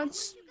light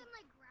once.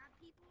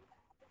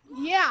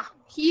 Yeah,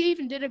 he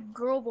even did a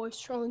girl voice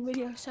trolling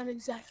video. Sounded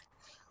exact.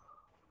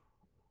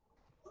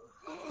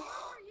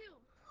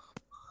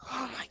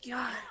 Oh my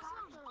god.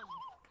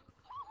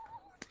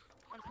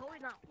 I'm totally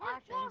not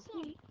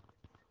flashing.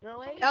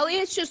 Really?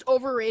 Elliot's just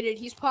overrated.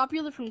 He's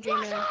popular from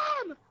J-Man. Look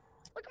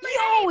at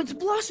my Yo, it's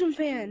Blossom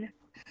Fan.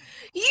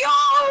 Yo,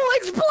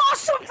 it's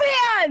Blossom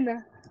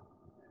Fan.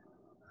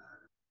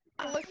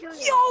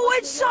 Yo,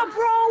 what's up,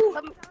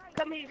 bro?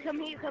 Come here. Come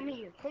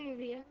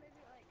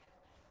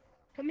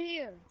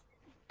here.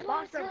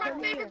 Blossom, My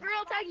come favorite here.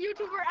 girl tag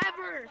YouTuber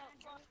ever.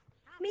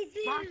 Me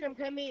too. Blossom,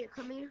 come here.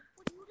 1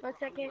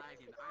 second. I'm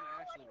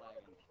actually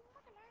lagging.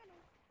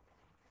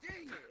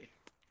 Dang it!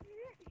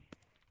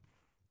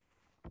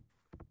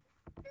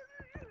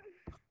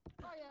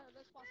 Oh yeah,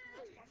 that's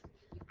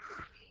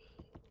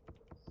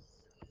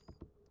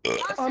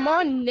possible. I'm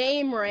on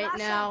name right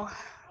now.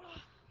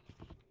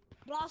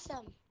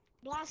 Blossom.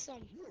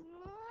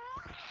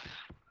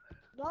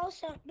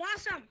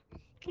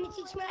 Can you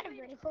teach me how to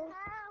vertical?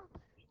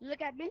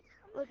 Look at me. In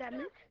the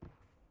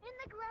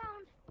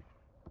ground.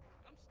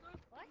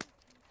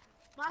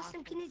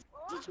 Blossom, can you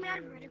teach me how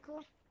to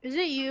vertical? Is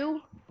it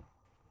you?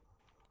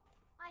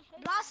 I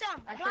hate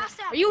Blossom.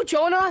 Are you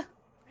Jonah?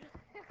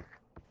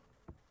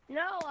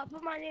 No, I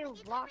put my name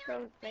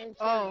Blossom.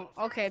 Oh,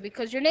 okay,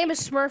 because your name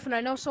is Smurf, and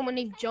I know someone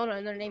named Jonah,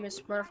 and their name is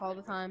Smurf all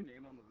the time.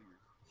 Name on the leader.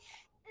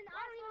 and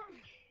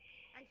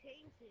I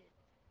changed it.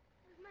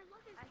 my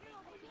luck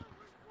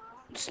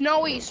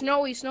is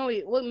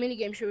Snowy. What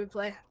minigame should we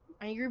play?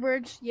 Angry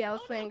Birds? Yeah,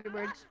 let's play Angry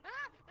Birds.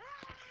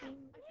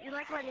 You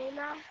like my name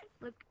now?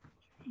 Look.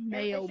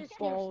 Mayo It's just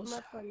balls.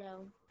 Smurf for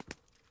now.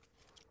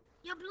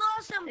 Yo,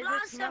 Blossom.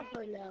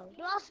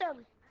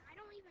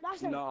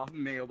 Nah,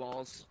 mayo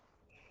balls.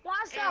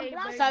 Blossom.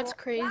 That's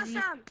crazy.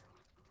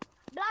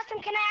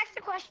 Blossom, can I ask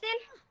a question?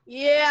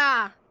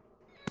 Yeah.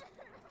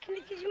 Can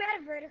you teach me how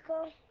to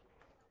vertical?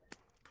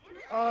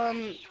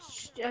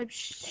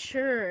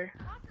 Sure.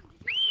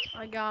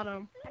 I got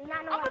him. I'm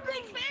a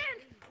big fan.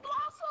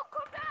 Blossom,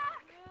 come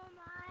back.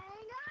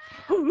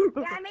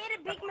 Yeah, I made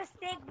a big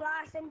mistake,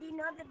 Blossom. Do you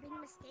know the big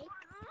mistake?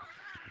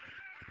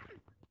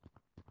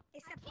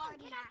 It's a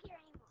party hat.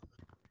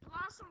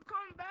 Blossom,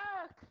 come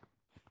back.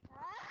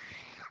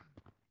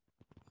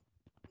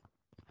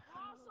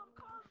 Blossom,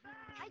 come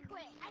back. I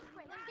quit. Are you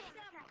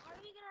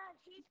gonna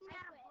teach me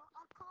how to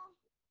call?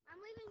 I'm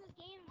leaving this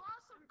game.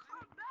 Blossom,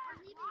 come back.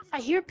 I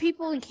hear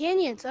people in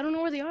canyons. I don't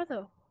know where they are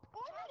though.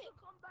 Blossom,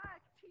 come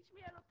back. Teach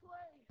me how to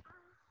play.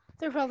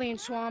 They're probably in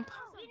swamp.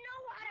 You know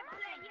how to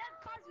play. You have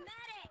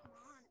cosmetics.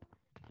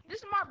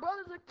 This is my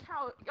brother's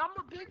account. I'm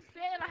a big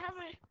fan.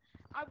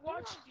 I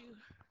watched you.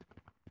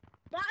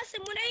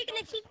 Blossom, when are you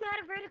gonna teach me how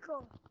to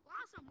vertical?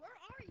 Blossom, where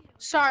are you?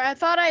 Sorry, I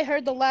thought I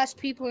heard the last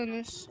people in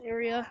this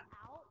area.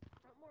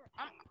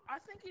 I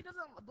think he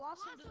doesn't.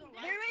 Blossom doesn't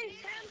like. They're in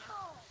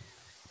temple.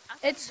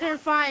 They're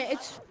fine.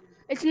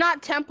 It's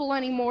not temple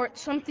anymore.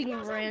 It's something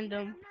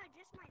random.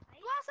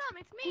 Blossom,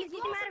 it's me. Can you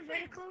teach me how to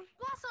vertical?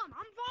 Blossom,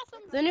 I'm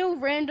Blossom. The new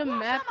random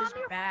map is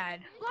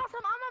bad.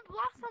 Blossom, I'm a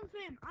Blossom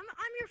fan.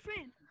 I'm your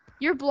fan.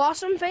 You're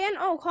Blossom fan?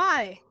 Oh,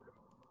 hi.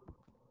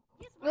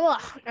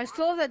 Ugh, I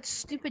still have that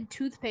stupid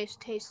toothpaste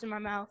taste in my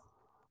mouth.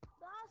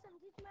 Blossom,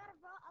 teach me how to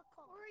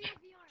vertical.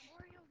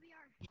 Wario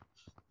VR.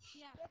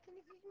 Yeah. Can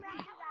you teach me how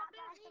to do that?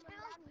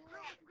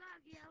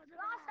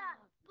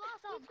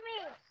 Blossom, teach me.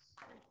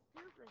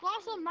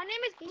 Blossom, my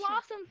name is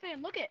Blossom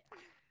fan. Look it.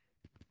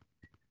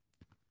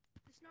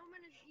 The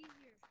snowman is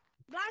easier.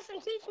 Blossom,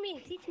 teach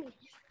me.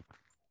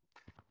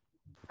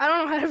 I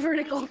don't know how to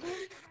vertical. This is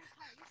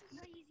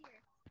way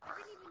easier. I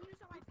didn't even use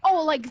all my.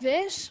 Oh, like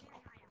this?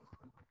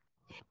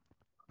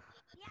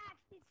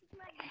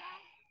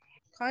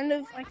 Kind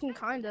of. I can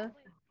kinda.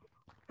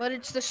 But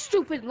it's the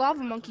stupid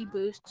lava monkey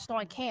boost, so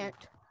I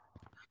can't.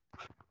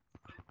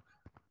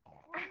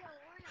 Where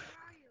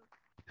are you?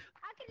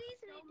 I could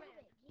easily do it.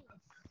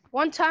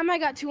 One time I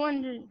got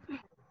 200.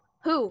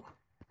 Who?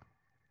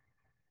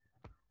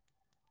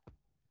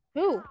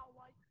 Who? Ow, I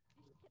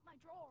just hit my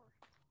drawer.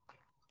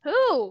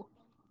 Who?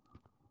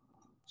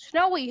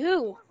 Snowy,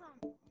 who?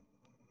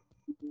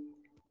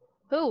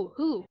 Who?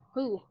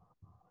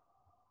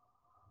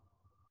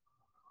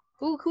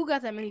 Who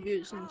got that many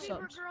views and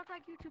Favorite subs? girl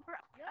tag YouTuber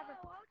ever.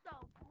 What the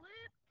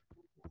flip?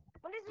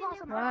 What is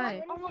Blossom, your I Why?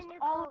 like almost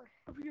all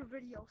of your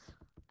videos.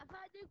 I've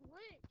had this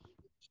glitch.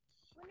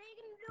 When are you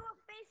gonna do a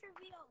face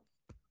reveal?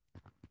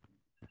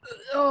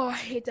 Oh, I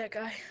hate that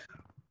guy.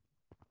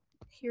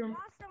 Hear him.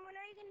 Awesome. When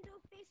are you gonna do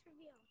a face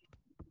reveal?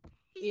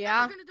 He's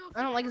Yeah, never gonna do a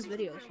I don't like his face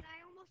videos. reveal.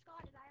 I almost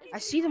got it. I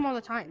see them all the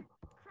time.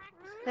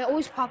 They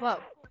always pop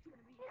up.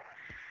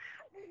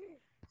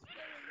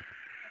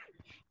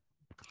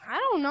 I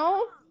don't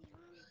know.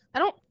 I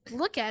don't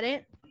look at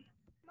it. I'm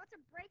about to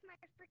break my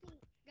freaking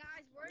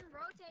guys. We're in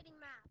rotating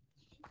map.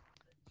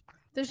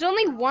 There's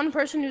only one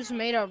person who's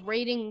made a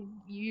rating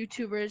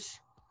YouTubers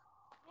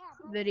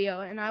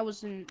video, and I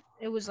was in.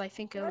 It was, I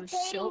think it was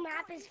Silk.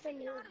 map is for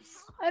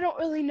noobs. I don't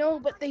really know,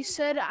 but they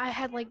said I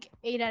had like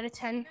 8 out of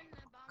 10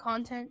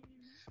 content.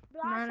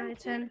 9 out of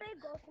 10.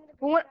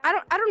 But what,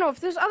 I don't know if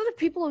there's other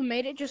people who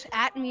made it. Just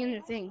at me in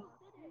their thing.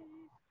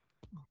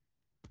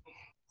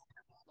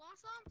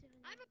 Blossom,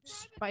 I have a private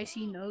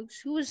Spicy code. Noakes.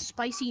 Who is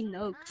Spicy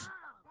Noakes?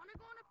 Wanna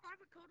go on a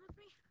private code with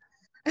me?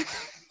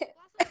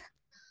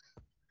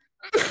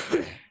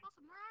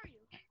 Blossom, where are you?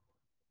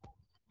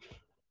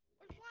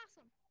 Where's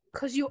Blossom?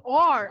 Cause you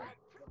are.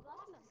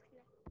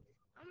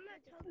 I'm not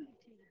talking to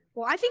you.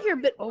 Well, I think you're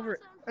a bit over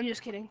it. I'm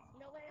just kidding.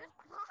 Where's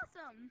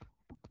Blossom?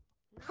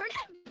 Where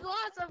did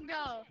Blossom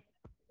go?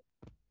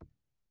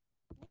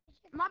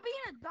 Am I being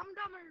a dum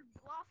dum or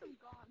Blossom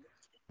gone?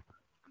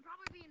 I'm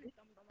probably being a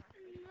dum dummer.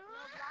 No,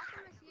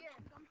 Blossom is here.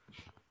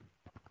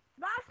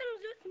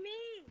 Blossom's with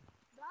me.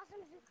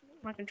 Blossom's with me.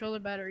 My controller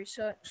battery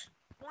sucks.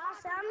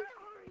 Blossom.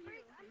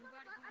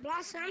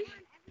 Blossom.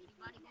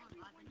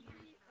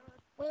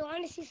 Wait,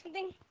 want to see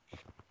something?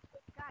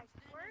 Guys,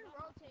 we're in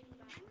rotating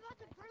map. I'm about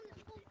to burn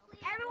this whole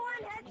place.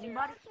 Everyone head to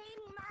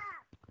rotating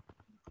map.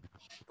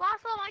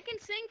 Blossom, I can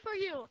sing for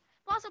you.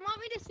 Blossom, want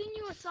me to sing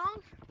you a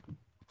song?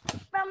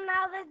 From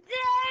now the day,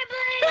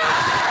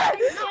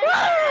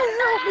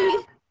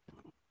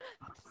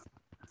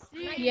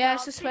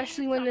 Yes,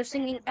 especially when they're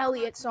singing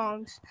Elliot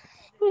songs.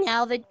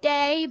 Now the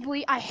day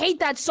we. I hate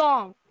that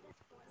song.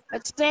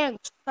 That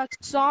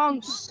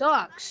song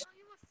sucks.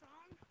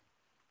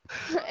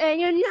 And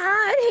you're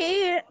not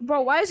here, bro.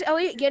 Why is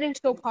Elliot getting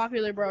so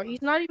popular, bro?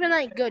 He's not even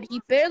that good.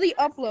 He barely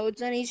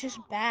uploads, and he's just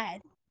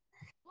bad.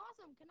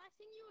 Blossom, can I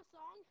sing you a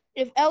song?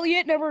 If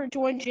Elliot never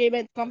joined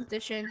J-Man's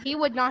competition, he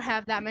would not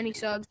have that many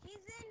subs. he's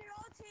in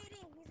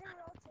rotating.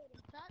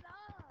 Shut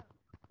up.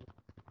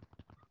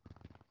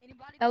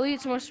 Anybody?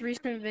 Elliot's most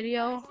recent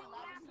video.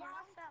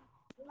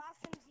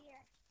 Blossom's here.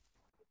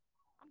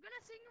 I'm gonna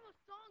sing you a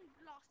song,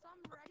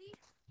 Blossom. Ready?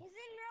 He's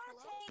in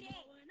rotating.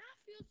 Knowing I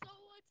feel so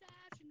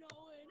attached,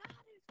 knowing I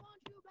just want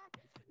you back,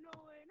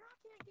 knowing I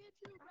can't get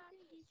you back,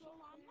 so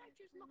I might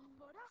just look,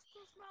 but I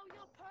still smell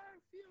your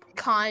perfume.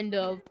 Kind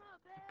of.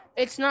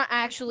 It's not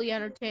actually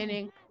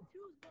entertaining.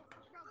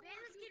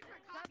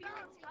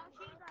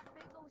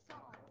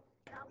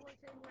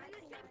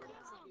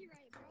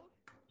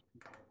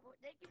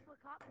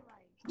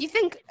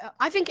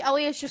 I think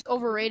Elliot's just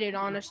overrated,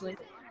 honestly.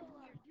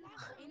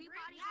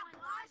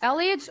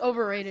 Elliot's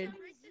overrated.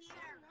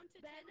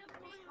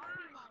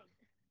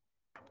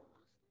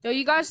 Do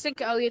you guys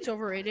think Elliot's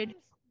overrated? Okay,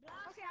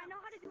 I know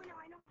how to do it now.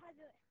 I know how to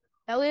do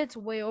it. Elliot's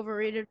way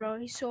overrated, bro.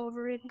 He's so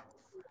overrated.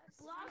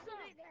 Blossom.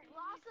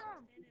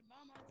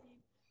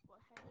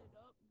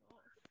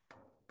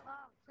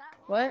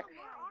 What? Where are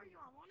you?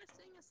 I want to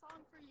sing a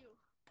song for you.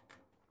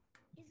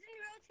 He's in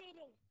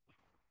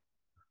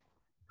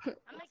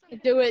rotating.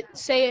 Do it.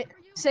 Say it.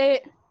 Say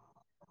it.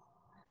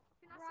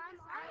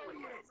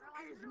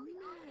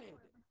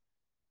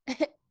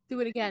 Do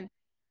it again.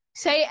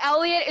 Say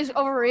Elliot is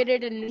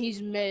overrated and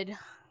he's mid.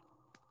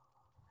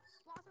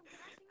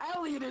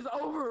 Elliot is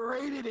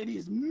overrated and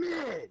he's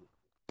mid.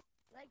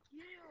 Like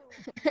you.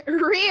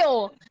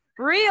 Real.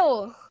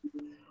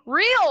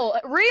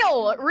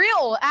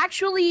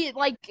 Actually,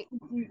 like,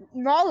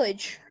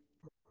 knowledge.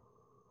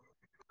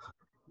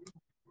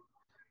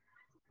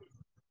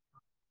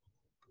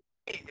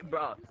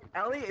 Bro,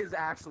 Elliot is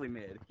actually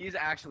mid. He's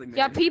actually mid.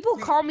 Yeah, people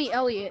call me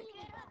Elliot,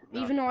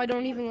 even though I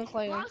don't even look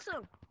like him.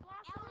 Blossom.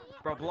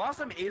 Bro,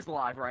 Blossom is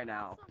live right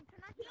now.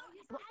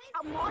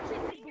 I'm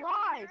watching this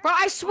live. Bro,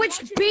 I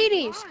switched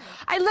beanies.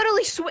 I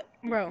literally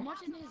bro.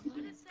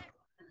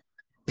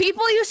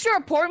 People used to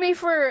report me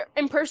for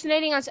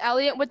impersonating as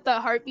Elliot with the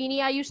heart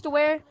beanie I used to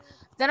wear.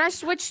 Then I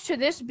switched to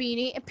this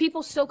beanie, and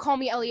people still call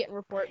me Elliot and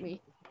report me.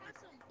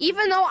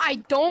 Even though I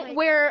don't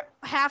wear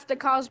half the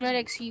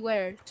cosmetics he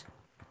wears.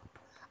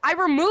 I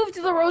removed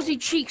the rosy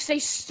cheeks, they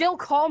still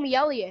call me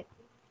Elliot.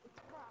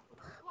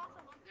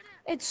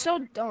 It's so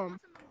dumb.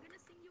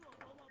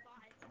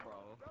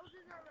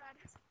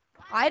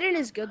 Aiden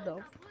is good,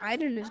 though.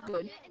 Aiden is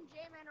good.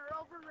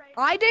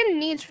 Aiden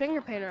needs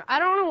finger painter. I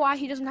don't know why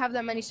he doesn't have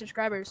that many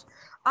subscribers.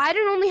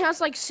 Aiden only has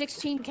like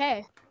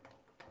 16K.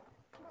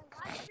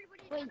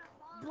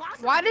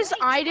 Why does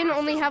Aiden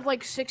only have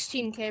like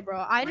 16K,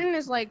 bro? Aiden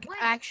is like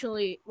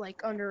actually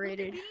like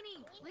underrated.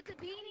 With the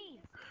beanie.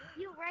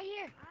 You right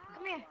here.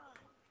 Come here.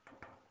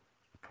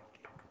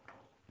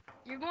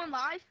 You're going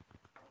live?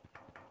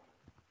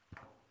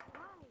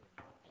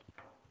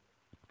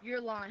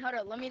 You're lying. Hold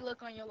up, let me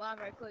look on your live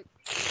right quick.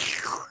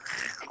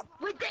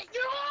 Wait, that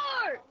you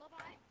are!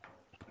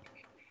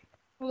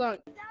 Hold on.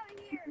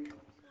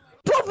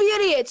 Poopy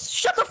idiots!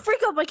 Shut the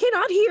freak up! I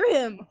cannot hear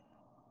him!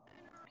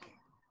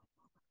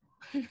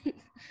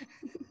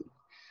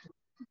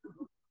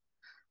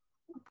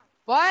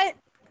 What?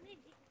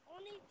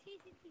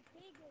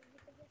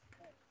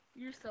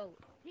 You're so...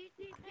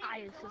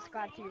 I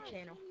subscribe to your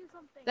channel.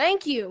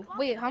 Thank you.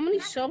 Wait, how many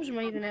subs am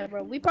I even at,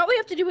 bro? We probably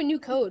have to do a new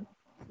code.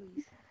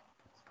 Please.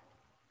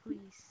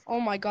 Please.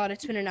 Oh my god,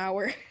 it's been an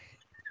hour.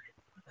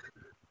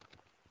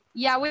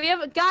 Yeah, we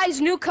have,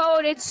 guys, new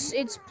code. It's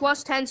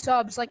plus 10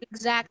 subs, like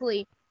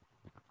exactly.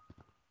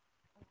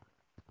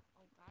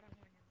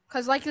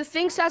 Cause like the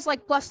thing says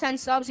like plus 10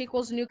 subs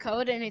equals new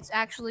code, and it's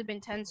actually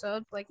been 10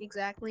 subs, like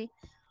exactly.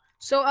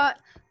 So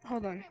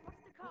hold on.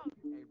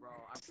 Hey, bro,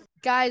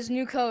 Guys,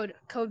 new code.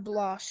 Code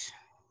BLOSS.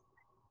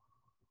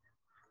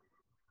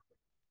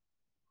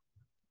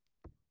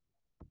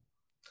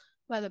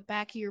 By the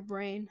back of your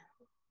brain.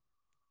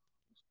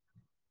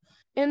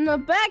 In the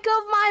back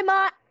of my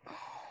mind.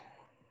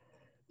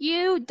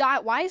 You die.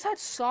 Why is that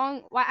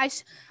song? Why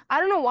I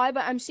don't know why,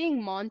 but I'm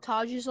seeing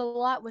montages a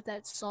lot with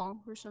that song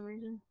for some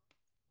reason.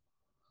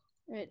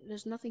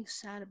 There's nothing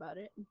sad about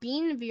it.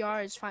 Bean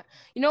VR is fine.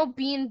 You know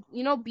Beans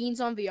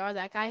on VR,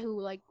 that guy who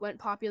like went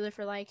popular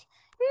for like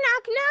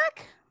knock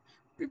knock.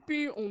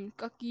 Pipi on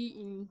kaki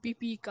in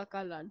pipi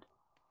kakalan.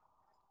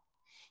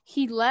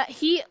 He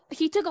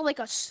took like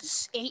a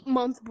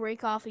 8-month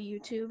break off of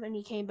YouTube, and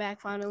he came back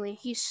finally.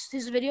 His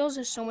videos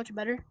are so much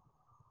better.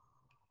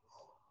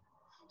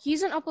 He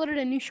hasn't uploaded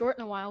a new short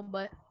in a while,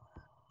 but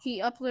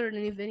he uploaded a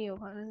new video.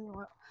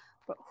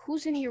 But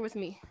who's in here with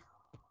me?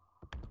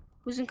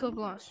 Who's in Code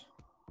BLOSS?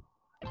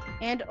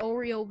 And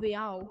Oreo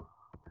Viao.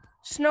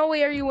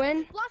 Snowy, are you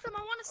in? Blossom,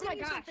 I want to sing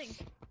you something.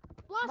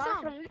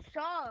 Blossom, you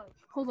suck.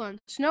 Hold on,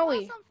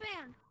 Snowy. Blossom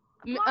fan.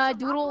 Blossom,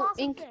 Doodle,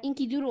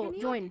 Inky Doodle,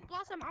 join.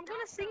 Blossom, I'm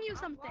gonna sing you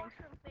something.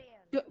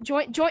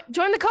 Join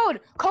the code.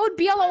 Code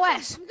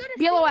BLOS.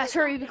 BLOS,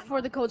 hurry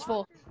before the code's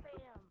full.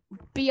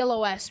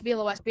 BLOS,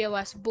 BLOS,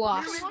 BLOS,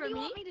 BLOSS. What do you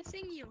want me to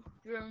sing you?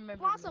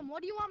 Blossom,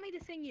 what do you want me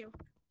to sing you?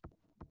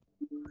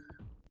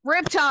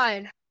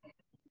 Riptide.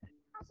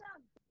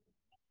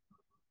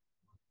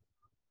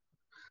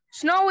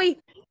 Snowy,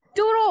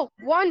 Doodle.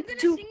 1,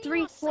 2,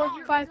 3,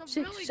 4, 5,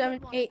 6,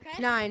 7, 8,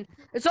 9.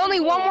 It's only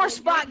one more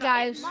spot,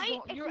 guys.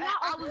 I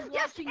was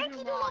watching your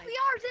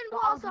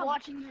live. I'm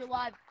watching your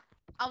live.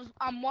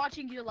 I'm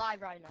watching your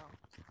live right now.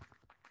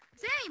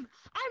 Same.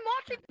 I'm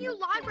watching you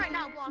live right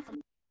now,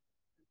 Blossom.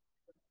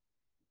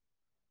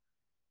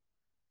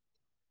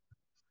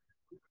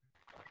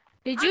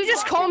 Did you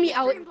just call me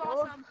out?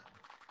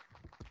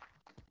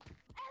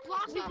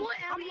 Blossom,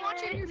 I'm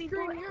watching your stream.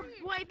 You're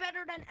way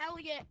better than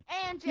Elliot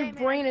and J-Man. Your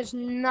brain is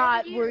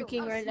not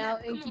working right now,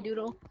 Inky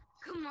Doodle.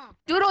 Come on.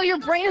 Doodle, your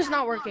brain is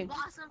not working.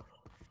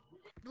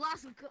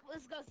 Blossom,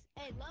 let's go.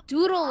 Hey,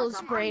 Doodle's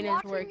Blossom, brain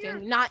is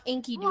working, not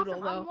Inky Doodle,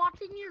 I'm though.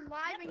 watching your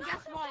live, and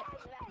guess what?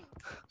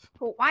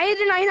 Well, why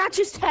didn't I not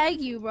just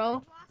tag you,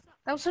 bro?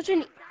 That was such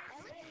an...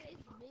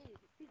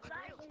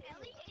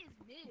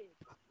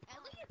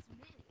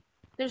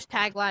 There's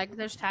tag lag.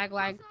 There's tag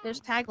lag. There's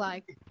tag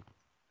lag.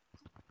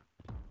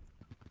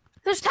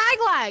 There's tag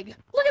lag!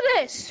 Look at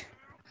this!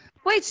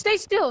 Wait, stay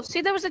still.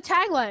 See, there was a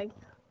tag lag.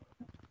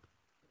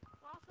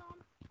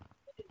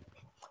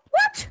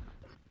 What?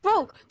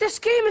 Bro, this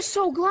game is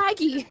so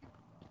laggy.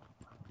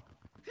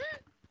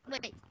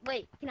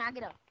 Wait, can I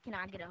get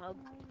a hug?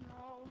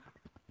 No.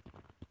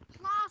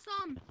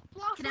 Blossom!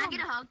 Can I get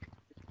a hug?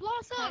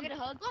 Blossom! Can I get a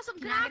hug? Blossom,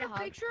 Can can I I get have a a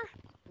hug? picture?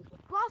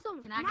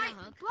 Blossom, Can I get a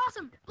hug?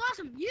 Blossom,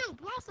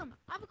 Blossom,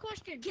 I have a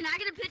question. Can I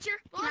get a picture?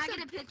 Can I Blossom.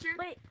 get a picture?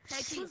 Wait,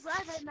 who's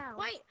live right now?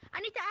 Wait, I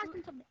need to ask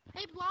him something.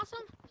 Hey, Blossom,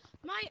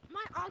 my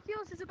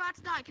Oculus is about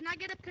to die. Can I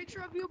get a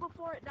picture of you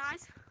before it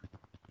dies?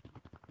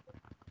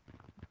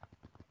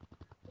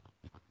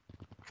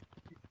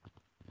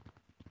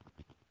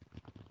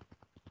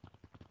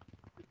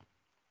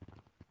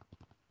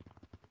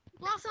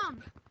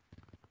 Blossom,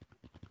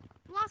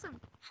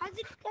 how did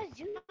you guys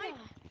do that?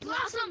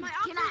 Blossom, my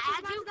can Oculus I is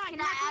add about you? to die.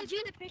 Can I add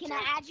you? Please get a Can I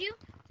picture? add you?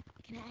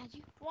 Can I add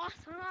you?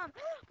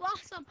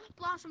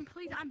 Blossom,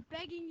 please, I'm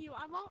begging you.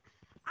 I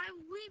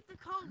leave the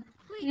code,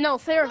 please. No,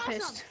 therapist.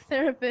 Blossom.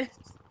 Therapist.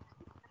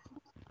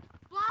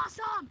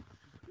 Blossom!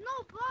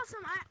 No,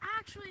 Blossom, I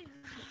actually...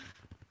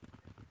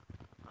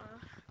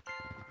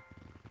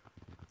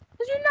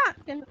 Cause you're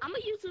not gonna... I'm a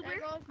YouTuber. There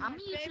goes my I'm a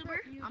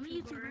favorite I'm a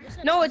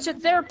YouTuber. No, it's a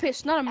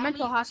therapist, not a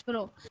mental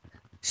hospital.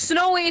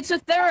 Snowy, it's a I'm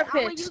a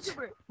therapist.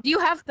 YouTuber. Do you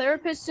have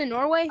therapists in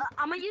Norway?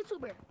 I'm a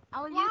YouTuber.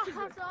 I'm a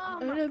YouTuber.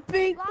 I'm a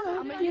big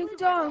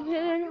dog,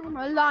 and I'm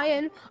a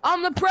lion.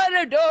 I'm the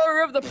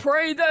predator of the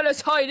prey that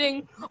is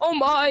hiding. Oh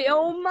my,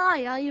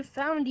 I have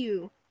found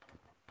you.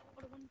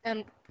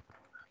 And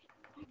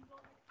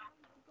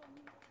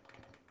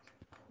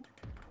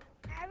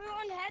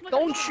Everyone head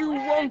don't you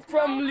run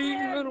from me,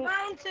 little.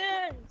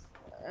 mountains.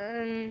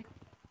 And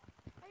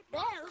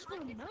Yeah, let's go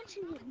to the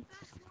mountains.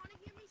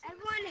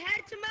 Everyone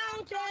head to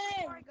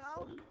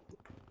mountains!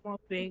 I'm a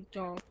big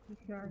dog.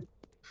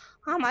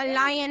 I'm a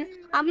lion.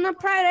 I'm the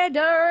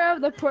predator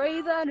of the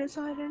prey that is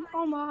hiding.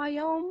 Oh my,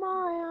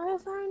 I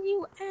found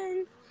you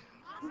and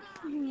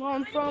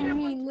run from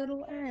me,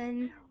 little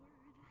N.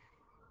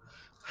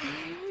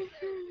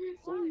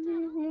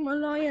 I'm a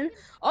lion.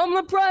 I'm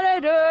the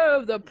predator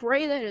of the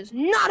prey that is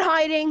not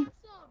hiding.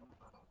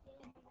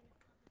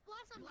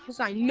 Because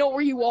I know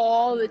where you are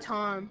all the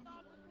time.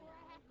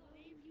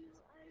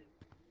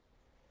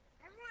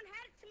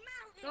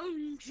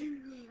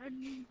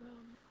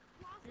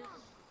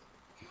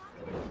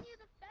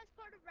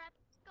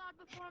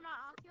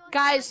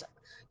 Guys,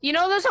 you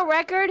know there's a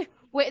record?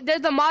 Wait,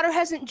 the modder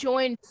hasn't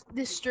joined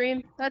this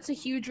stream. That's a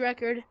huge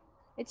record.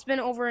 It's been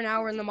over an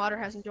hour and the modder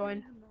hasn't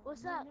joined.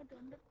 What's up?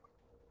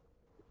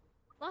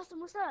 Blossom,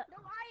 what's up? No,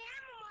 I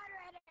am a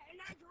moderator, and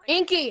I joined.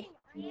 Inky!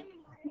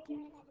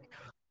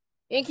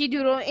 Inky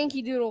Doodle,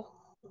 Inky Doodle.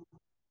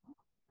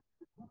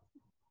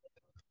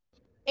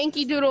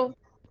 Inky Doodle,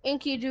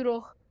 Inky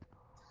Doodle.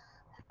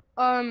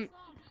 I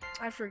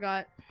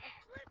forgot.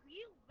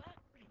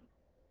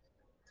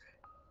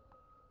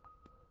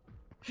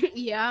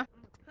 Yeah.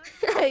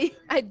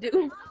 I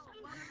do.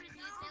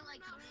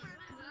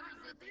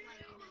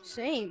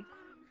 Same.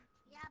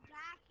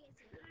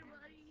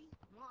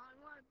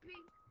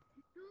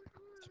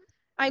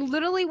 I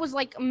literally was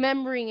like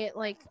remembering it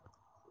like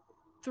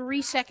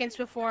 3 seconds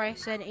before I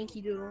said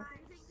Inky Doodle.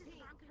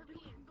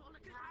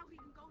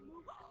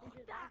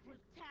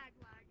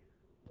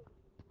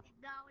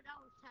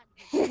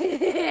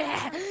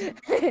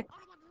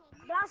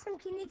 Blossom,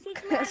 can you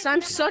teach me? So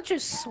I'm such a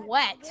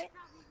sweat.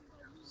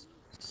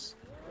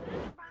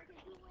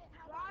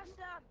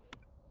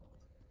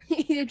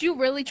 Did you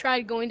really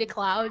try going to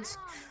clouds?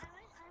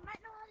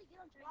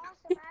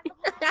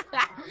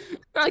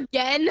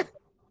 Again?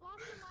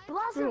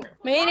 Blossom.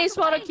 Mayonnaise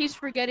water keeps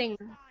forgetting.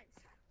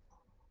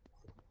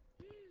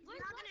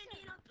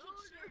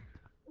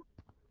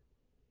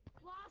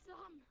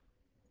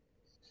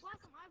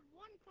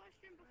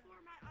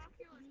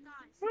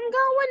 I'm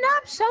going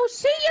up, so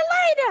see you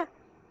later.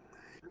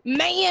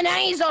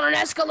 Mayonnaise on an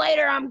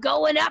escalator. I'm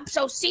going up,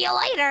 so see you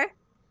later.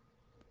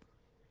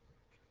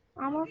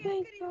 I'm a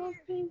big dog,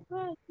 big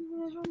black.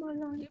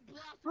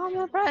 I'm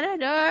a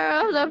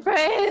predator of the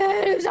prey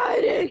that is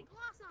hiding.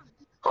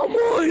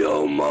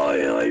 Oh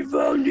my, I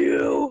found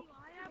you.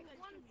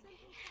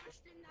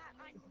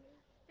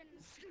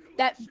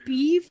 That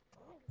beef?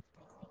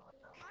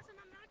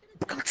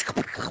 I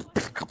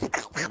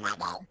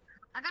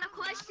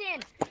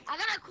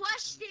got a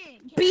question.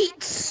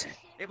 Beats.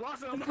 Hey,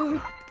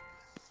 Blossom!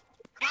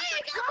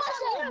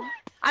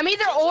 I'm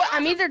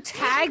either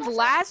tagged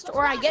last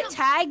or I get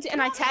tagged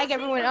and I tag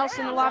everyone else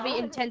in the lobby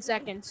in 10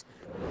 seconds.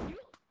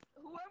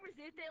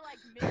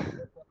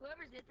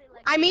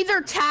 I'm either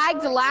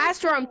tagged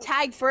last or I'm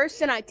tagged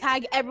first and I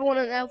tag everyone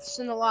else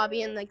in the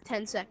lobby in like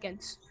 10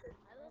 seconds.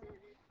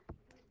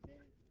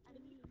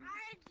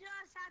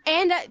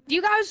 And do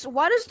you guys,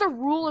 what is the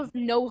rule of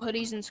no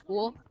hoodies in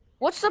school?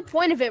 What's the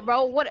point of it,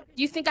 bro? What,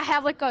 do you think I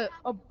have like a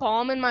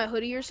bomb in my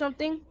hoodie or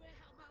something?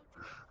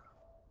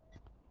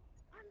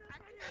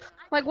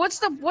 Like, what's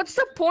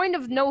the point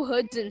of no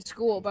hoods in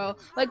school, bro?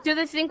 Like, do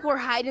they think we're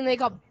hiding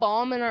like a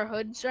bomb in our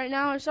hoods right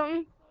now or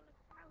something?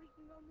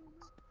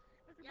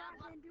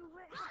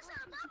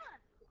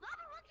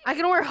 I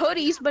can wear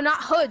hoodies, but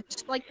not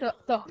hoods. Like the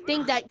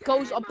thing that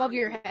goes above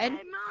your head.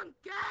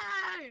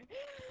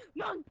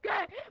 Monkey!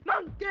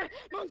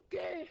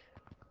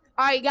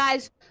 Alright,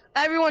 guys.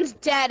 Everyone's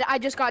dead. I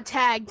just got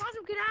tagged.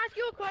 Blossom, can I ask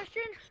you a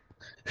question?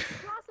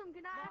 Blossom,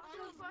 can I ask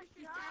you a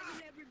question?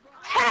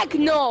 Heck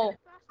no!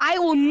 I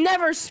will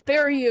never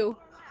spare you.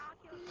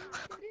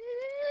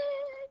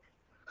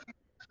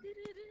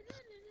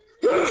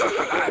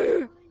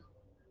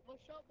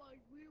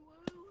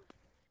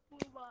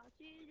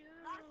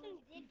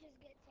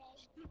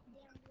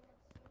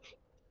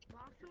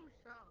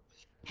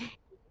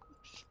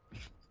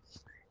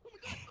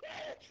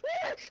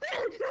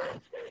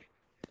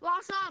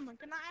 Blossom,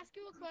 can I ask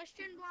you a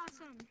question,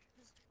 Blossom?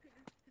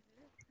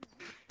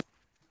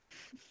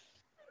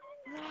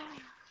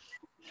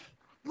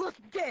 Look,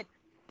 dead!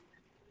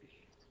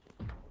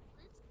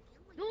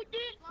 You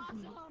did!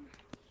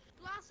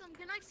 Blossom,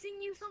 can I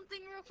sing you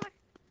something real quick?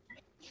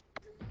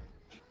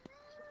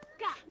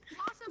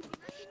 Blossom,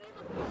 can I sing you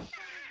the first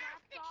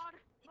rap god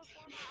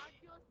before my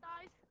Oculus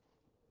dies?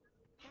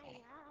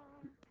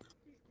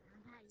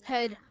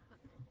 Head.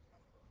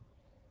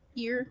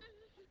 Ear.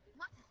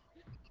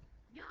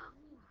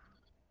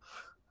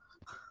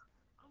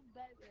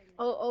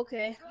 Oh,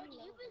 okay. Brody,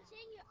 you've been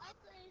saying your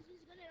Oculus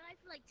is gonna die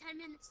for like 10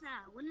 minutes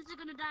now. When is it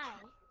gonna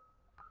die?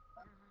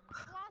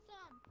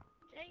 Blossom!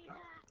 Say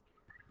that!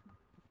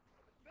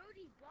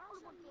 Brody,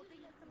 Blossom!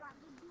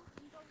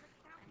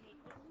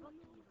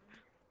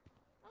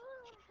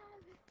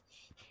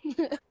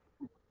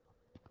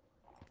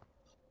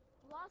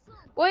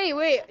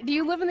 Wait. Do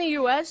you live in the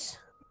U.S.?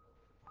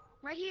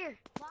 Right here.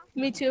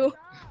 Me too.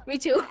 Me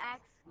too.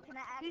 Can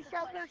I ask You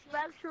shall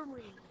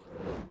respectfully.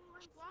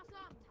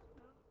 Blossom!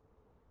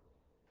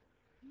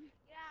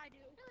 Yeah, I do.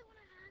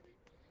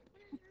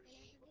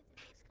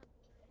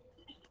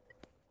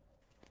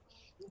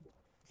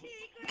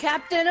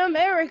 Captain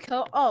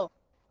America. Oh,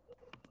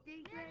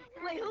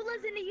 Wait, who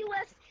lives in the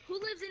U.S.? Who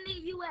lives in the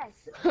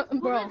U.S.? Who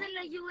bro, lives in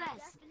the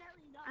U.S.?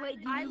 Wait,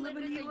 do I you live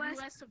live in the U.S.?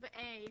 US of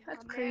A.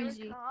 that's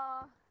crazy.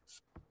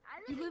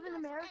 You live in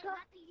America?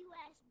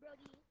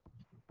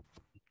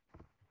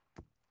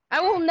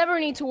 I will never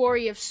need to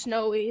worry if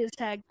Snowy is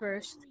tagged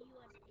first.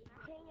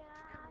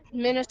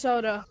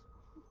 Minnesota.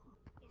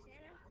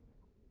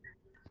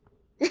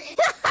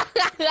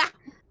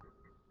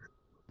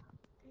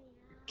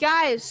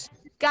 guys,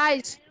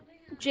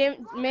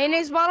 Jim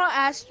Mayonnaise Bottle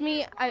asked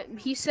me.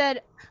 He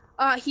said,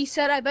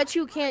 I bet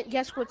you can't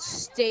guess what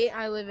state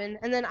I live in.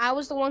 And then I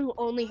was the one who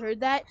only heard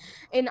that,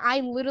 and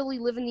I literally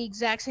live in the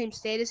exact same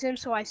state as him,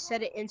 so I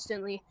said it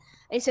instantly.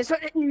 And he says,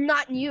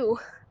 "Not you."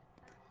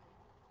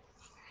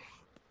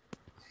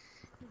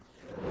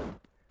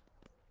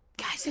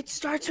 Guys, it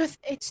starts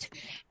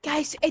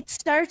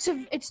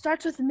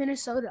with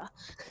Minnesota,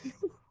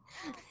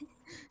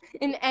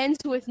 and ends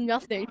with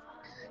nothing.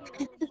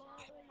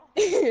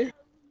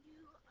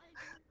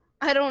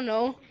 I don't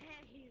know.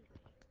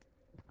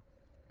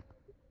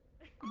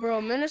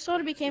 Bro,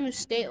 Minnesota became a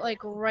state like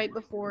right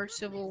before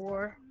Civil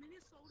War.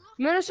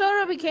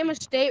 Minnesota became a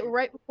state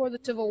right before the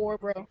Civil War,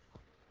 bro.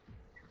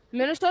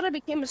 Minnesota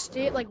became a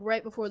state like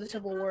right before the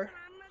Civil War.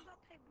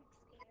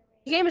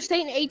 Became a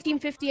state in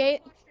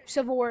 1858,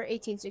 Civil War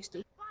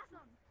 1860.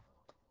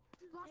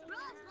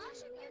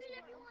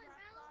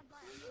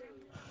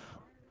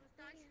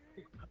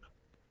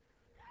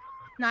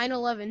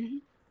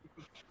 9/11.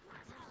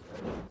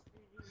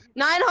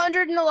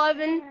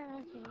 911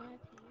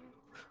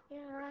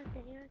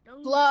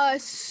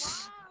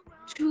 plus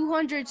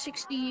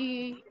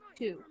 262.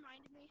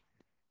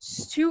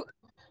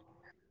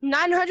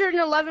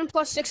 911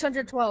 plus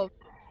 612.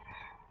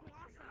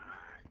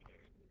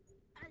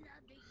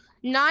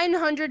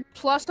 900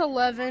 plus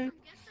 11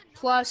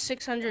 plus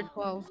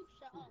 612.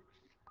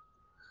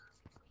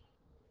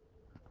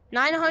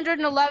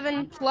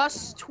 911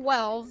 plus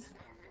 12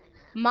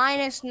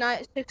 minus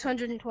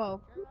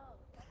 612.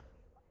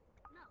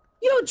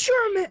 You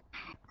German!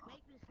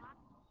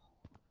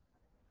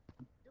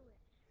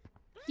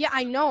 Yeah,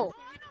 I know.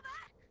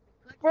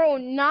 Bro,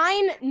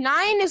 nine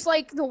is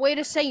like the way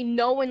to say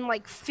no in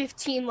like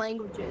 15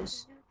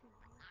 languages.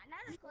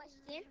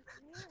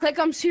 Like,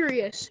 I'm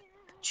serious.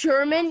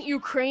 German,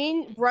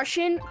 Ukraine,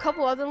 Russian, a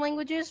couple other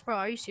languages. Bro,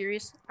 are you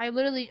serious? I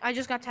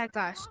just got tagged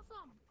last.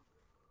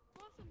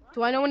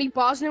 Do I know any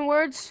Bosnian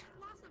words?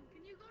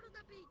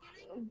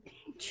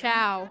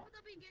 Ciao.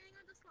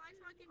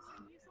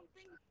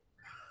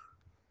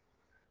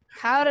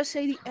 How to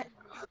say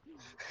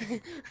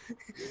the...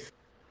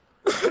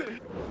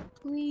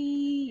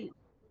 Please.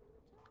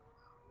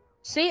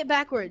 Say it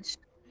backwards.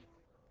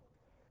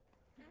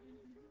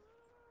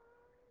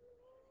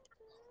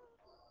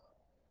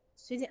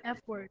 Say the F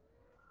word.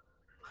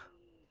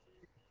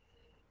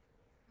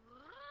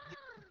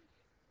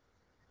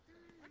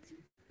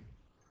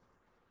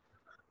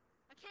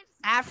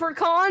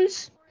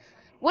 Afrikaans?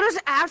 What is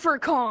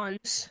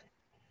Afrikaans?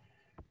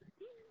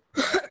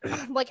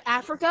 Like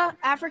Africa?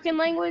 African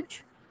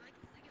language?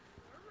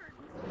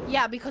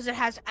 Yeah, because it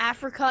has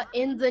Africa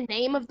in the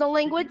name of the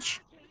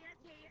language.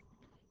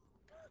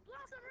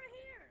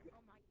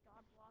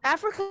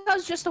 Africa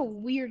is just a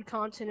weird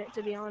continent,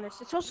 to be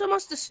honest. It's also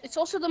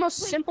the most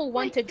simple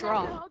one to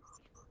draw.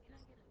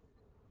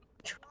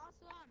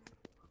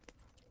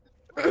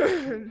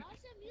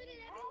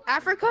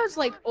 Africa is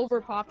like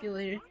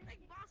overpopulated.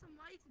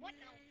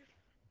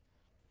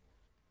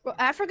 Bro,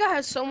 Africa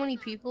has so many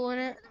people in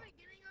it.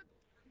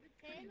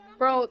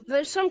 Bro,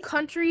 there's some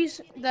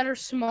countries that are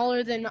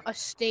smaller than a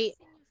state.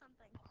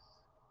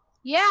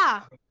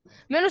 Yeah,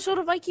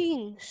 Minnesota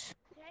Vikings.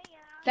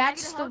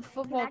 That's the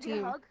football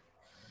team.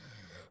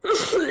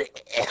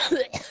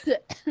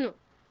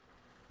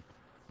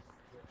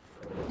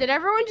 Did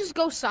everyone just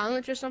go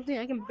silent or something?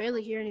 I can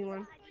barely hear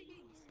anyone.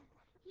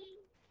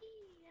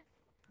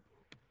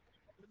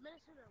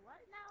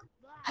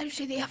 How do you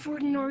say the F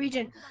word in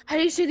Norwegian? How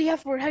do you say the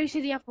F word? How do you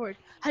say the F word?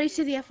 How do you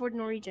say the F word in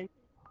Norwegian?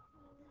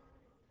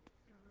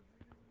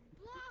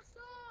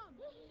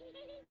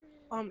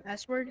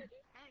 S word?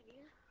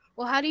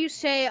 Well, how do you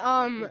say,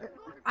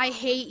 I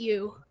hate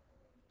you?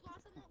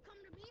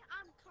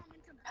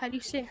 How do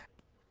you say?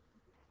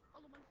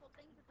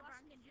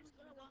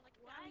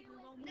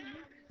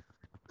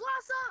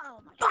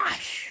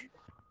 Gosh!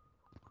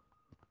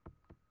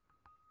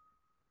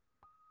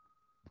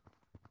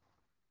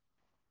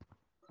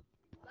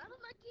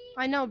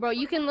 I know, bro.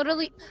 You can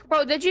literally,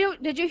 bro. Did you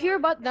hear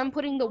about them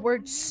putting the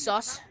word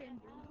sus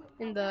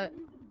in the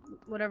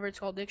whatever it's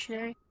called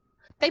dictionary?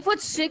 They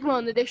put sigma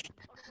in the dictionary.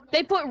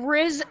 They put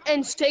Riz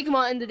and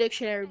sigma in the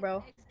dictionary,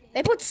 bro.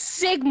 They put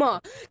sigma.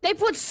 They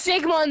put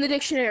sigma in the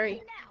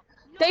dictionary.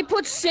 They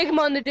put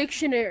sigma in the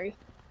dictionary.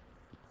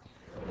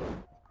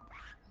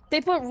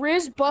 They put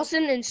Riz,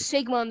 bussin, and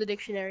sigma in the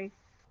dictionary.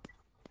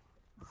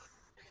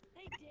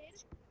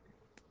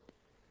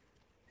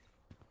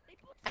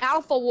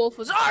 Alpha Wolf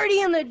was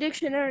already in the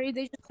dictionary.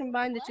 They just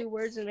combined the two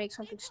words and make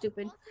something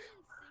stupid.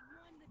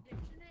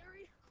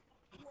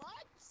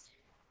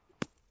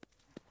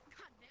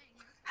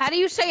 How do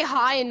you say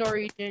hi in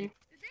Norwegian? Did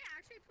they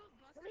actually put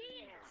busted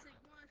in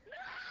Sigma?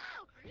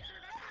 Are you sure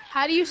that's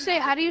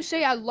not? How do you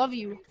say I love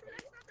you? Are you sure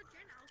that's not the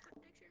Gen Alpha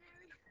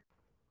dictionary?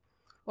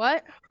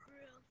 What? For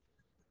real.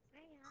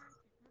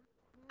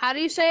 How do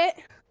you say it?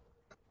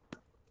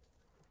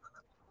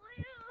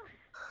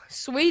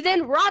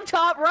 Sweden, Rob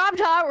top,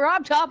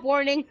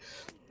 warning.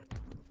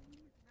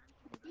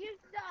 You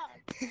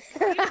suck. You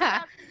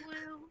suck,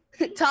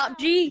 Blue. Top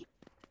G.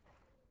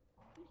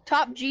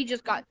 Top G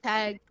just got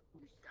tagged.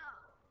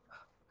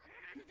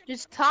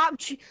 Just Top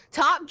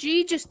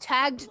G just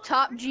tagged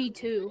Top G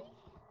too.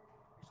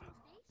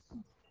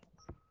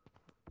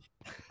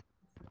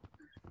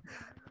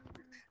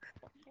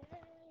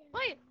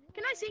 Wait,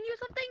 can I sing you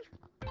something?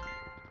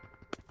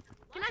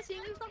 Can I sing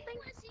you something?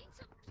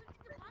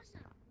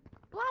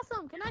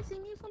 Blossom, can I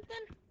sing you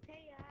something?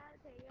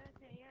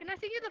 Can I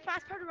sing you the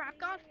Fast Part of Rap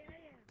God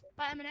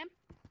by Eminem?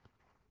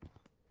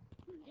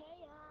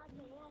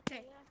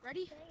 Okay,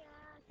 ready?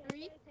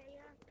 3,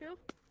 2,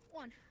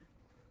 1.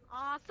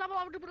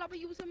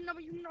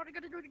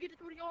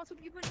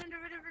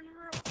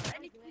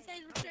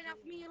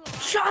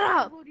 Shut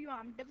up!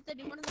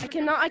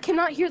 I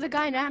cannot hear the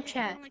guy in app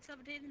chat.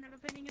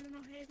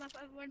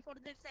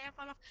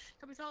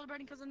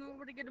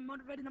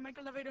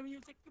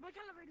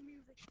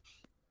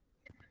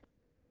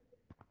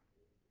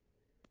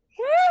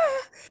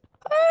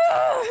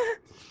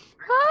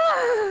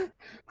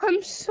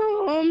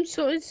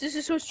 This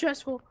is so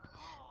stressful.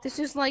 This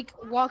is like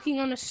walking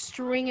on a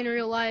string in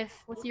real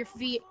life with your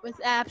feet with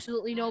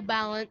absolutely no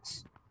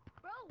balance.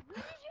 Bro, when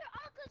is your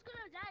uncle's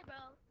gonna die,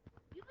 bro?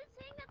 You've been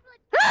saying that for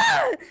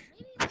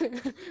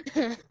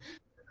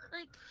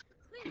like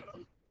maybe like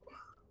wait.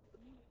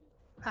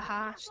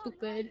 Haha,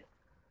 stupid.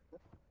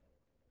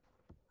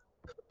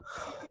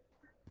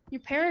 Your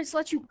parents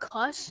let you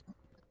cuss?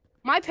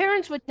 My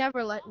parents would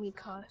never let me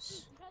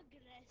cuss.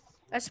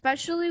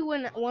 Especially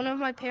when one of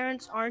my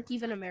parents aren't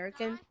even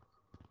American.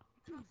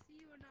 I'll see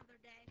you another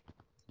day.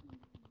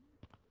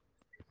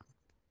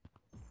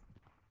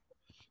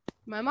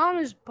 My mom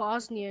is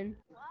Bosnian.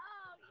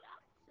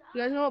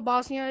 You guys know what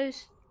Bosnia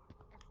is?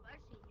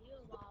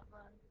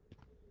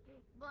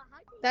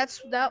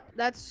 That's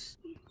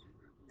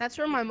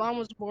where my mom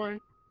was born.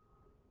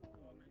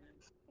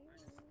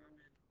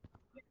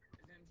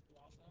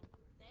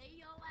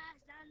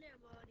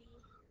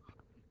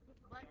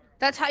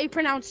 That's how you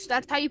pronounce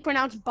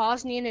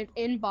Bosnian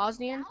in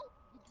Bosnian,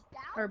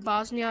 or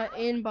Bosnia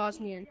in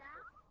Bosnian.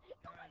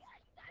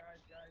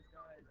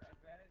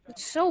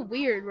 It's so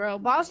weird, bro.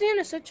 Bosnian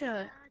is such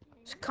a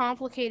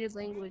complicated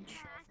language.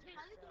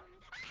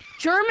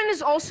 German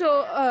is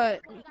also a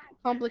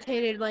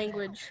complicated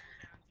language.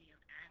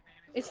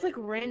 It's like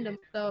random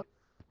stuff.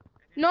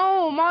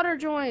 No, modder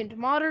joined.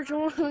 Modder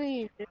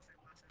joined.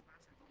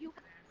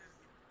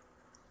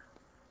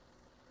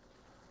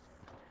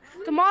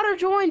 The modder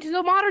joined.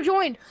 The modder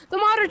joined. The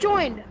modder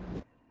joined.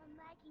 I'm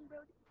lagging, bro.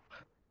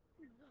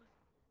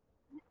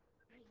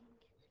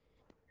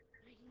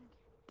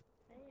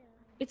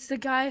 It's the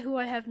guy who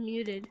I have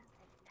muted.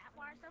 That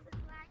bar stuff is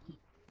laggy.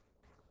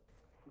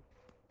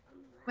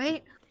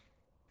 Wait.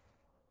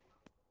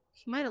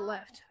 He might have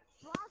left.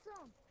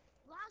 Blossom.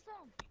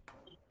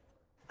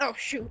 Oh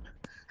shoot.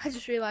 I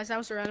just realized I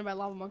was surrounded by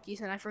lava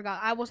monkeys and I forgot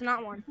I was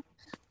not one.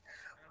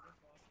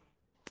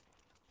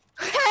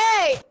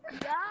 Hey!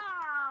 No.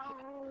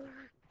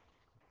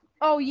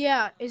 Oh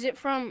yeah, is it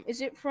from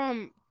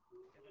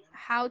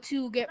How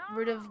to Get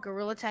Rid of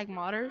Gorilla Tag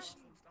Modders?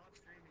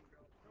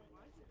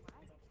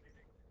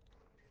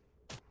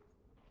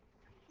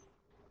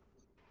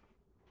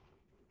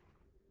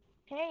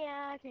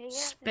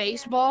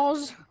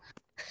 Spaceballs?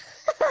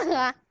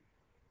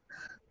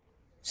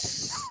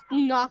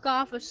 Knock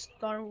off of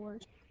Star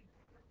Wars.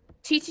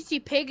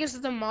 TTT Pig is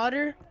the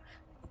moderator.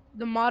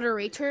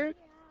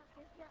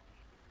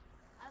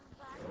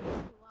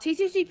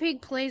 TTT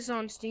Pig plays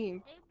on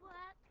Steam.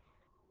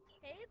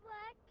 Hey,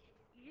 Black.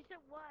 You said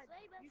what?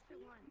 You said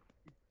what?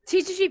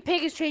 TTT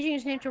Pig is changing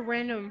his name to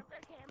random.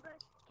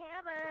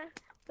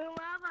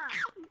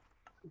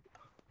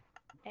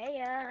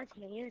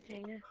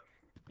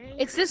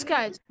 It's this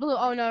guy. It's blue.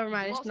 Oh, never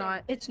mind. It's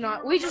not. It's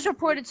not. We just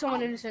reported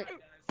someone innocent.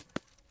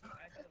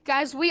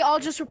 Guys, we all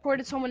just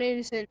reported someone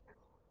innocent.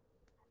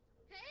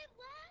 Hey,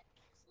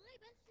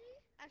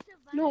 Black.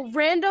 No,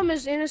 random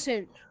is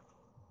innocent.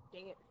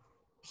 Dang it.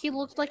 He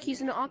looks like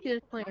he's an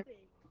Oculus player. Really?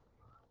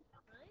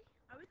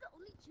 Are we the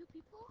only 2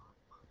 people?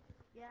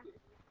 Yeah.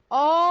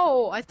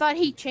 Oh, I thought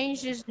he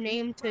changed his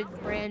name to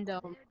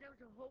random.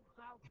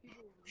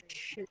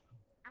 Shoot.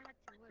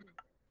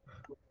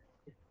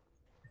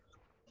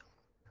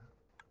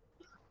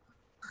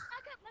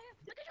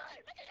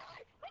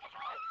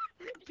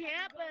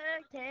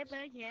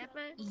 Camper.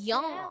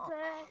 Yeah.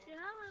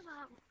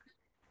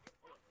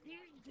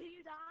 Do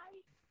you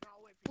die?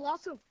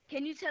 Blossom,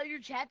 can you tell your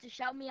chat to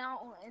shout me out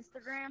on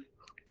Instagram?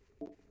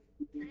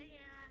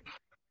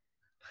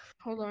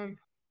 Hold on.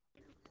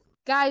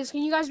 Guys,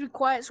 can you guys be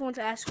quiet? Someone's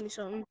asking me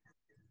something.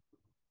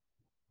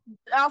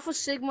 Alpha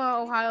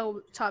Sigma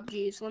Ohio top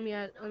G's. Let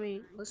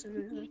me listen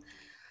to this.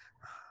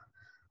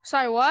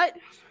 Sorry, what?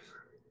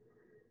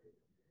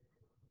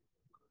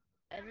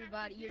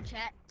 Everybody, your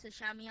chat to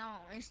shout me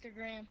out on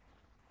Instagram.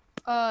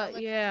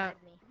 Yeah.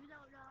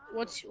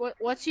 What's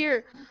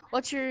your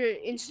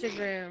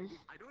Instagram?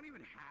 I don't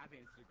even have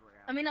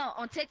Instagram. I mean, no,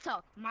 on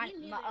TikTok. My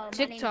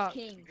TikTok.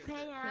 name is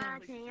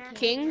Kings.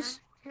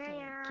 Kings?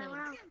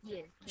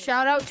 Yeah.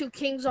 Shout out to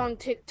Kings on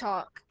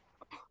TikTok.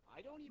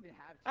 I don't even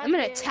have. I'm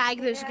gonna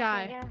tag this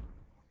guy.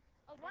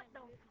 Oh, what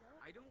the?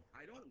 I don't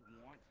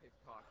want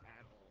TikTok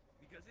at all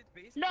because it's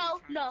basically.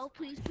 No,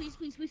 please.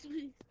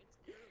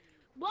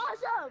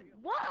 Blossom,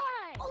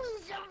 why?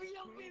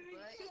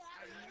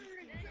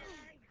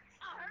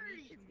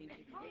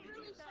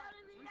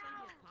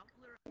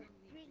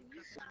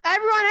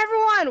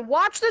 Everyone,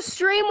 watch the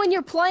stream when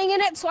you're playing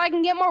in it so I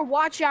can get more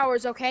watch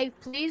hours, okay?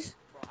 Please.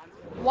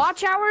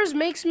 Watch hours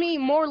makes me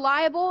more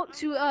liable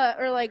to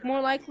or like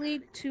more likely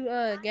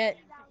to get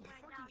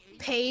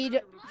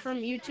paid from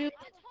YouTube.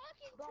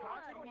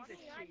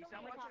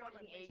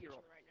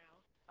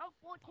 Oh,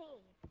 14.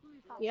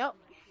 Yep.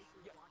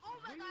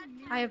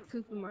 I have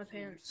poop in my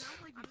pants.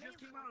 Sounds like you just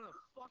came out of the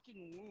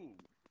fucking womb.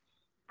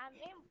 I'm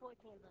in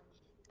 14 then.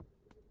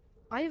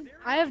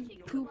 I have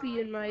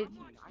poopy in my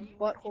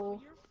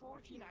butthole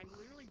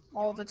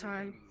all the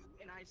time.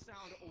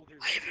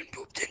 I haven't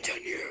pooped in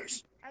 10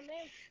 years. I'm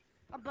in.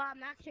 But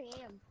I'm actually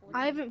in 14.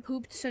 I haven't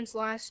pooped since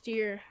last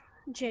year,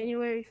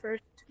 January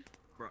 1st.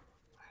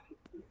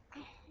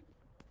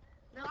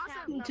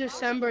 Awesome.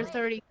 December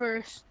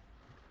 31st.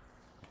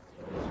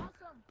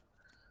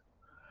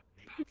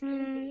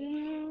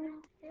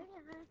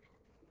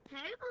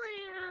 Hey,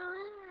 Blue.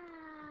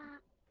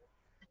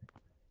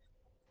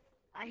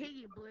 I hate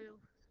you, Blue.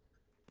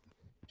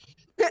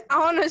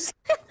 Honest.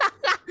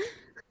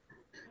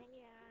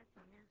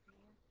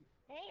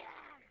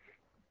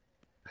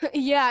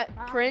 Yeah,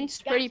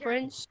 Prince, pretty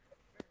Prince.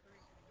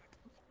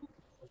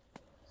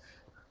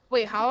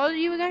 Wait, how old are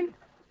you again?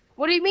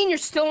 What do you mean you're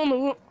still in the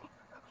womb?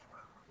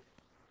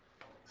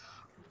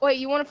 Wait,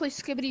 you want to play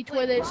Skibbity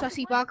Toilet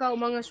Sussy Baka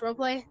Among Us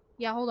roleplay?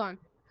 Yeah, hold on.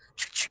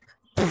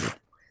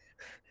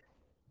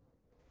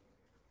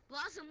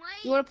 Blossom,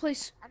 wait. You want to play?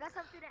 I got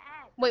something to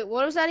add. Wait,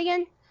 what was that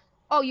again?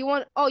 Oh,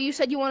 you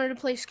said you wanted to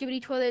play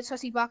Skibbity Toilet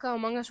Sussy Baka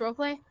Among Us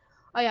roleplay?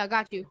 Oh yeah,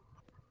 got you.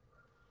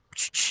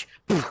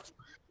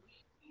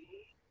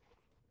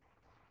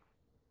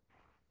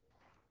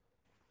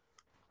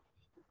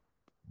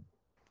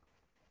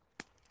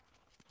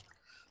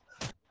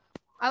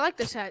 I like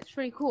this hat. It's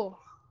pretty cool.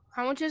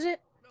 How much is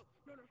it?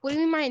 What do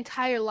you mean my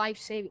entire life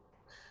saving?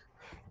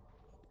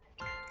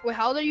 Wait,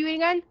 how old are you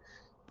again?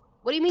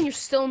 What do you mean you're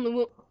still in the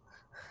womb?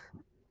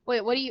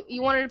 Wait, what do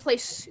you wanted to play?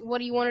 What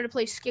do you wanted to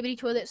play? Skibbity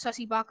Toilet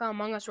Sussy Baka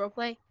Among Us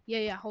roleplay?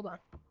 Yeah, hold on.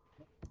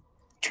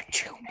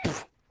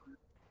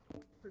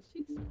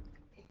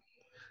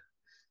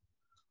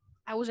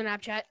 I was in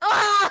app chat.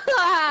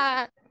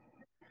 Ah!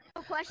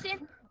 A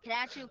question? Can I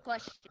ask you a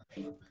question?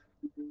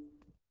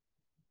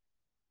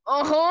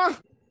 Uh-huh.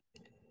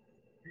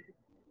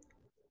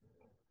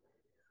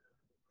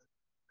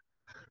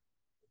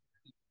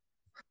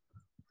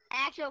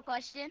 Actual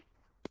question.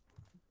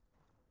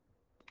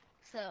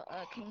 So,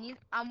 can you?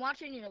 I'm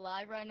watching you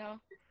live right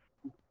now,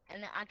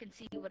 and I can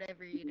see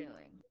whatever you're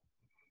doing.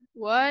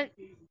 What?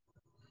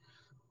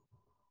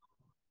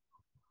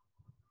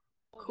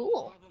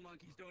 Cool.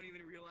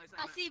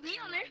 I see me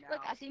on there.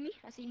 Look, I see me.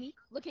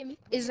 Look at me.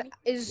 Is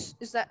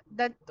that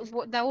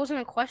wasn't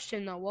a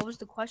question though? What was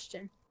the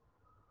question?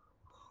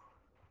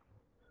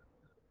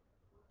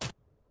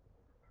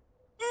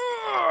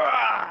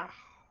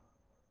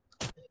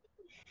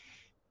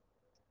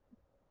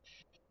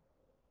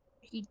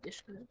 Eat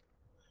this one.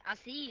 I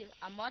see you.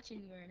 I'm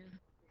watching you right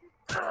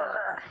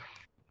now.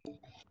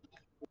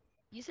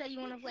 You said you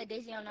want to play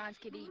Daisy on 9's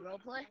Kitty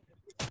roleplay?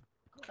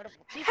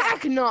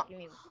 Heck no!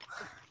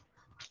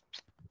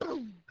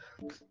 Boom.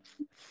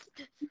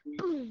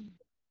 Boom.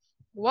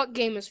 What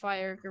game is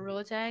fire?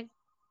 Gorilla Tag?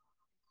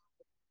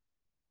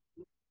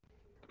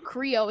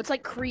 Creo. It's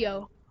like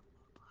Creo.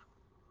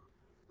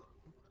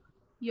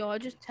 Yo, I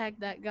just tagged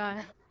that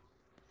guy.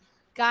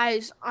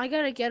 Guys, I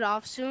gotta get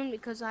off soon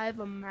because I have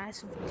a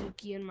massive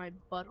dookie in my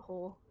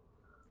butthole.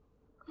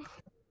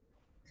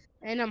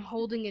 And I'm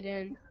holding it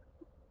in.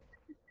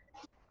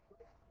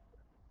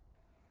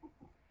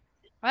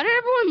 Why did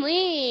everyone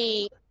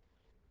leave?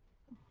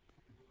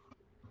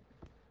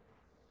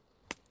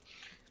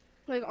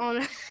 Like,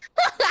 on.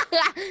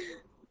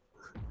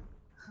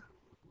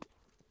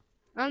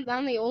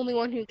 I'm the only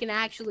one who can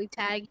actually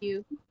tag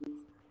you.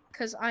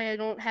 Because I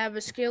don't have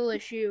a skill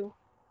issue.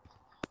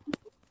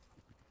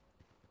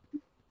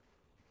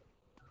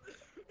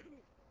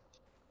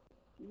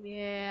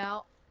 Yeah.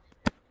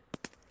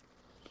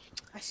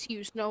 I see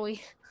you,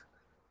 Snowy.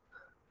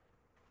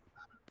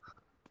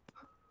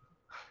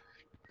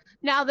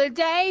 Now the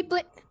day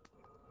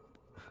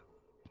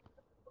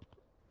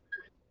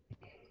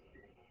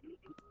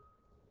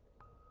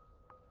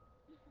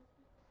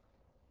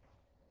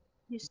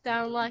you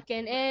sound like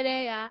an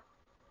idiot.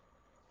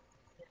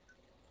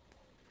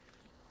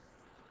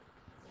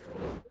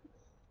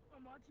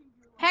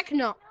 Heck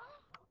no.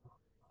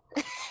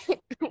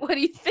 What do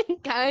you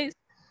think, guys?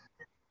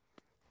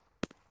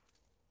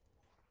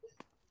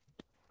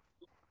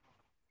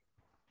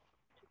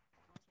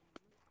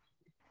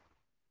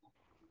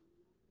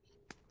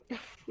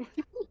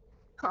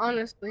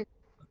 Honestly.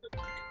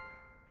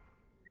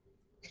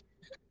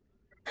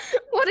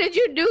 What did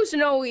you do,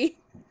 Snowy?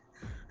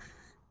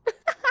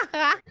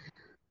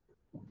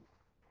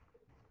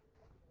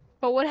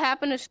 But what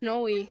happened to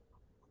Snowy?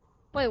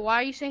 Wait, why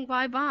are you saying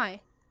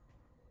bye-bye?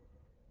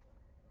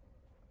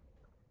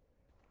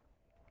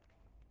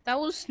 That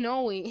was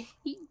Snowy.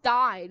 He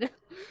died.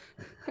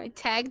 I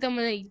tagged him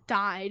and he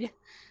died.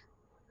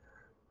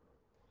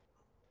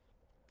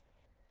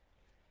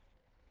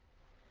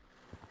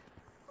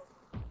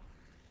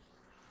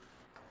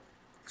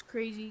 It's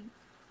crazy.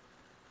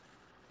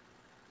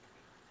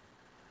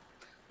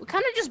 We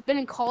kind of just been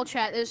in call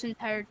chat this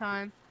entire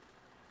time.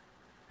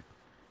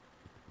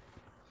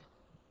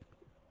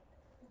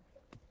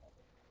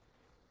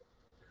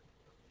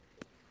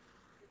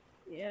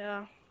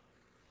 Yeah.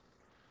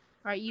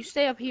 Alright, you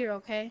stay up here,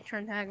 okay? Try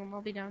and tag him.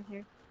 I'll be down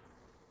here.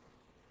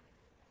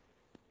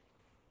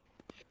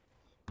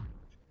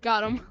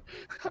 Got him.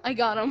 I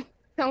got him.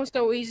 That was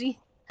so easy.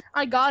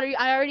 I got it.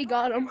 I already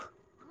got him.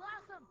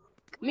 Blossom.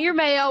 Come here,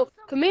 Mayo.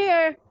 Come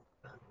here.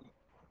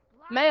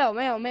 Mayo,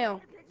 Mayo,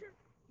 Mayo.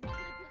 Can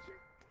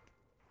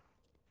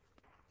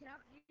I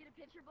get a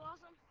picture,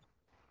 Blossom?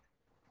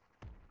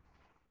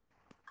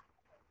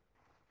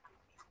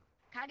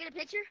 Can I get a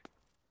picture?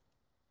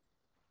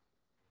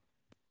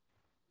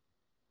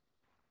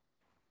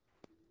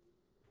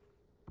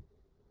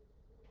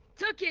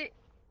 Took it.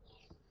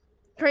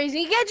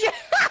 Crazy. Get you.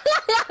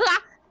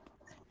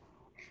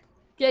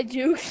 Get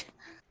juked.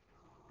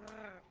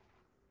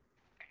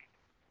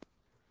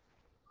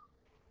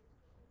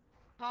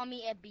 Call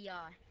me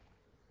FBI.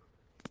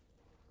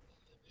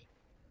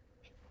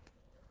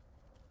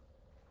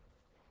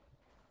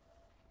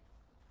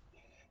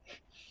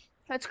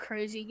 That's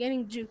crazy.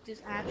 Getting juked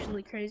is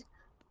actually crazy.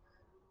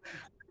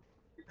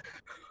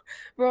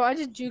 Bro, I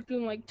just juked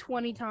him like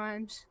 20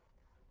 times.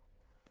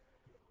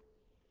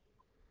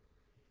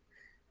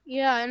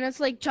 Yeah, and it's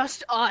like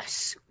just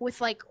us with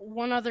like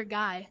one other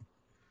guy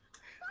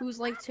who's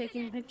like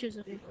taking pictures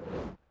of me.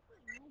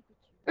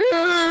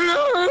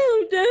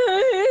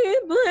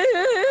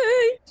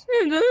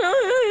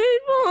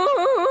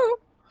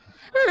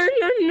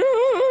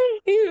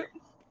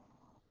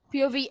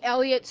 POV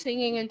Elliot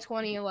singing in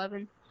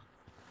 2011.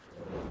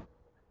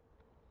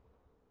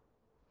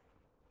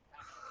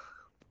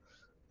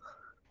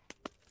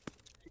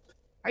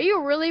 Are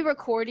you really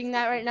recording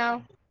that right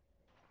now?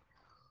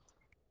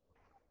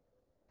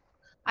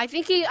 I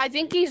think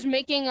he's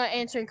making an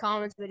answering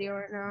comments video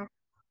right now.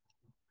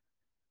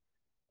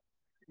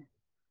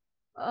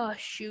 Oh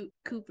shoot,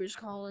 Cooper's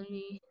calling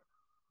me.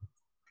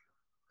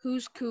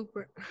 Who's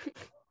Cooper?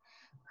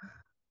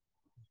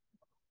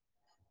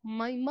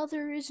 My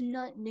mother is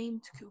not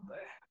named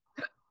Cooper.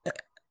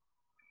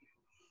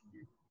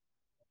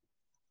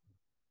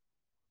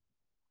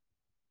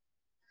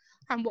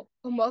 I'm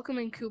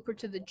welcoming Cooper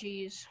to the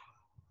G's.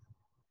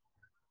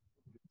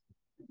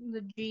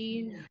 The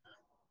G's.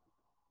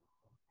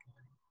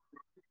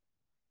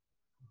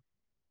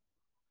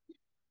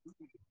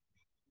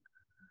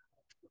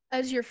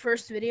 As your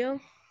first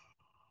video?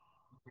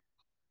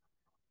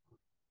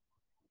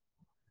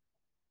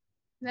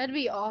 That'd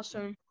be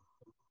awesome.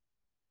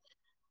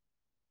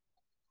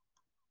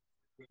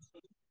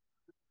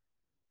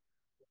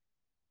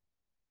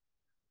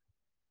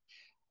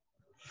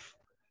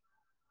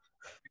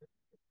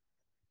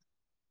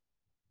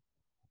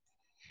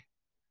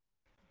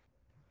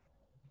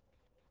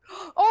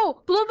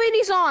 Oh, Blue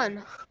Beanie's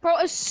on! Bro,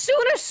 as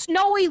soon as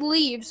Snowy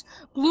leaves,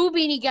 Blue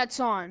Beanie gets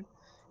on.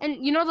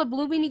 And you know the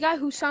Blue Beanie guy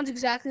who sounds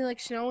exactly like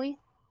Snowy?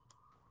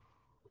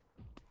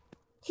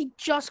 He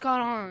just got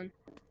on.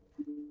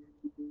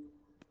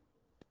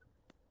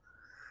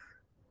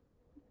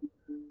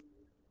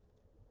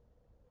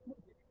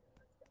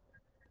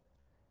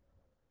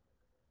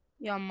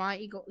 Yeah, my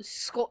ego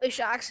Scottish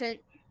accent.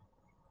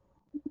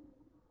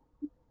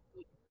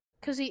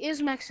 Cause he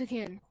is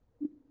Mexican.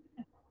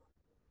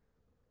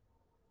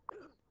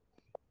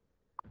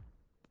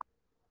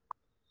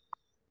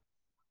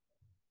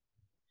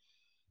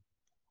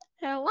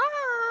 Hello.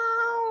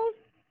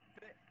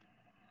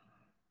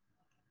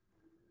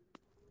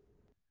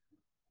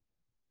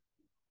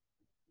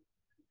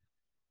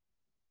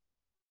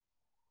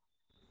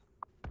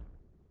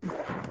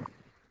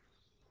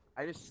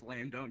 I just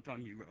slam dunked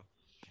on you, bro.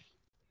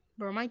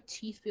 Bro, my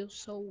teeth feel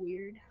so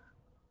weird.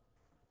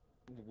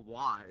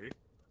 Why?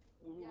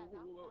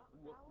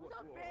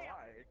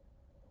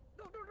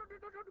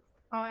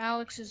 Oh,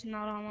 Alex is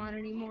not online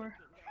anymore.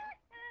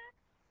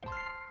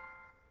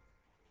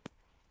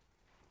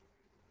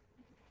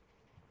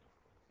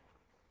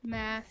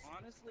 Math.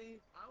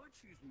 Honestly, I would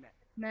choose meth.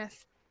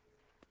 Meth.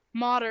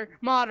 Modder.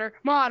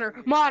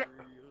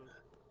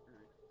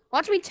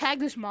 Watch me tag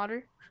this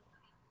modder.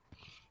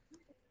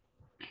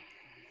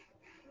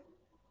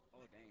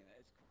 Oh dang,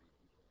 that is creepy.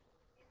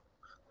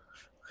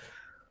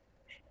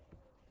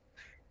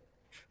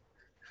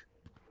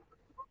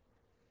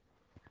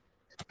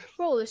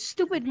 Bro, this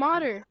stupid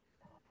modder.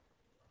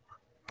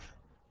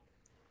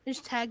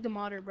 Just tag the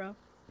modder, bro.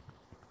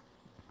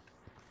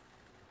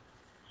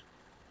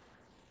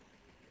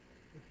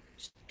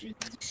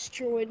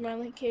 Destroyed my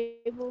link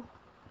cable.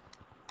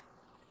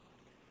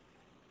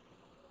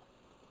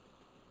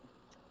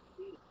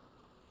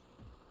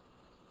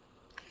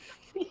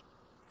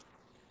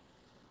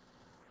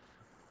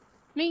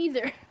 Me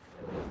either.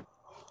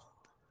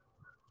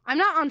 I'm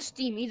not on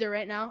Steam either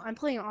right now. I'm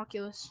playing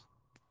Oculus.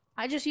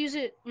 I just use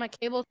my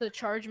cable to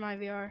charge my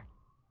VR.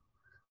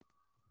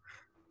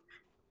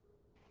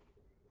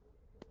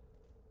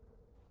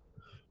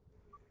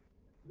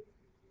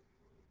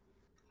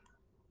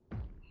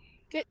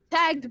 Get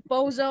tagged,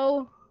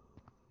 bozo.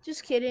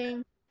 Just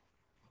kidding.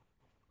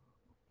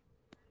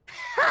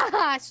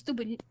 Haha,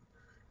 stupid.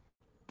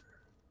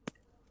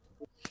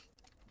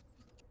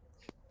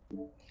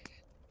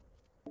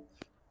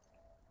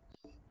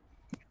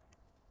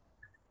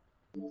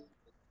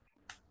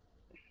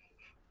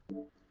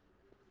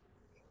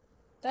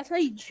 That's how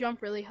you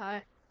jump really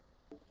high.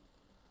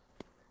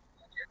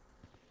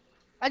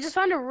 I just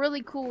found a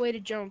really cool way to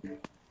jump.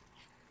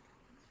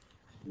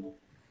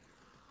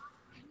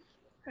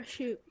 Oh,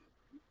 shoot.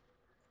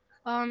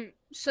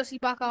 Sussy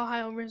Baka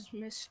Ohio versus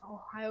Miss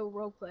Ohio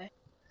roleplay.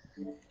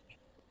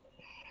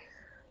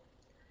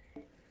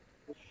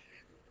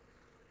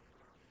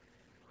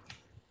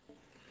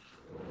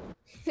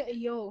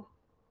 Yo.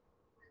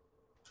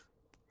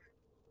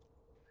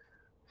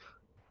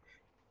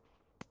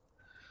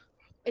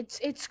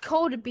 It's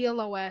code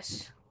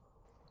BLOS.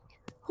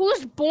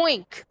 Who's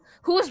Boink?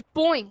 Who's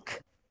Boink?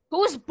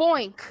 Who's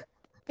Boink?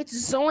 It's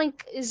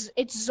Zoink.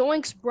 It's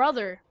Zoink's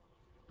brother.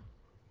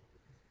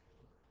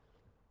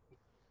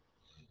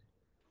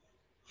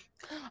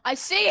 I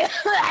see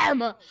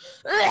him.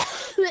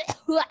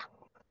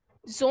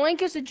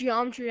 Zoink is a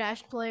Geometry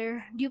Dash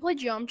player. Do you play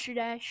Geometry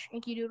Dash,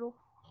 Inky Doodle?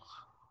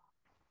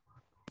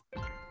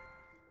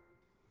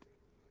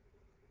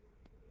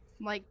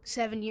 Like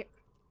 7 years,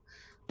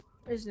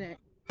 isn't it?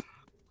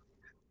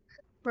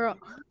 Bro,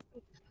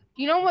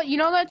 you know what? You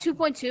know that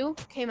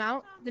 2.2 came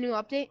out, the new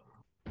update?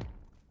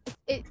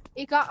 It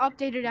got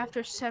updated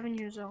after 7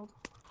 years old.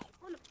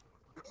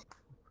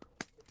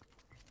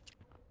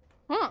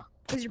 Huh?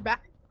 Cause you're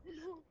back.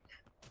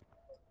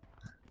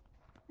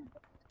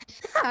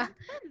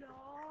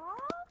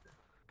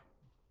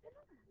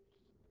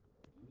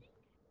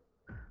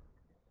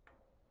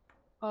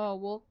 Oh,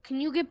 well, can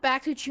you get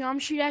back to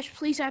Geometry Dash,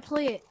 please? I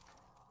play it.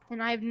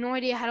 And I have no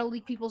idea how to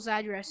leak people's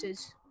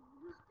addresses.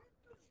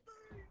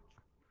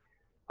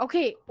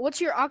 Okay,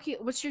 what's your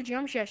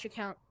Geometry Dash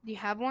account? Do you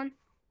have one?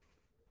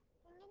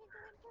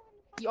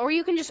 Or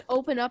you can just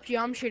open up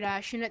Geometry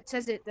Dash and it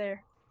says it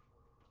there.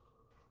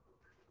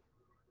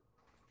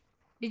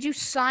 Did you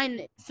sign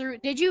it through?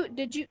 Did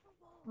you?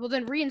 Well,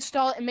 then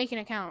reinstall it and make an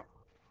account.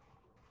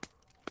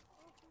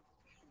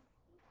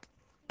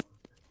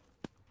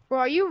 Bro,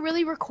 are you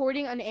really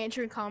recording an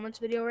answering comments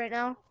video right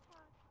now?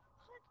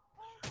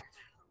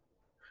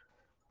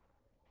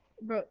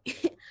 Bro,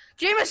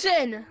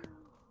 Jameson!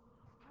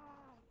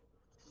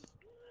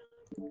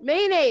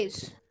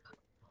 Mayonnaise!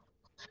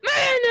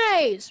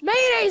 Mayonnaise!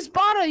 Mayonnaise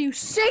bottle, you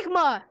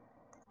Sigma!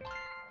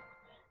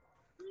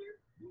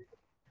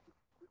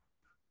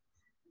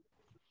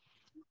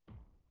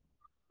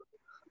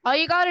 All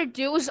you gotta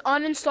do is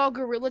uninstall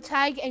Gorilla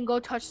Tag and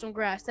go touch some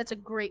grass. That's a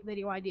great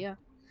video idea.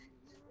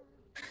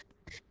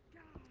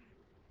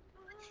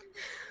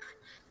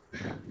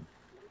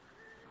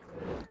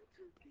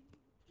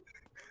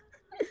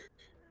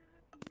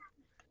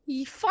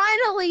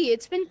 Finally!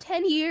 It's been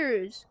 10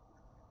 years.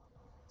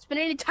 It's been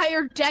an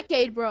entire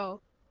decade,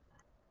 bro.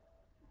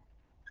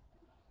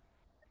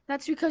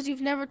 That's because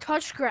you've never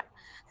touched grass.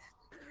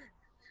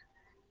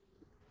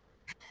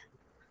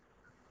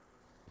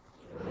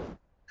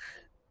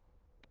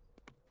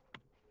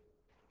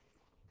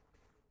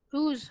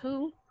 Who's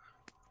who?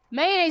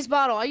 Mayonnaise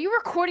bottle. Are you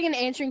recording an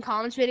answering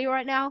comments video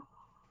right now?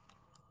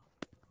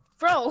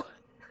 Bro,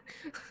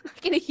 I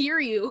can hear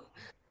you.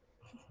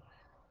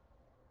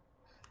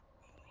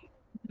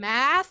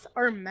 Math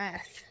or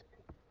meth?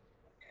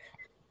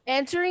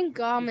 Answering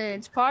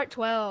comments, part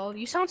 12.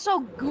 You sound so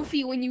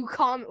goofy when you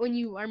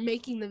are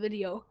making the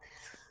video.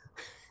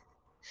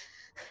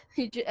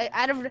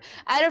 Out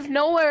of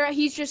nowhere,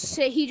 he just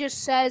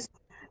says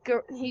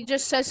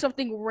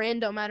something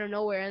random out of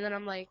nowhere, and then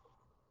I'm like,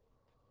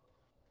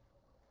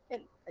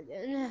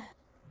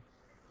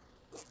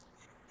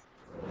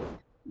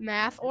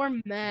 math or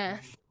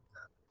meth?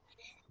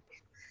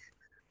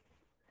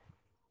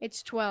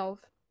 It's 12.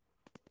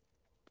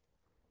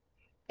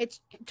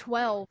 It's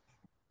 12.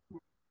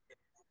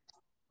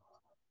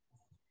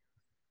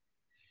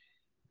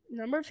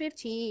 Number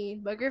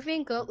 15. Booger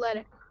Fink goat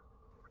letter.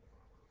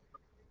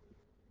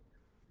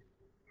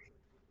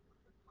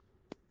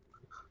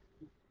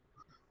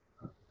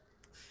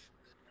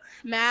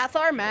 Math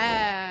or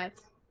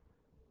math?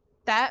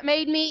 That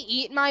made me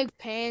eat my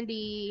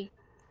pandy.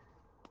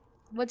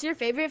 What's your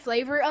favorite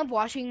flavor of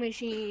washing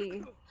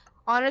machine?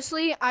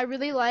 Honestly, I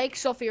really like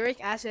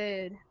sulfuric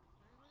acid.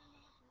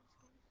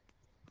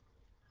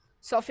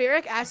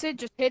 Sulfuric acid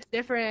just hits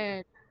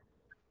different.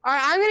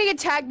 Alright, I'm gonna get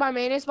tagged by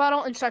mayonnaise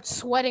bottle and start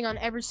sweating on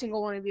every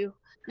single one of you.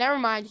 Never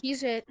mind,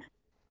 he's hit.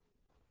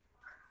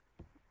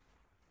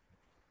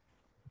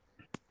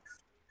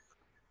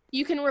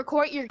 You can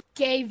record your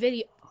gay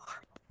video.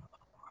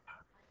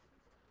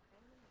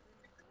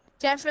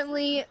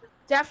 Definitely.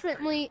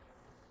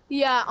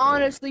 Yeah,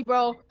 honestly,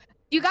 bro. Do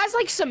you guys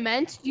like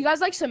cement? Do you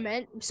guys like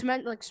cement?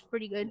 Cement looks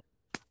pretty good.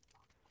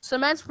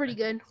 Cement's pretty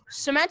good.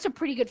 Cement's a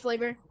pretty good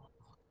flavor.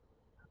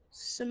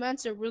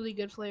 Cement's a really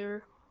good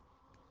flavor.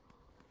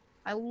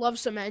 I love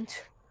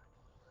cement.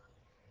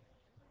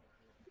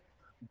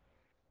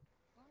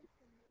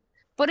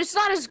 But it's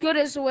not as good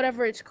as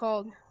whatever it's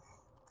called.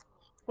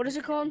 What is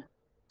it called?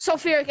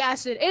 Sulfuric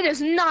acid. It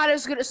is not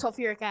as good as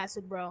sulfuric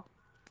acid, bro.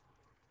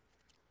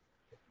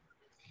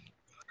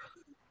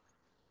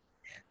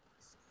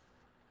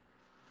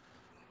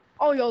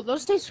 Oh, yo,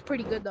 those taste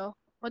pretty good though.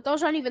 But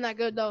those aren't even that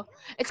good though.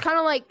 It's kind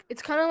of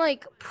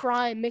like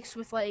Prime mixed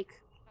with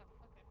like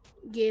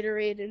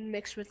Gatorade and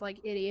mixed with like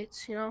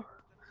idiots, you know.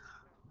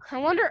 I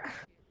wonder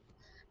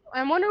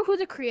who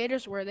the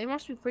creators were. They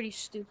must be pretty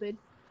stupid.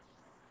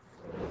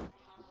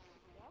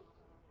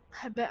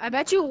 I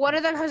bet you one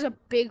of them has a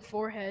big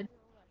forehead.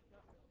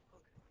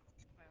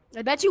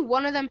 I bet you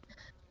one of them.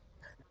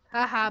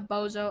 Haha,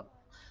 bozo.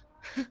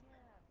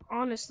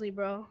 Honestly,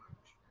 bro.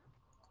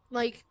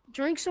 Like,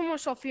 drink some more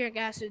sulfuric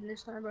acid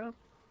this time, bro.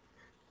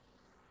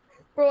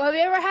 Bro, have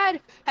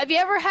you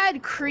ever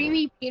had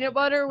creamy peanut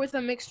butter with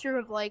a mixture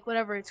of like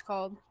whatever it's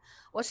called?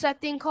 What's that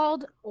thing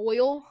called?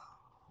 Oil?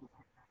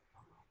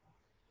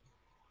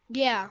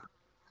 Yeah.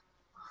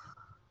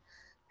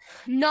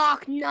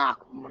 Knock,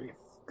 knock,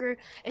 motherfucker.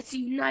 It's the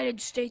United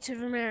States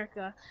of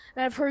America.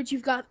 And I've heard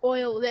you've got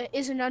oil that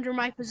isn't under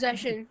my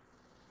possession.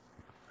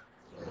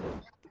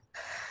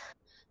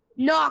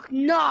 Knock,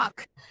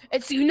 knock.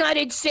 It's the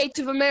United States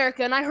of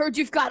America, and I heard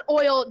you've got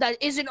oil that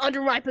isn't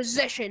under my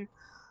possession.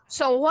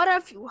 So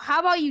how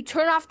about you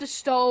turn off the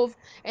stove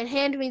and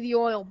hand me the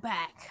oil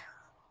back?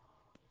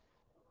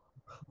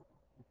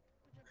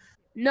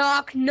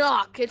 Knock,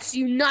 knock. It's the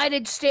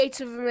United States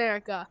of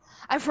America.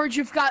 I've heard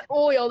you've got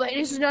oil that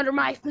isn't under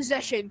my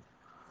possession.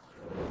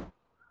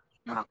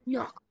 Knock,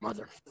 knock,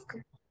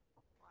 motherfucker.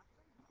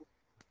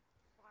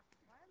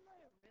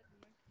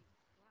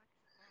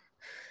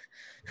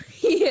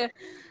 Yeah.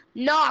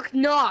 Knock,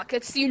 knock.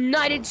 It's the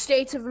United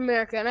States of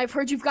America, and I've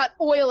heard you've got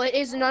oil that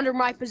isn't under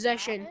my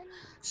possession.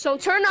 So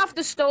turn off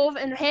the stove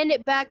and hand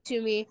it back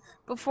to me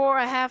before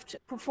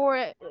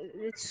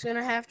it's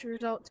gonna have to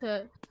result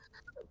to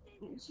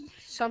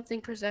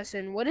something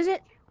possessing. What is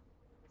it?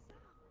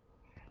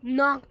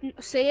 Knock.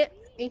 Say it,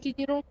 Inky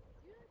Doodle.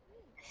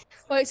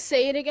 Wait,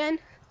 say it again.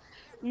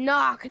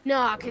 Knock,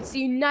 knock. It's the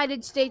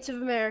United States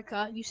of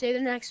America. You say the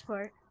next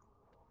part.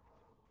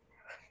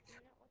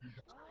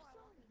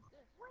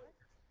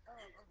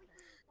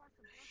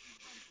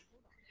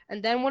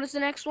 And then what is the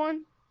next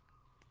one?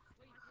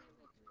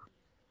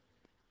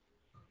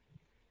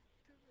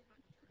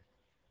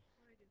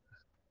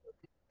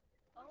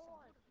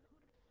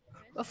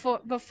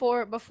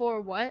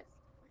 Before what?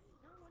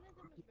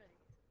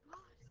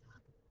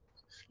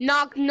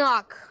 Knock,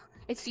 knock.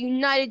 It's the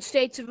United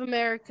States of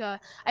America.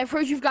 I've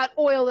heard you've got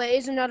oil that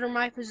isn't under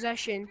my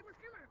possession.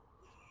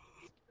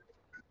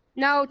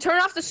 Now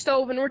turn off the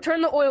stove and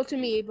return the oil to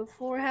me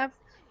before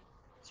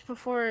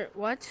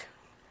what?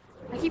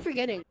 I keep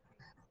forgetting.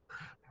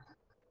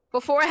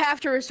 Before I have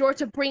to resort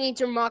to bringing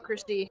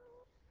democracy.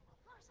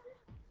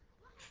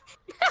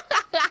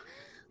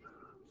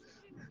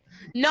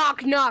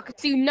 Knock, knock.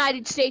 It's the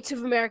United States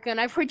of America,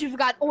 and I've heard you've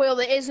got oil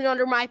that isn't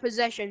under my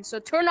possession. So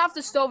turn off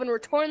the stove and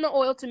return the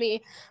oil to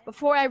me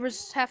before I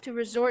have to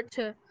resort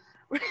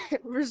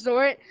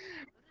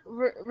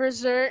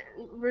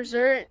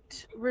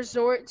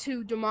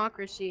to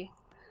democracy.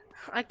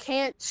 I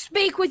can't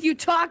speak with you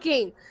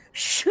talking.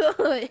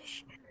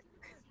 Shush.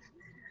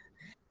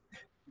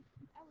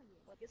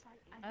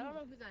 I don't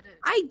know who that is.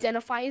 I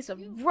identify as a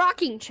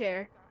rocking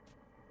chair.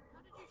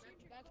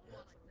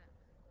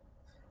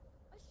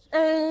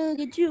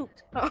 Get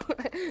juked.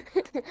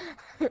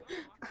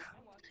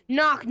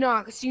 Knock,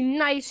 knock. It's the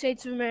United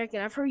States of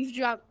America. I've heard you've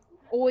got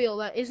oil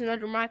that isn't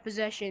under my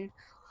possession.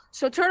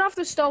 So turn off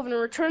the stove and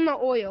return the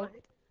oil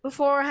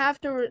before I have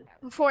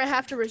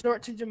to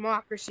resort to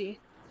democracy.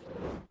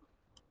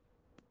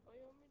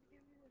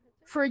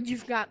 Heard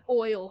you've got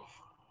oil.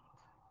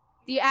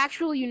 The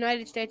actual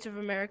United States of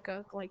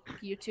America, like,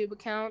 YouTube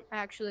account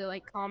actually,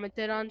 like,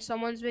 commented on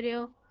someone's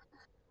video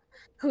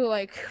who,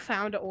 like,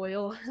 found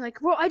oil. Like,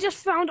 bro, I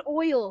just found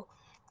oil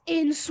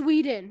in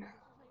Sweden.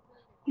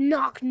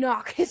 Knock,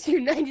 knock. It's the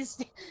United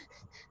States.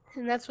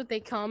 And that's what they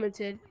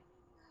commented.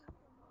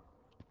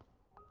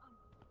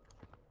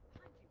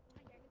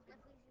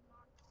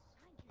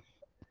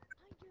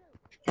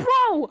 Bro!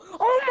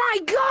 Oh my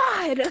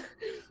god!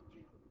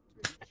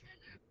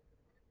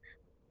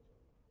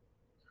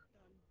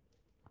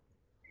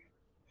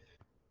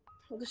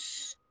 What a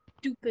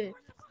stupid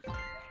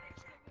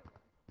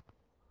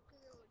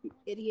you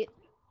idiot.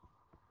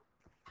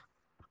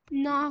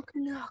 Knock,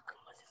 knock,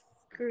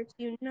 America to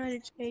the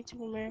United States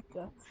of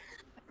America.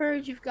 I've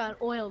heard you've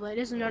got oil that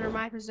isn't under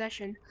my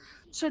possession.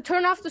 So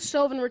turn off the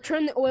stove and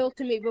return the oil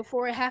to me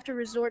before I have to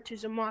resort to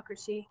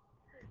democracy.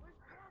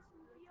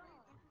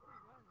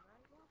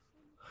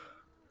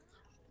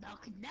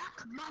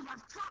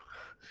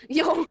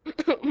 Yo,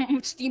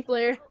 Steam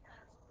player.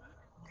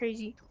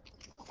 Crazy.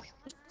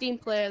 Steam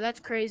player, that's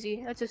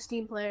crazy. That's a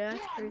Steam player,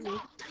 that's crazy.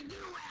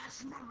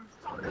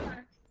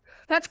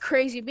 That's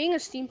crazy. Being a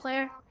Steam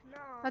player,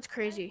 that's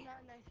crazy.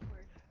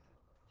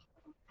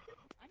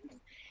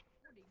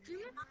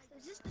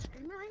 Is this the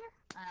streamer right here?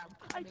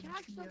 I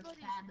tagged somebody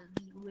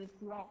with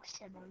Rock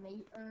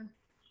Simulator.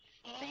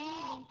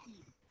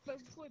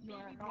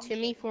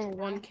 Timmy for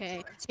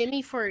 1K.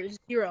 Timmy for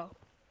 0.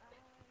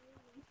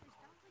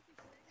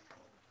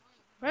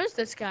 Where's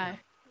this guy?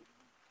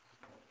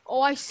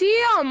 Oh, I see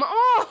him!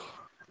 Oh!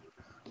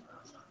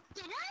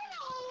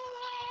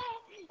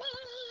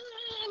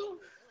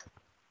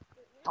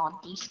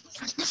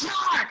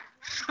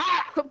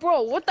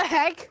 Bro, what the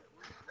heck?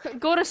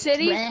 Go to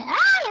city?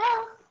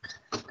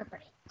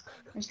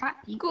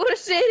 Go to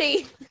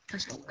city! Go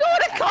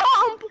to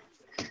comp!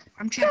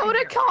 Go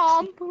to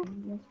comp!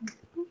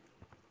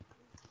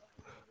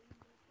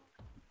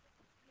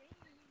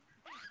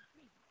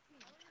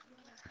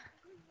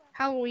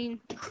 Halloween.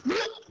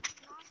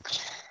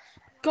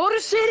 Go to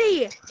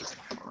city!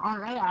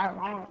 Are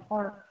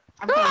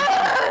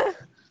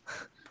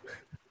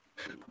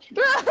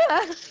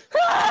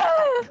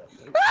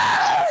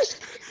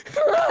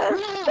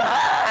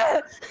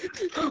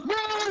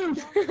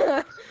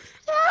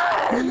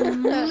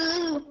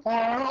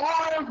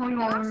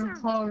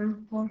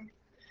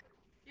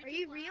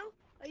you real?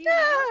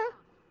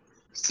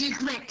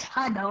 Secret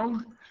tunnel.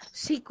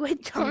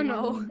 Secret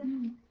tunnel.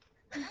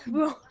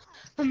 Bro,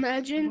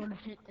 imagine. I'm gonna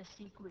hit the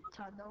secret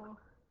tunnel.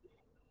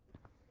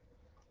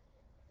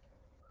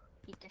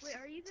 Wait,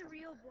 are you the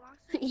real boss?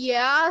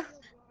 Yeah.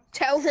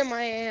 Tell him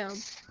I am.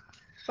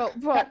 Bro.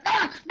 Bro,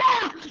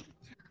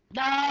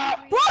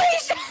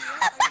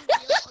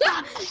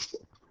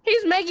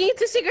 he's making it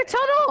to secret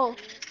tunnel.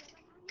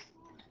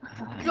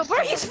 Yo, bro,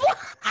 he's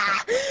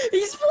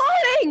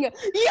floating.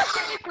 Yeah.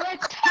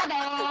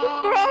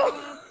 Bro.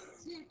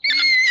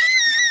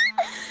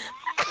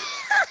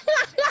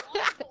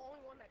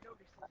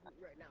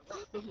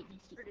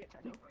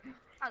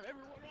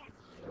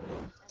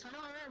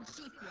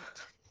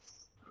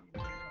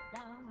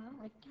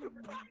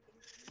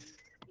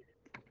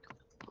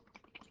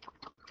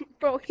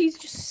 Bro, he's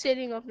just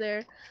sitting up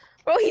there.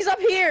 Bro, he's up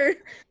here.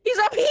 He's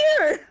up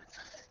here.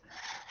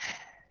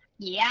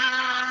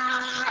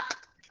 Yeah.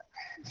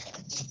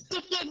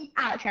 Sticking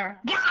out here.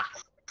 Yeah.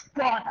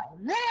 For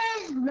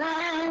this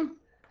man.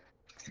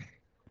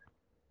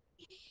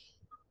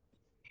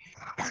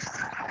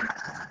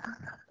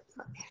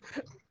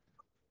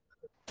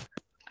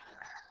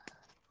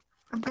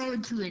 I'm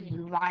going to a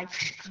new live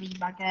stream,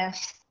 I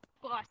guess.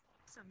 Boss,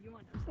 you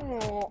wanna Oh.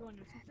 know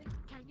something?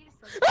 Can I get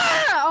some?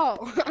 Ah!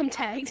 Oh, I'm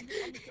tagged.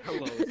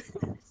 Hello.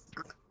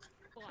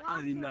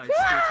 I'm the United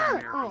Ah! States of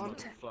America, Oh, I'm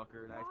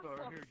motherfucker. And I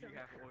heard you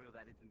have oil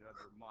that isn't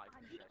under my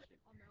possession.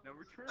 Now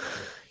return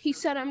He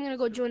said I'm gonna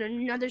go join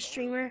another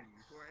streamer.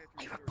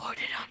 I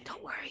reported him,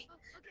 don't worry.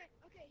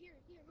 Okay, here.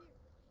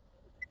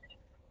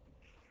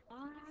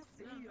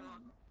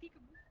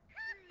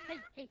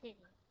 Hey,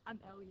 I'm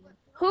Elliot.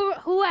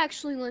 Who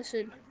actually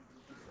listened?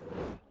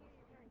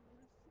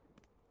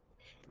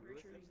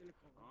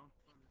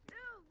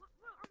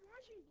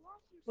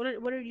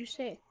 What did you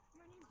say?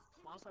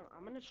 Blossom,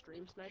 I'm gonna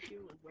stream snipe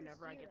you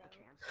whenever I get the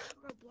chance.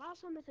 Bro,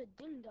 Blossom is a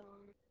ding dong.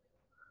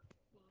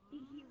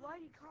 Why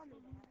did he call me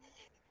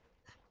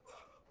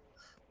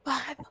that?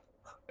 Bob.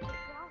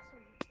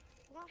 Blossom.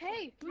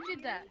 Hey, who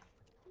did that?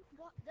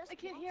 I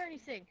can't hear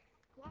anything.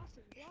 Blossom.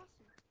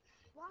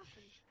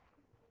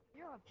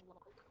 You're a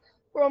block.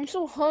 Bro, I'm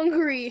so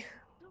hungry. It's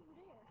over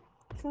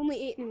there. I've only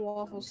eaten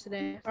waffles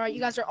today. Alright, you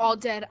guys are all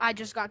dead. I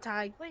just got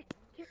tagged. Wait,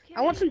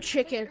 I want some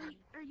chicken.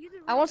 Are you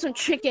the I want some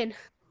chicken.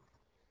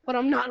 But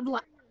I'm not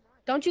black.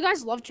 Don't you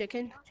guys love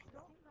chicken?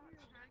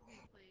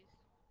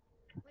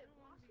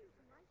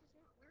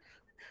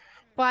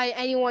 By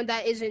anyone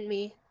that isn't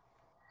me.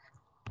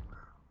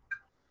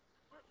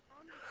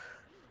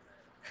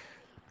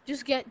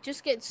 Just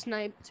get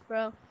sniped,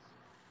 bro.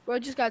 Bro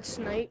just got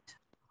sniped.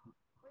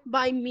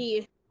 By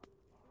me.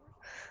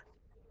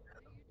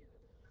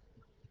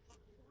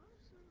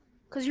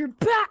 Cause you're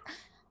back.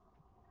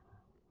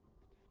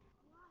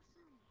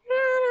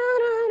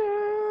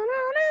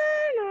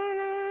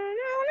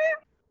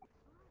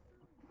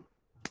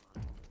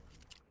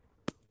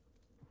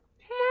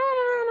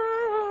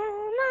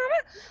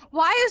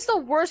 Why is the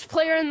worst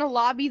player in the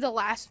lobby the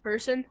last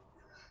person?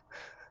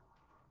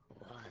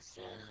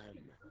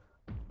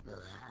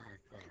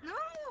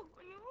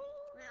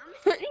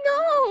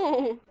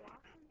 No!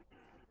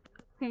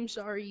 I'm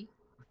sorry.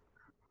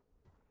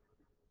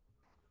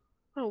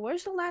 Oh,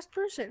 where's the last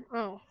person?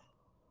 Oh.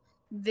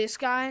 This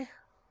guy?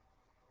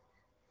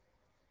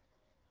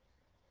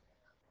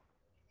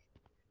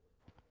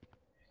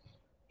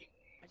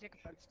 I take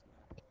offense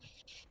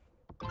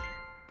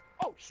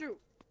Oh, shoot.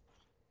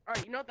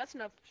 Alright, you know what? That's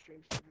enough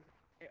streams.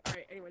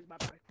 Alright, anyways,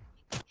 bye-bye.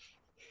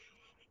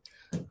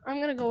 I'm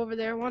gonna go over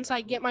there. Once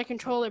I get my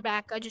controller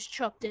back, I just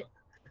chucked it.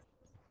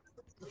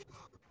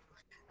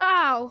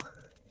 Ow!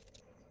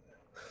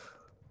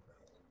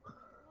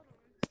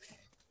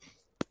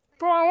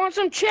 Bro, I want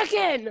some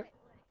chicken!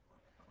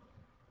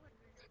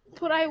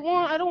 But I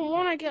don't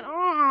want to get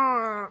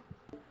on.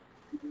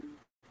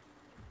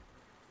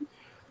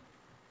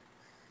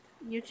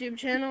 YouTube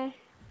channel?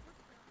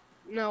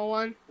 No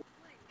one.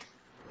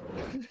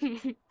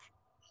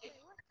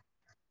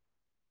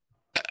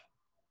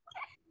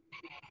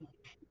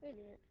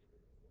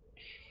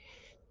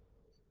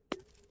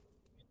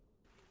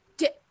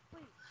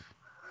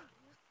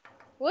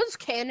 What does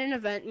canon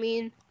event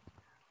mean?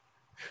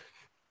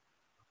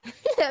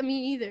 Yeah,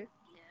 me either.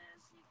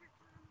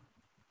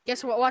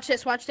 Guess what? Watch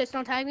this. Watch this.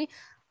 Don't tag me.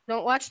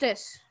 Don't watch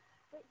this.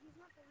 But he's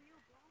not the real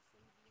Blossom.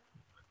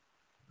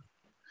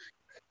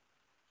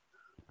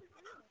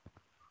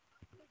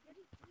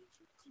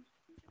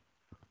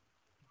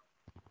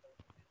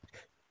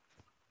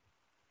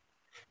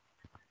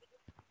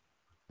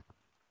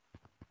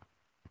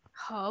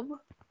 Hub?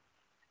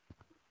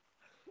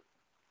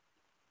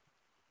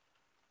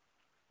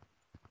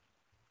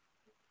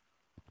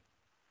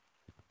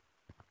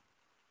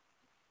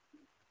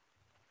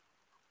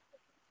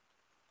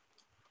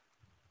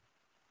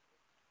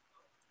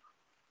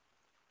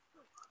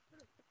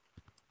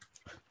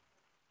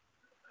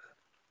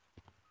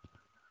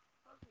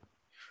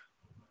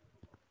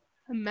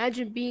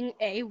 Imagine being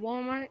a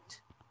Walmart.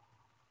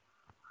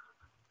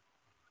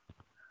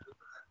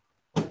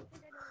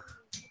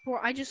 Or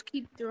I just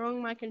keep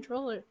throwing my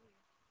controller.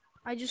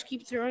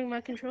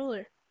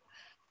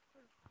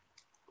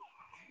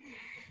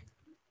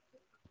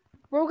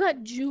 Bro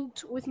got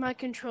juked with my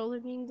controller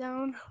being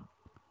down.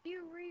 Are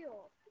you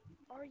real?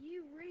 Are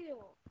you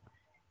real?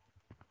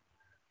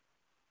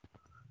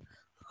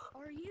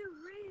 Are you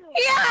real?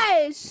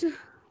 Yes!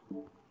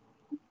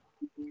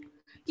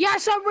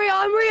 Yes, I'm real!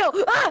 I'm real!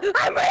 Ah,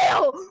 I'm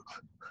real!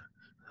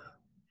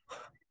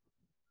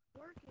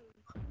 Working.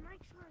 Your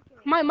mic's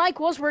working. My mic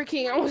was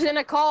working. I was in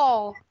a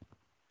call.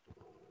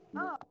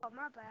 Oh,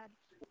 my bad.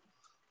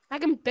 I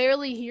can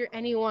barely hear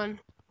anyone.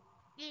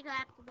 You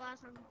got the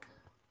Blossom.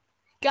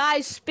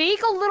 Guys,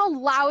 speak a little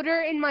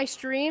louder in my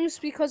streams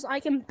because I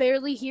can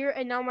barely hear,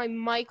 and now my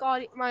my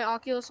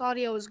Oculus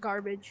audio is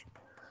garbage.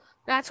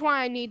 That's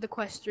why I need the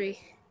Quest 3.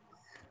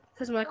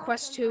 Because my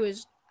Quest 2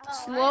 is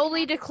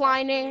slowly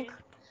declining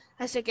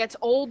as it gets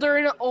older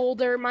and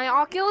older. My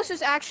Oculus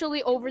is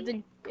actually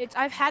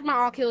I've had my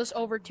Oculus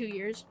over 2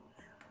 years.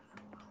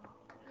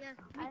 Yeah,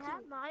 I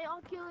had my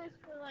Oculus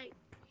for like.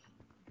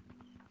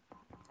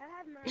 I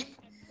had mine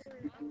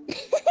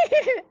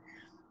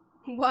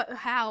for What?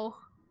 How?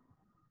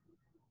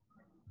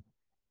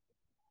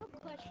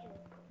 question.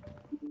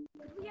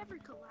 Could we ever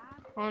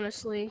collab?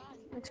 Honestly,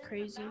 it's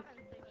crazy.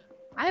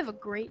 I have a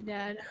great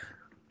dad.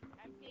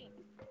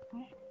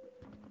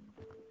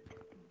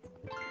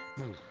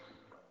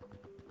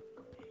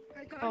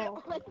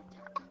 Oh.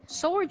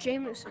 So are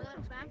Jameson.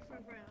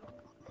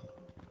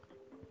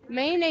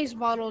 Mayonnaise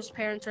Bottle's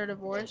parents are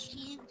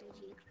divorced.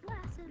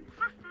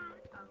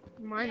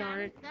 Mine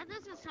aren't. That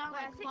doesn't sound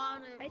like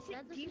father. That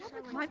doesn't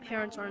sound like My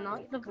parents are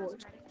not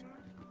divorced.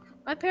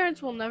 My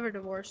parents will never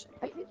divorce.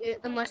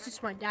 Unless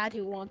it's my dad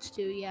who wants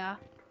to, yeah.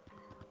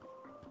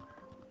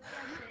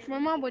 My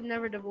mom would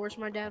never divorce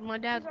my dad.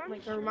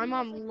 My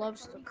mom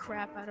loves the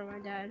crap out of my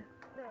dad.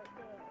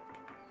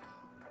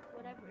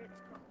 Whatever it's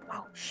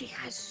called.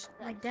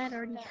 Oh, my dad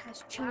already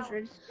has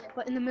children,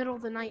 but in the middle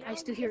of the night, I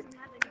still hear.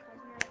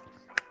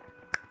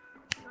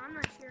 I'm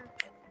not sure.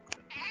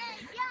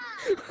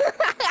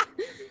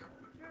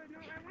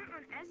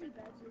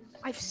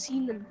 I've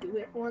seen them do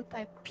it once.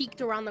 I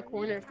peeked around the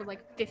corner for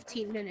like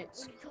 15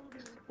 minutes.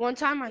 One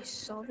time I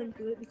saw them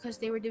do it because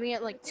they were doing it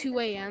at like 2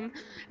 a.m.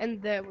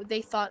 and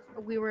they thought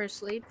we were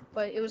asleep,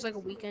 but it was like a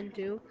weekend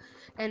too.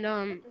 And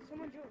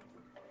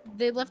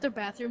they left their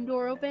bathroom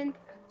door open,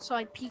 so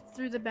I peeked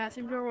through the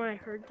bathroom door when I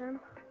heard them.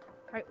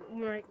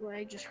 When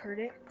I just heard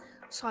it.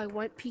 So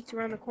I peeked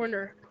around the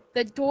corner.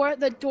 The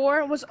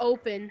door was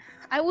open.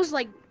 I was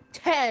like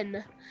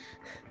 10.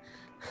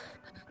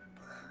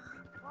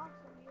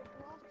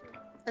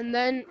 And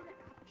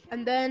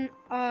then,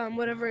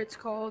 whatever it's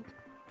called,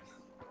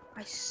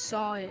 I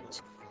saw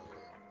it.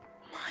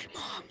 My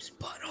mom's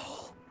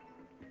butthole.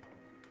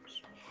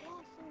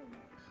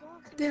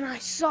 Then I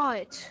saw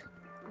it.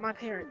 My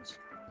parents.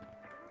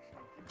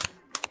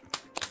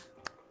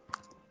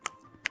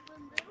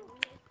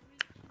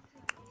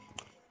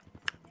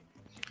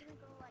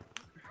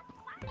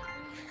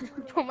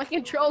 Bro, my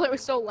controller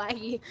was so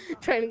laggy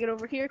trying to get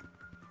over here.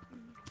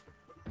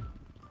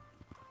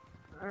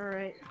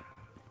 Alright.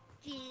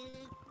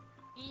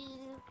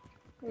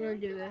 I'm gonna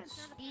do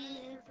this.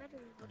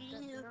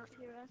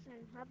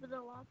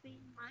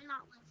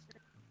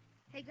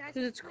 Hey guys,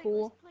 Because it's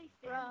cool.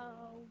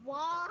 Bro,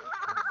 wow!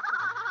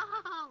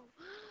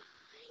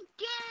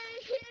 Get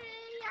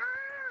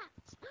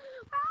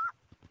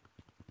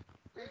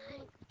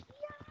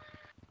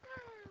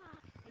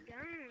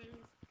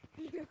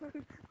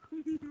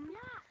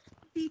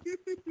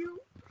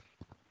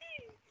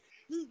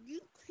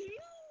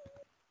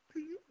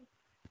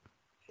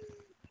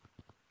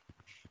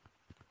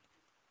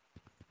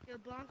Yo,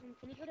 Blossom,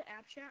 can you go to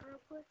app chat real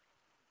quick?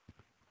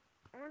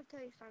 I want to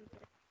tell you something.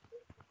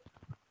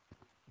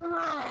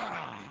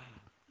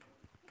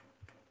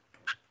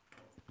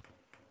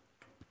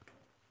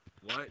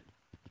 What?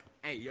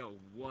 Hey, yo,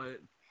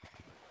 what?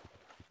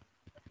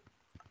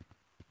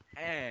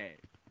 Hey,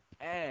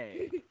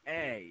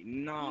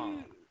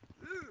 no.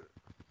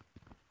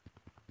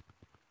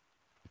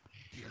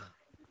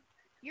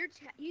 You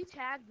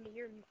tagged me.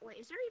 Wait,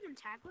 is there even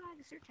tag lag?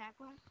 Is there tag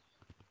lag?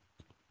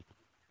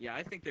 Yeah,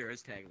 I think there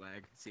is tag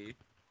lag. See?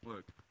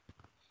 Look.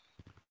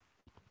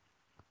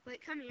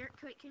 Wait, come here.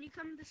 Can you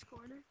come to this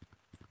corner?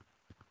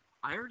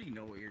 I already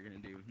know what you're gonna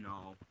do.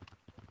 No.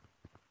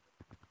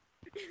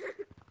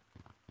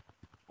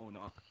 Oh,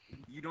 no.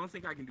 You don't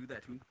think I can do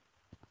that, too?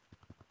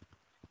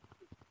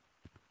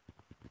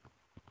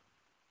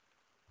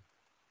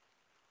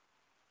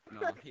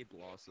 No, hey,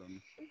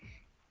 Blossom.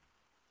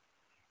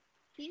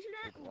 He's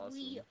not Hey, Blossom.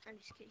 real. I'm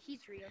just kidding.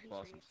 He's real. He's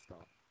Blossom, real.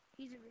 stop.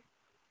 He's real.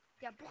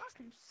 Yeah,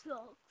 Blossom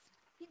sucks.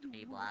 He's the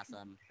Hey, worst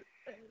Blossom.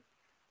 YouTuber ever.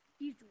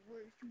 He's the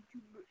worst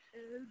YouTuber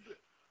ever.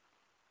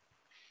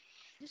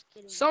 Just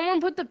kidding. Someone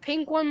put the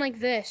pink one like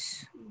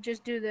this.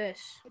 Just do this.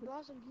 Hey,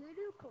 Blossom, can we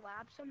do a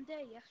collab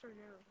someday? Yes or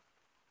no?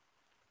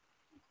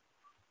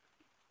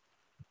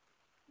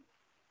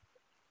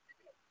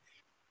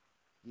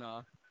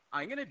 No.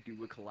 I'm gonna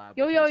do a collab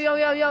Yo, with yo, him yo,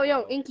 yo, yo, sometime,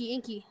 yo, though. Inky,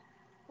 Inky.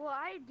 Well,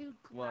 I do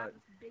collab What?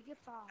 with Big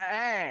Five.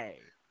 Hey!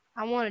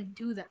 I want to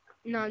do that.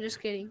 No, I'm just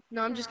kidding.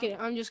 No, I'm just kidding.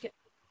 I'm just kidding.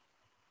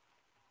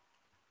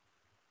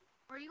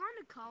 Are you on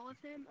the call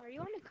with him? Are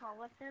you on the call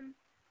with him?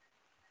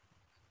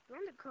 You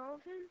on the call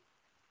with him?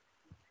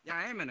 Yeah,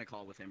 I am in a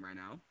call with him right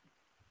now.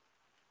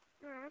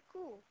 Oh,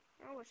 cool.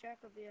 I wish I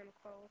could be on a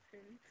call with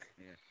him.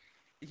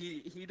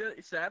 He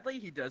does. Sadly,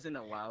 he doesn't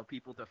allow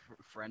people to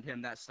friend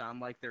him that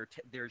sound like they're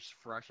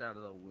fresh out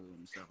of the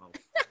womb. So.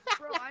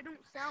 Bro, I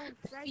don't sound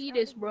fresh.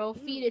 Fetus, bro.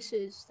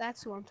 Fetuses.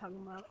 That's what I'm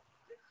talking about.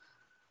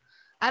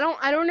 I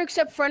don't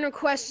accept friend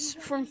requests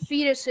from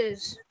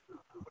fetuses.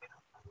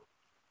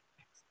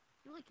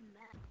 You're like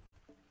mad.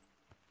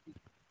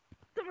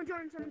 Someone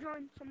join. Can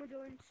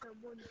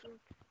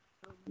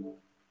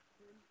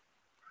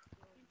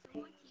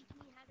someone teach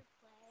me how to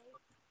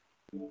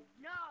play?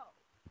 No.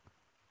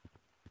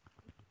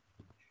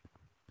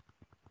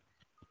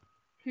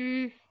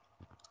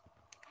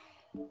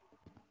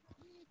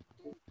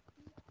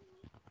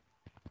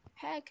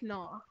 Heck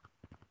no.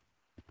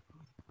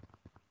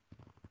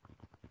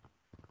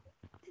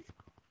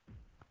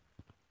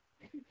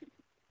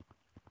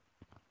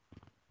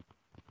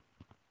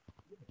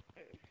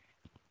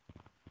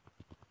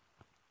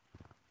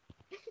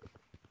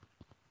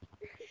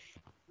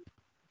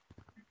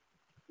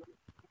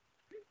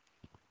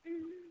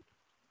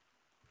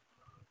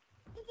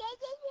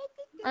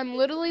 I'm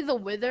literally the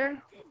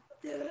Wither.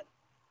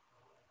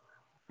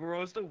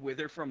 Bro's the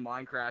Wither from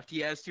Minecraft. He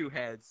has 2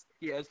 heads.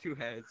 I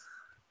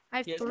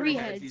have He has 3 3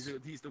 heads.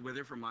 He's the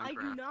Wither from Minecraft. I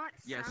do not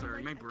Yes, sound sir.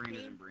 like My I brain came,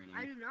 isn't braining.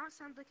 I do not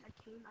sound like I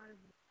came out of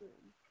the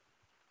womb.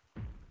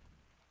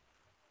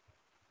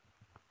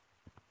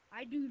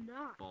 I do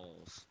not.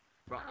 Balls.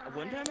 Bro,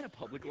 one time in a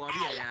public lobby,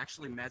 I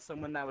actually met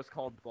someone that was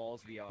called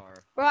Balls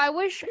VR. Bro, I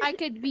wish I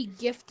could be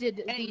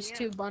gifted these yeah.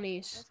 2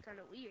 bunnies. That's kind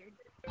of weird.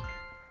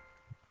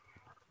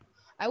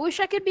 I wish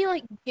I could be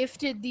like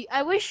gifted the.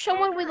 I wish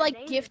someone would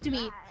like gift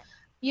me.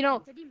 You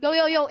know,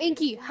 yo,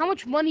 Inky, how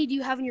much money do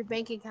you have in your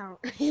bank account?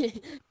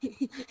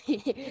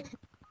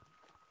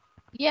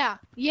 Yeah.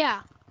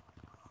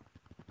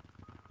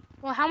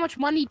 Well, how much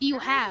money do you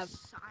have?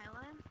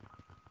 Silent.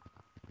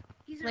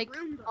 He's a Like,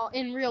 Roomba.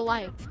 in real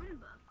life. He's a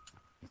Roomba.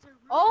 He's a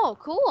Roomba. Oh,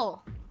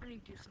 cool. I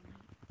need to do something.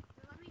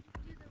 Let me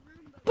do the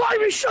Roomba. Buy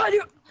me shiny.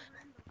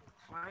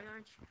 Why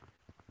aren't you?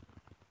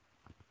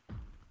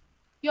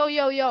 Yo.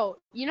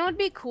 You know what'd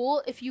be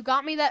cool if you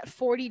got me that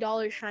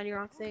 $40 shiny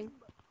rock thing.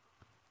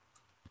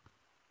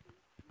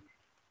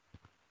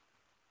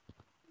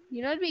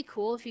 You know what'd be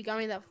cool if you got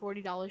me that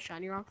 $40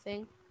 shiny rock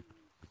thing.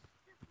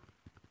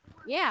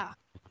 Yeah.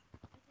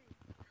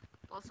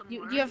 Do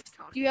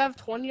you have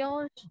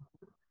 $20?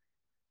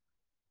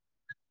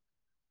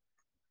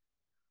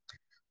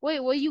 Wait,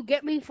 will you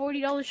get me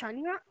 $40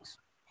 shiny rocks?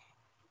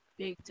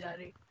 Big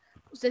Daddy.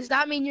 Does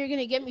that mean you're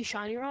gonna get me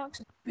shiny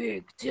rocks?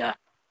 Big Daddy.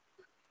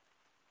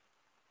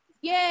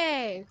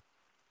 Yay!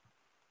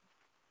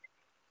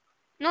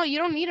 No, you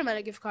don't need a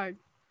meta gift card.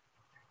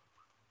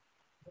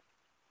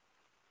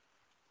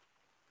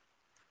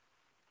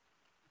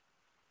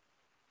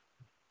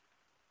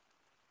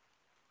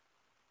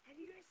 Have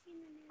you guys seen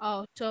the new?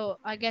 Oh, so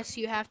I guess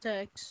you have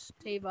to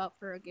save up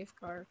for a gift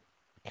card.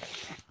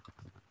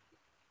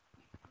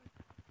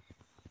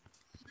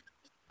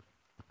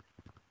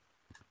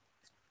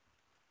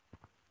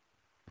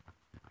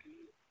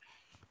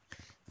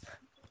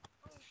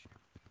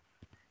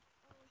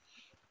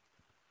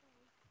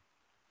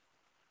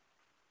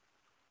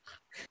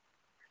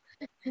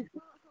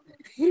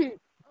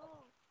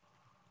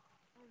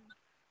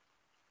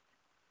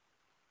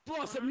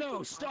 Blossom,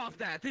 no, stop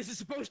that. This is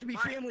supposed to be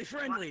family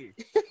friendly.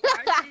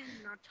 Why are you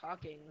not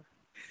talking?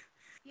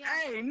 Yeah.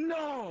 Hey,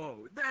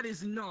 no, that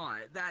is not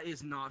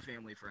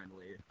family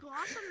friendly.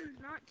 Blossom's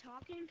not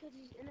talking because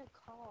he's in a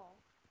call.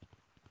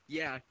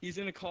 Yeah, he's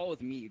in a call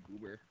with me,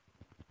 Goober.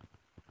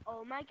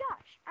 Oh my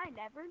gosh, I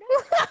never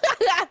know.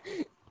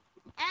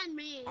 And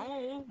me.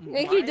 Oh,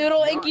 Inky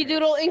Doodle, Inky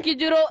Doodle, Inky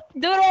Doodle,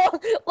 Doodle!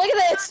 Look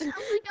at this! Doodle!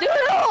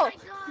 Oh my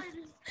god!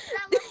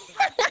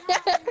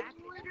 That was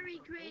literally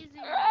crazy.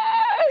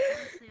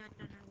 Honestly, I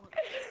don't know what.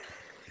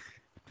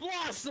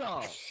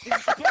 Blossom!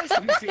 It's supposed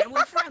to be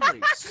family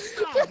friendly.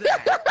 Stop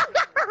that!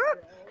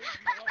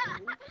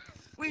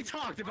 We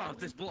talked about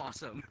this,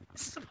 Blossom.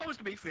 It's supposed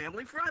to be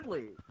family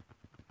friendly.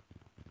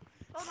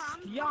 Hold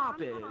on.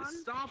 Stop it! Hold on.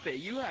 Stop it!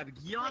 You have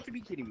got to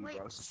be kidding me,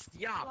 bro.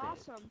 Stop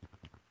it!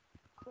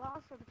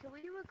 Blossom, can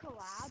we do a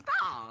collab?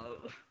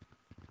 Stop!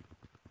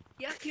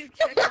 Yeah, you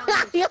check on the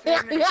stream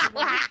if you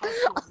want to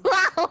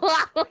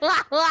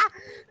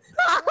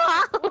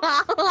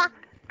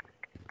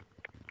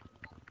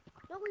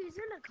No, he's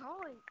in a call.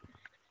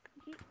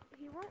 He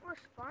won't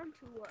respond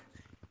to us.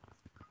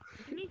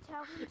 Can you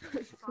tell him to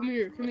respond? Come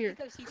here, come here.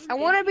 because he's I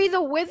want to be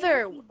the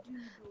wither.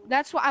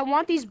 That's why I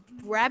want these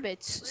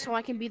rabbits so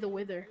I can be the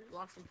wither.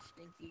 Blossom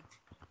stinky.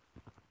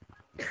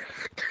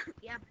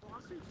 Yeah,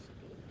 Blossom stinky.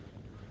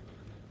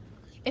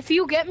 If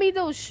you get me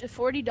those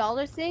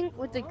 $40 thing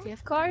with the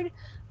gift card,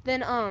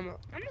 then I'm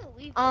gonna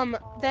leave.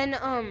 then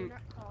Not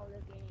call the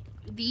game.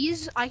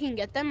 these I can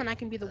get them and I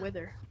can be the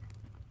wither.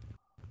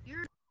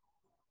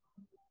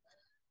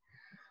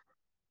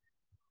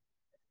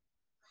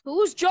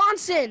 Who's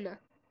Johnson? I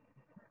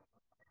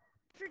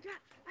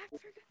forgot.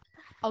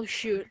 Oh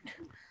shoot.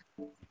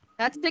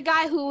 That's the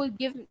guy who would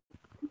give.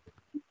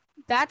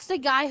 That's the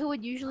guy who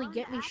would usually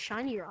get me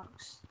shiny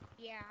rocks.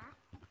 Yeah.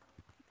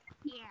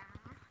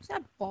 Is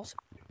that balls?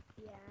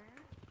 Yeah.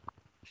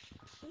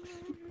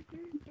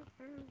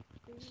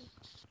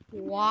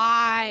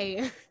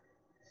 Why?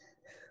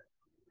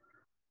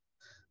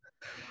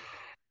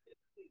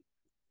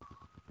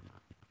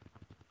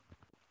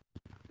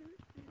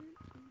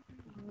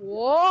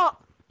 What?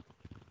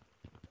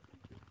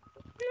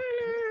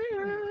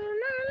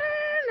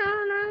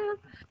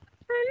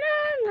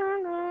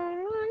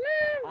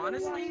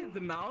 Honestly,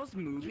 the mouse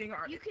moving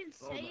are. You can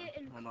say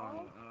it in hold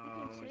call.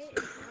 on, You can say it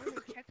in call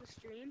and check the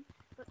stream.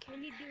 But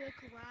can you do a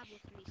collab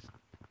with me?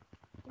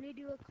 Can you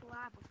do a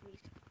collab with me?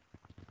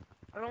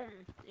 I don't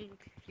think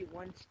he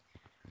wants.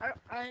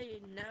 I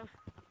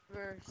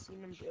never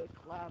seen him do a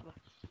collab.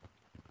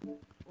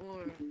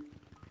 Or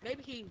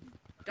maybe he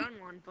done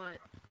one, but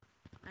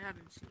I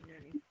haven't seen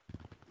any.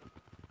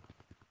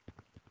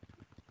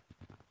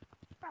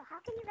 Bro, how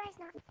can you guys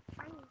not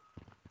find me?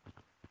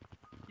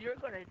 You're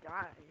gonna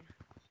die.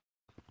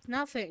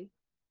 Nothing.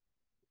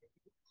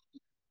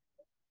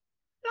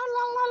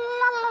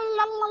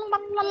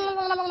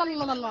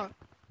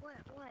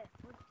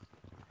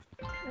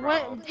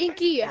 What,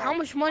 Inky? How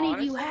much money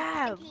do you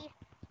have?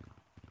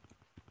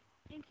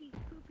 Inky,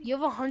 Poopy. You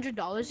have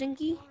 $100,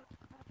 Inky?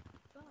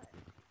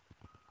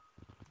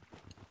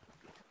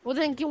 Well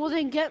then get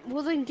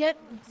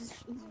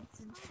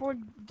for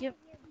give.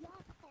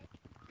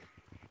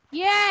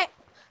 Yeah.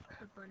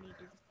 The bunny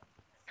did.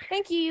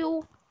 Thank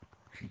you.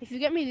 If you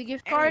get me the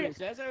gift card,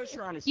 Anyways, as I was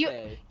trying to you-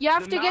 say, you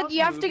have the to get mouse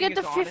the moving is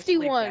honestly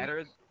 51.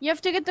 better- You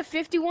have to get the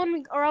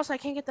 51 or else I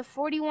can't get the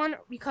 41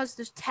 because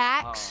there's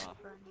tax.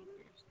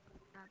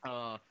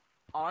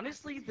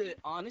 Honestly, the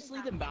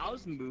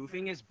mouse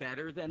moving is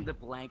better than the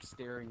blank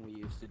staring we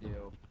used to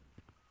do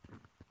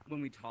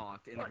when we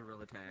talked in the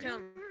gorilla tag.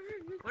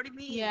 What do you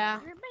mean? Yeah.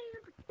 I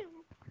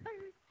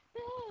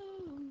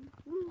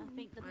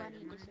think the bunny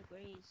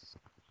disagrees.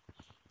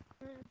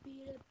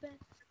 Be the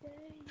best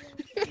day.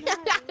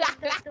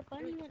 The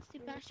bunny wants to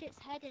bash its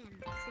head in.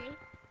 See?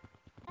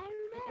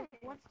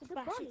 It wants to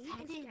bash its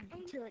head in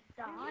until it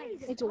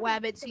dies. It's a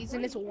wabbit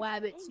season. It's a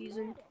wabbit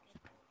season.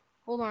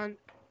 Hold on.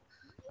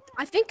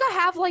 I think I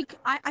have like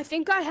I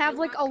think I have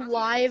like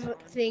alive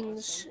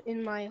things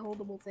in my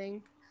holdable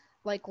thing,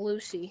 like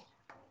Lucy.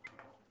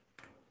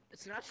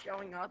 It's not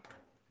showing up.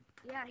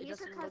 Yeah, It he's a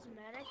doesn't look-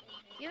 cosmetic.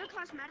 You have a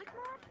cosmetic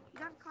mod? You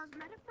got a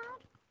cosmetic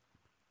mod?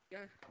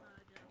 Yeah.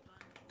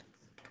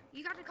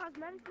 You got the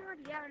cosmetic mod?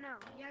 Yeah or no?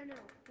 Yeah or no?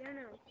 Yeah or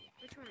no?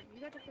 Which one?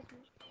 You got the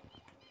cosmetic?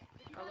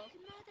 Hello?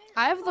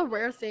 I have the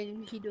rare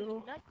thing,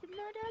 Doodle. Not the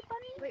mother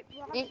bunny? Wait,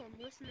 Blossom,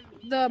 listen to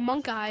me. The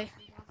monk eye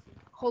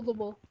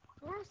holdable.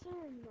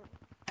 Blossom.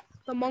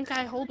 The monk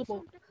eye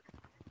holdable.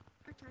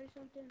 I'll tell you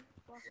something.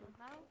 Blossom,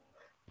 how?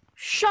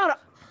 Shut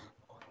up!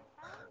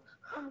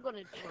 I'm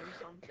gonna join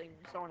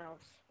someone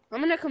else.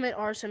 I'm gonna commit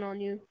arson on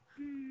you.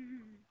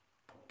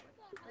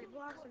 Wait,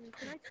 Blossom,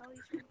 can I tell you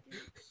something?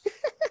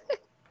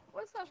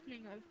 What's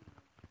happening?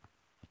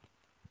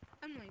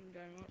 I'm not even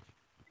doing much.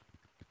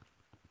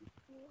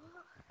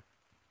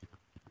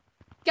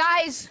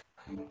 Guys,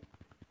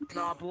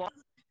 Nah, block.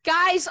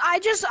 guys, I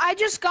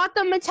just got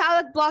the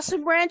metallic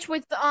blossom branch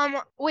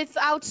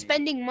without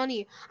spending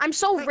money. I'm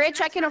so Wait, rich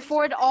can I I can tell you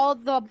afford something? all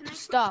the Can I-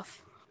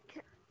 stuff.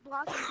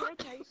 Blossom, can I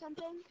tell you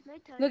something? Can I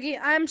tell Look, you?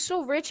 I'm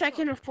so rich I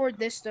can afford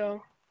this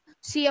though.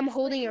 See, I'm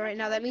holding it right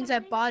now. That means I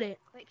bought it.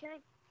 Wait, can I?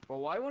 Well,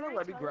 why won't it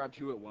let me grab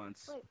two at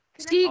once? Wait,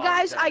 can See, Oh,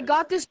 guys, I okay.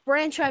 got this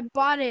branch. I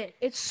bought it.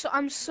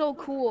 I'm so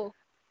cool.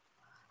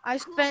 I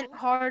spent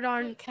hard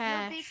on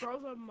cash.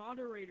 Bro's a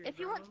moderator. If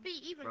you want to be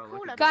even Bro, look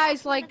cooler, at Guys,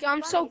 that's one of like, the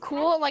I'm so bunny's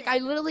cool. Like, I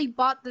heads. literally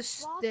bought the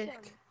Blossom.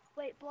 stick.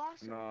 Wait,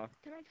 Blossom. Nah.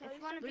 Can I tell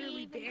you? Want to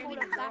Literally be even Danny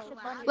cooler? Bash the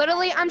Bro. bunny.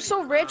 Literally, I'm head.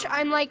 so rich.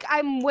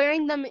 I'm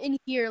wearing them in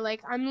here.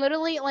 Like, I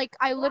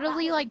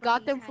literally, like,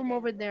 got them from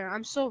over there.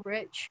 I'm so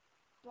rich.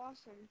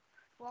 Blossom.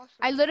 Blossom.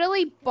 I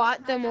literally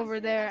bought them over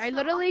there. I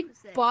literally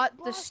bought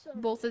Blossom.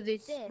 both of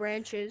these This.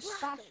 branches.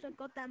 Bash the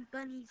goddamn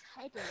bunny's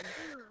head in.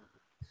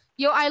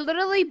 Yo, I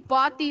literally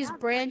bought these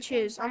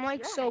branches. I'm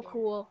like so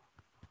cool.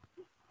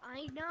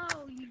 I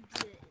know you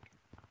did.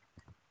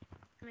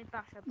 Let me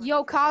bash the bunny's Yo,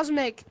 head.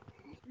 Cosmic,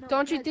 No,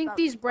 don't you that's think about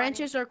these the bunny.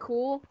 branches are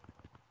cool?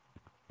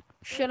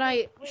 Should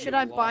I You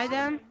buy blossom.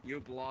 them? You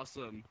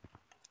blossom.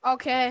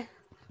 Okay.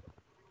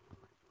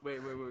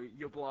 Wait.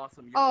 You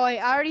blossom. You Oh, wait,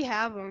 blossom. I already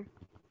have them.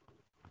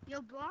 Yo,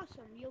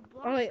 Blossom. Yo,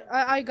 Blossom. Oh wait,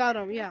 I got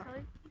them. Yeah.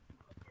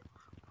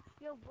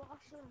 Yo,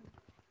 Blossom.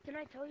 Can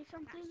I tell you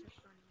something?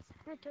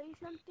 Can I tell you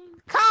something?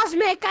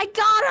 Cosmic, I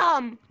got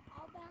them.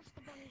 I'll bash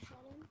the bunny's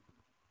head in.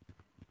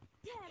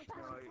 Yeah,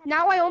 Right.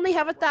 Now I only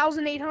have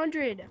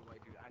 1,800. Wait,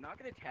 dude, I'm not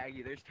gonna tag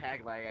you. There's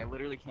tag lag. I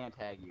literally can't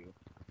tag you.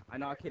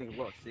 I'm not kidding.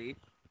 Look, see?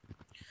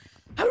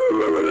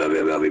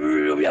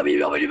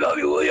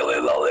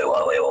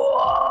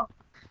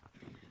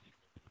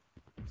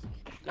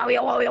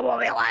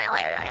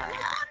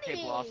 Hey,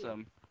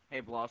 Blossom. Hey,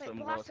 Blossom. Wait,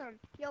 Look. Blossom.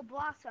 Yo,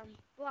 Blossom.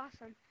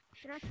 Blossom.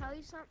 Can I tell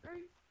you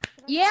something?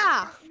 Can I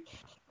Yeah. tell you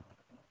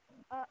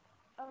something?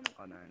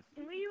 Oh, nice.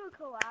 Can we do a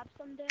collab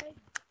someday?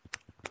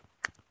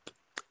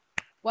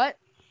 What?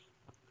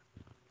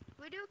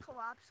 Can we do a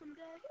collab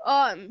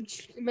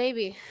someday?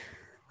 Maybe.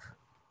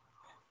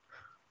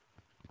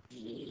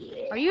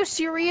 Are you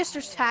serious?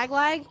 There's tag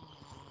lag?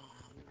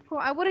 Bro,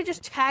 I would have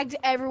just tagged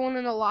everyone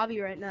in the lobby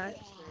right now.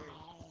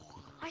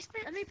 I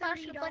spent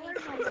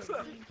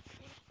 $30.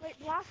 Wait,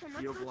 Blossom,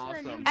 let's Yo, go to the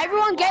Blossom. new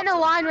Everyone get in a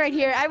line right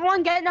here.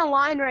 Everyone get in a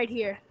line right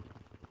here.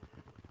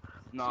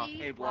 No, See?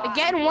 hey, Blossom.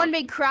 Get in one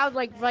big crowd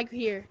like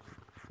here.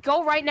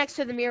 Go right next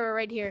to the mirror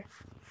right here.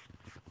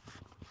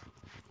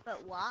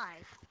 But why?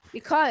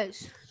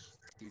 Because.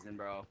 Season,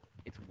 bro.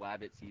 It's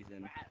Wabbit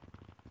season.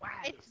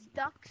 It's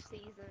duck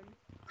season.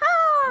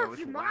 No, it's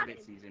you Wabbit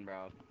modded. season,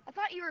 bro. I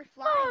thought you were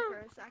flying for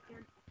a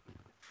second.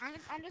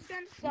 I'm just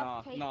gonna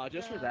suffocate no,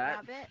 just the for that.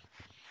 rabbit.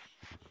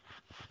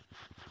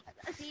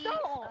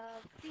 Stop.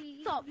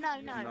 Stop!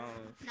 No. No.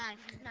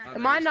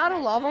 Am I not a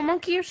lava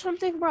monkey or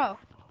something, bro?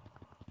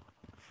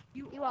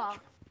 You are.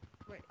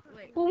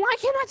 Wait. Well, why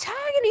can't I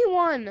tag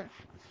anyone?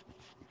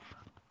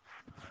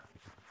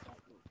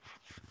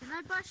 Can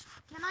I bash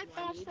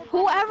the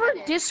Whoever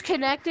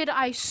disconnected,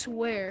 I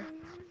swear.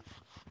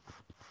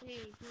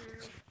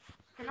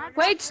 Can I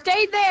Wait,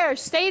 stay there.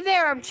 Stay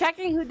there. I'm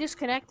checking who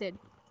disconnected.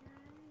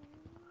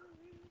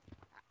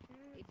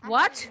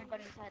 What?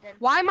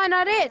 Why am I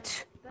not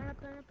it?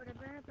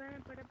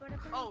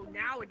 Oh,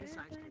 now it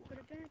decides.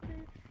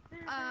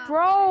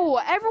 Bro,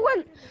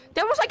 everyone.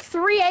 There was like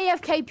 3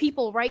 AFK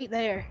people right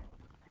there.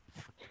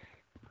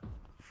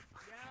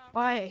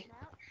 Why?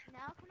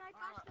 Now can I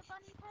bash the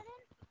bunny's head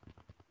in?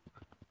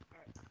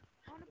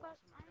 I wanna bash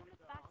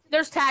the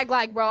There's tag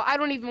lag, bro. I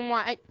don't even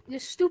want.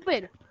 It's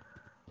stupid.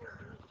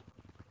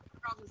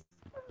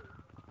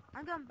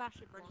 I'm gonna bash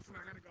the bunny's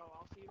We're gonna go.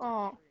 I'll see you.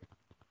 Oh.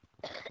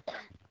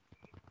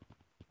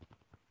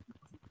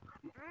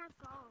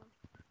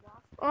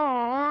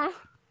 Aww.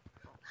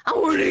 I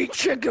want to eat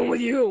chicken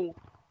with you.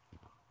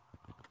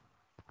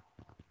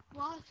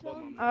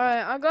 Blossom.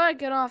 Alright, I gotta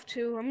get off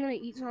too. I'm gonna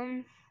eat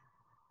something.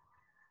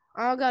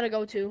 I gotta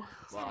go too.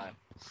 Bye.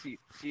 See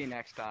you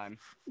next time.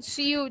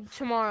 See you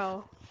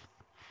tomorrow.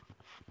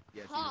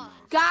 Yeah, see you tomorrow.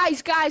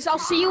 Guys,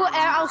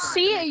 I'll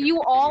see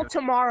you all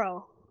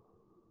tomorrow.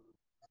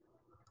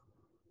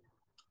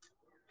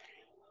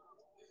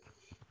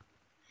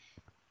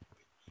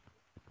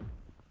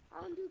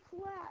 I wanna do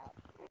collab.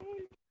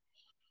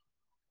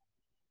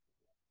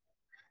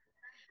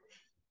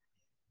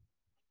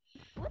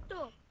 What the?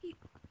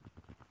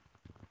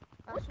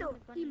 What the?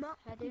 He modded.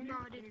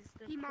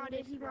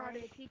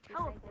 He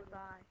teleported.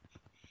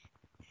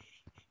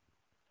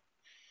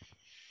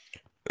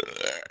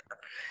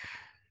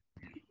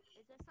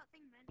 Is there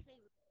something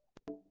mentally?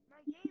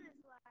 My game is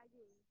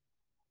lagging.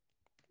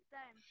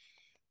 Same.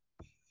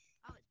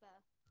 Oh, it's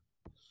better.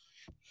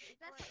 Is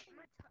that something?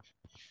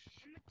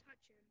 I'm gonna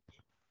touch him.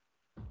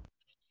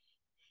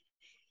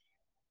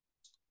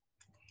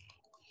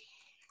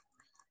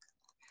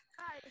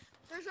 Guys,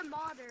 there's a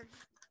modder.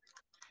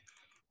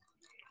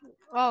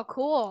 Oh,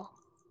 cool.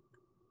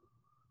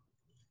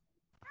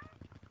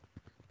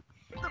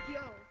 Yo.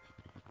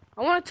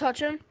 I want to touch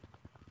him.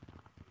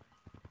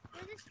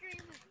 There's a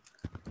stream.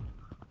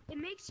 It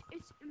makes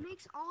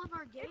all of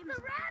our games. It's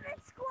the Rabbit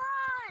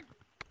Squad.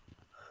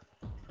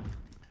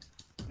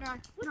 No,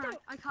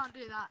 I can't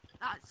do that.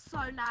 That's so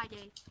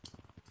laggy.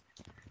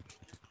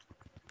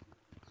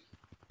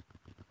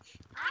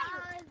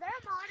 there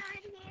a modder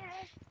in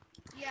here?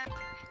 Yeah.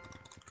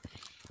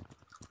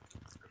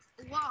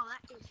 Wow,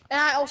 that is. And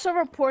I also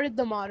reported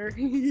the modder.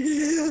 That's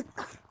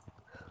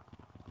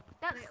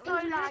Wait, so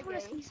do you guys lagging. want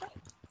to see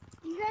something?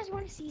 Do you guys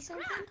want to see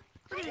something?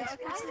 Look at this.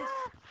 What's this?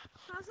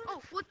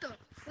 Oh, what the?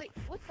 Wait,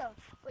 what the?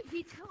 Wait,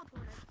 he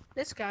teleported.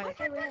 This guy. What?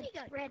 Hey, Red.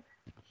 Red.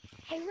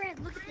 Hey, Red,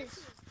 look at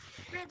this.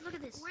 Red, look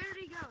at this. Where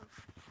did he go?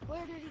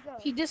 Where did he go?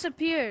 He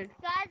disappeared.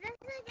 Guys, this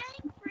is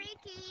getting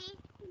freaky.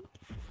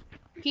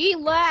 He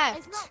left.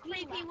 It's not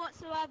creepy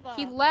whatsoever.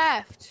 He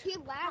left. He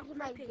lagged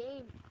my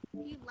game.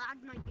 He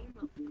lagged my game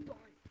up.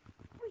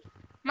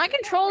 My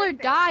controller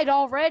died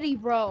already,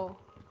 bro.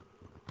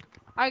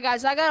 Alright,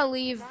 guys, I gotta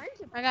leave.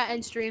 Mine's a- I gotta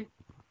end stream.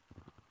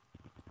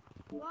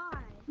 Why?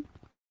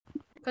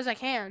 Because I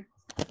can.